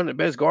 Is he one of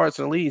the best guards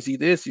in the league? Is he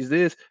this? Is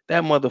this?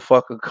 That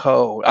motherfucker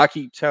cold. I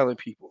keep telling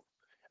people.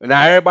 And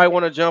now everybody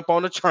want to jump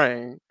on the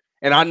train,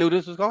 and I knew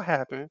this was gonna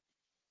happen.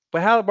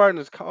 But Halliburton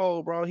is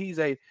cold, bro. He is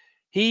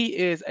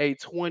a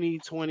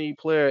 2020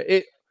 player.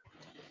 It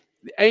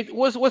ain't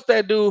what's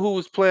that dude who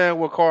was playing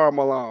with Karl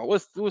Malone?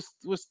 What's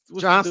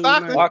John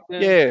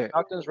Stockton? Yeah,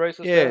 Stockton's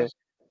racist. Yeah.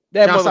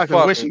 That John motherfucker.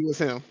 Stockton wish he was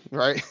him,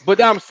 right?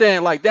 But I'm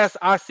saying, like,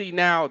 I see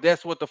now,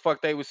 that's what the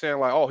fuck they were saying,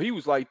 like, oh, he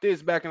was like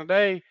this back in the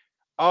day.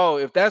 Oh,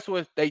 if that's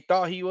what they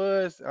thought he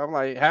was, I'm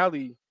like,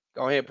 Hallie,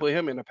 go ahead and put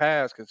him in the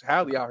past, because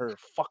Hallie out here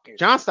fucking.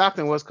 John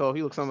Stockton was cold.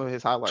 He looked some of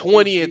his highlights.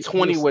 20 and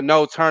 20 with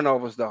no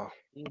turnovers, though.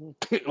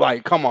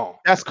 Like, come on.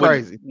 That's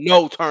crazy.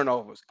 No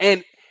turnovers.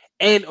 And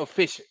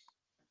efficient.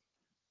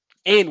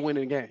 And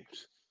winning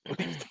games.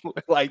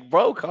 Like,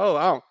 bro, cold.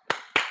 I don't.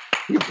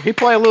 He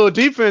play a little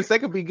defense. They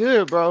could be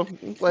good, bro.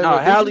 No,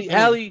 Hallie.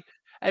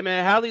 Hey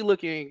man, Hallie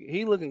looking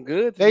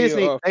good. They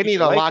need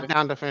a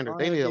lockdown defender.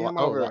 They need a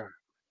lockdown.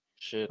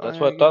 Shit, that's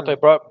what I thought they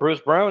brought Bruce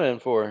Brown in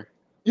for.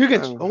 You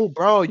can,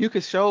 bro, you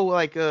could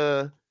show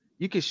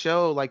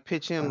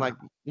pitch him like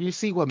you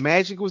see what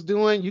Magic was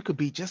doing. You could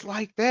be just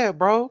like that,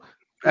 bro.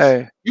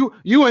 Hey, You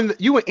in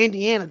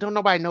Indiana, don't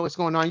nobody know what's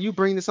going on. You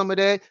bring some of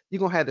that, you're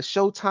gonna have the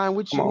Showtime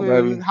with come you on,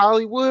 in baby.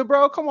 Hollywood,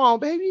 bro. Come on,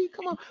 baby.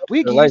 Come on. We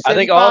The give you Lakers, I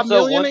think 75 also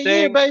million a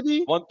year,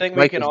 baby. one thing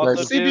we can Lakers,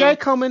 also baby. do, CBA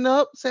coming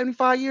up,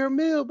 75-year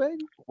meal,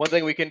 baby. one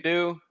thing we can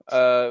do,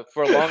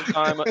 for a long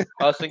time,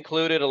 us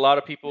included, a lot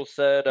of people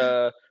said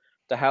the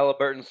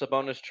Halliburton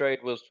Sabonis trade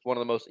was one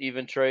of the most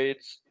even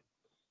trades.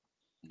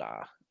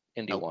 Nah,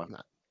 Indy Nope, won.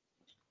 not.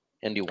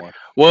 Indy won.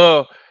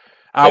 Well,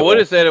 I They would won.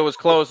 have said it was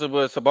closer,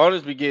 but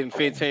Sabonis be getting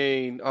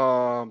 15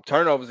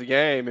 turnovers a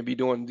game and be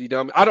doing the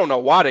dumb. I don't know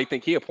why they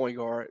think he a point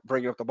guard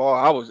bringing up the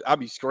ball. I'd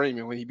be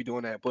screaming when he be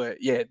doing that. But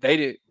yeah, they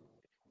did.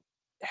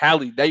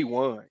 Hallie, they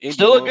won. Indy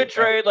Still a won good with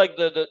that. trade. Like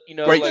the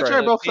Great like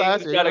trade. the Both Kings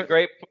sides, yeah,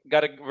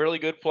 got a really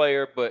good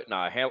player, but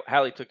nah,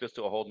 Hallie took this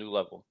to a whole new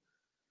level.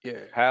 Yeah,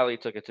 Hallie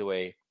took it to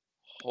a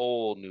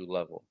whole new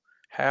level.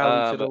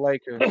 Hallie to the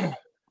Lakers. All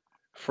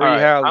Free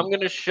right, Hallie. I'm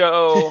gonna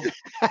show.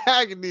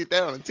 I can need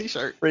that on a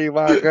t-shirt. Free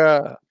my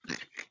God.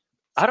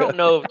 I don't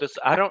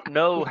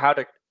know how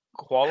to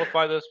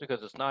qualify this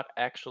because it's not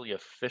actually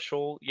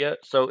official yet.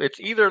 So it's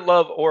either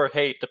love or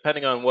hate,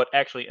 depending on what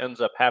actually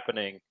ends up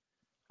happening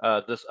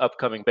this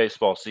upcoming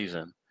baseball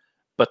season.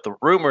 But the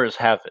rumors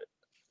have it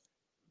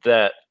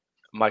that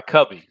my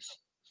Cubbies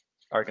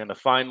are going to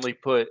finally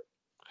put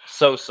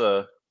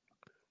Sosa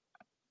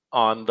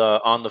on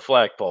the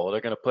flagpole. They're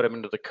going to put him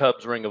into the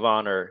Cubs Ring of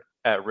Honor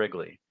at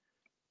Wrigley.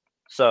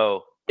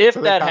 So if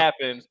So that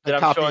happens, then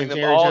I'm showing copying them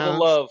Jerry all the Jones?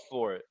 love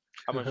for it.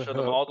 I'm going to show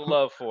them all the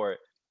love for it.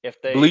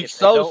 If they Bleach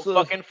don't Sosa.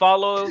 fucking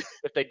follow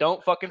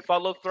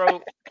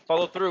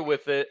through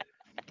with it,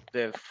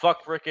 then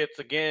fuck Ricketts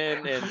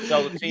again and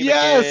sell the team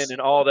again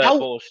and all that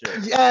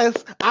bullshit.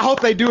 Yes, I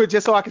hope they do it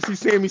just so I can see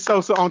Sammy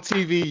Sosa on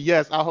TV.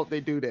 Yes, I hope they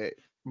do that.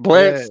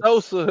 Blanche Yes.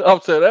 Sosa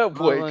up to that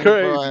boy. Boy,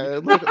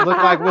 Crazy. boy, look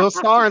like Will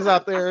Starnes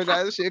out there.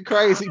 That shit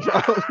crazy,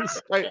 bro.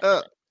 Straight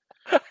up.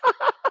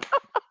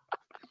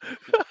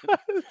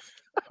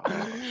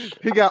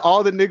 He got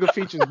all the nigga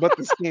features but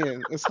the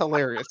skin. It's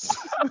hilarious.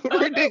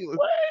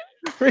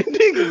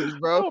 Ridiculous,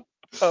 bro.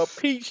 A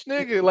peach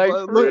nigga, like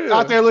But for look real.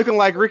 out there looking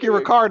like Ricky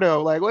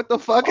Ricardo. Like, what the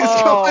fuck is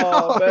going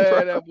Oh on, man,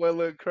 bro? that boy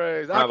look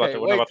crazy. We're I not about can't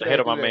to, wait hit till on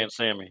they my do man that.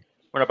 Sammy.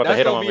 We're not about to That's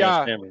hit on gonna my be man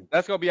our. Sammy.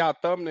 That's gonna be our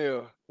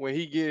thumbnail when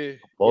he get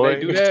Boy. when they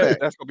do that.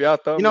 That's gonna be our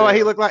thumbnail. You know what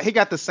he looked like? He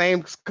got the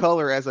same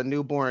color as a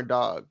newborn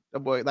dog. The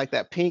boy, like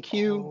that pink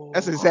hue.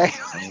 That's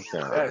exactly.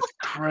 That's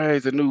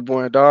crazy. The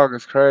newborn dog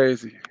is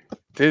crazy.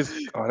 That's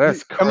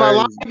Am I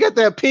lying? crazy. He got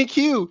that pink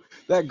hue,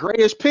 that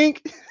grayish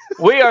pink.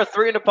 We are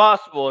 3 and a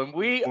possible, and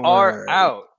we are Boy. out.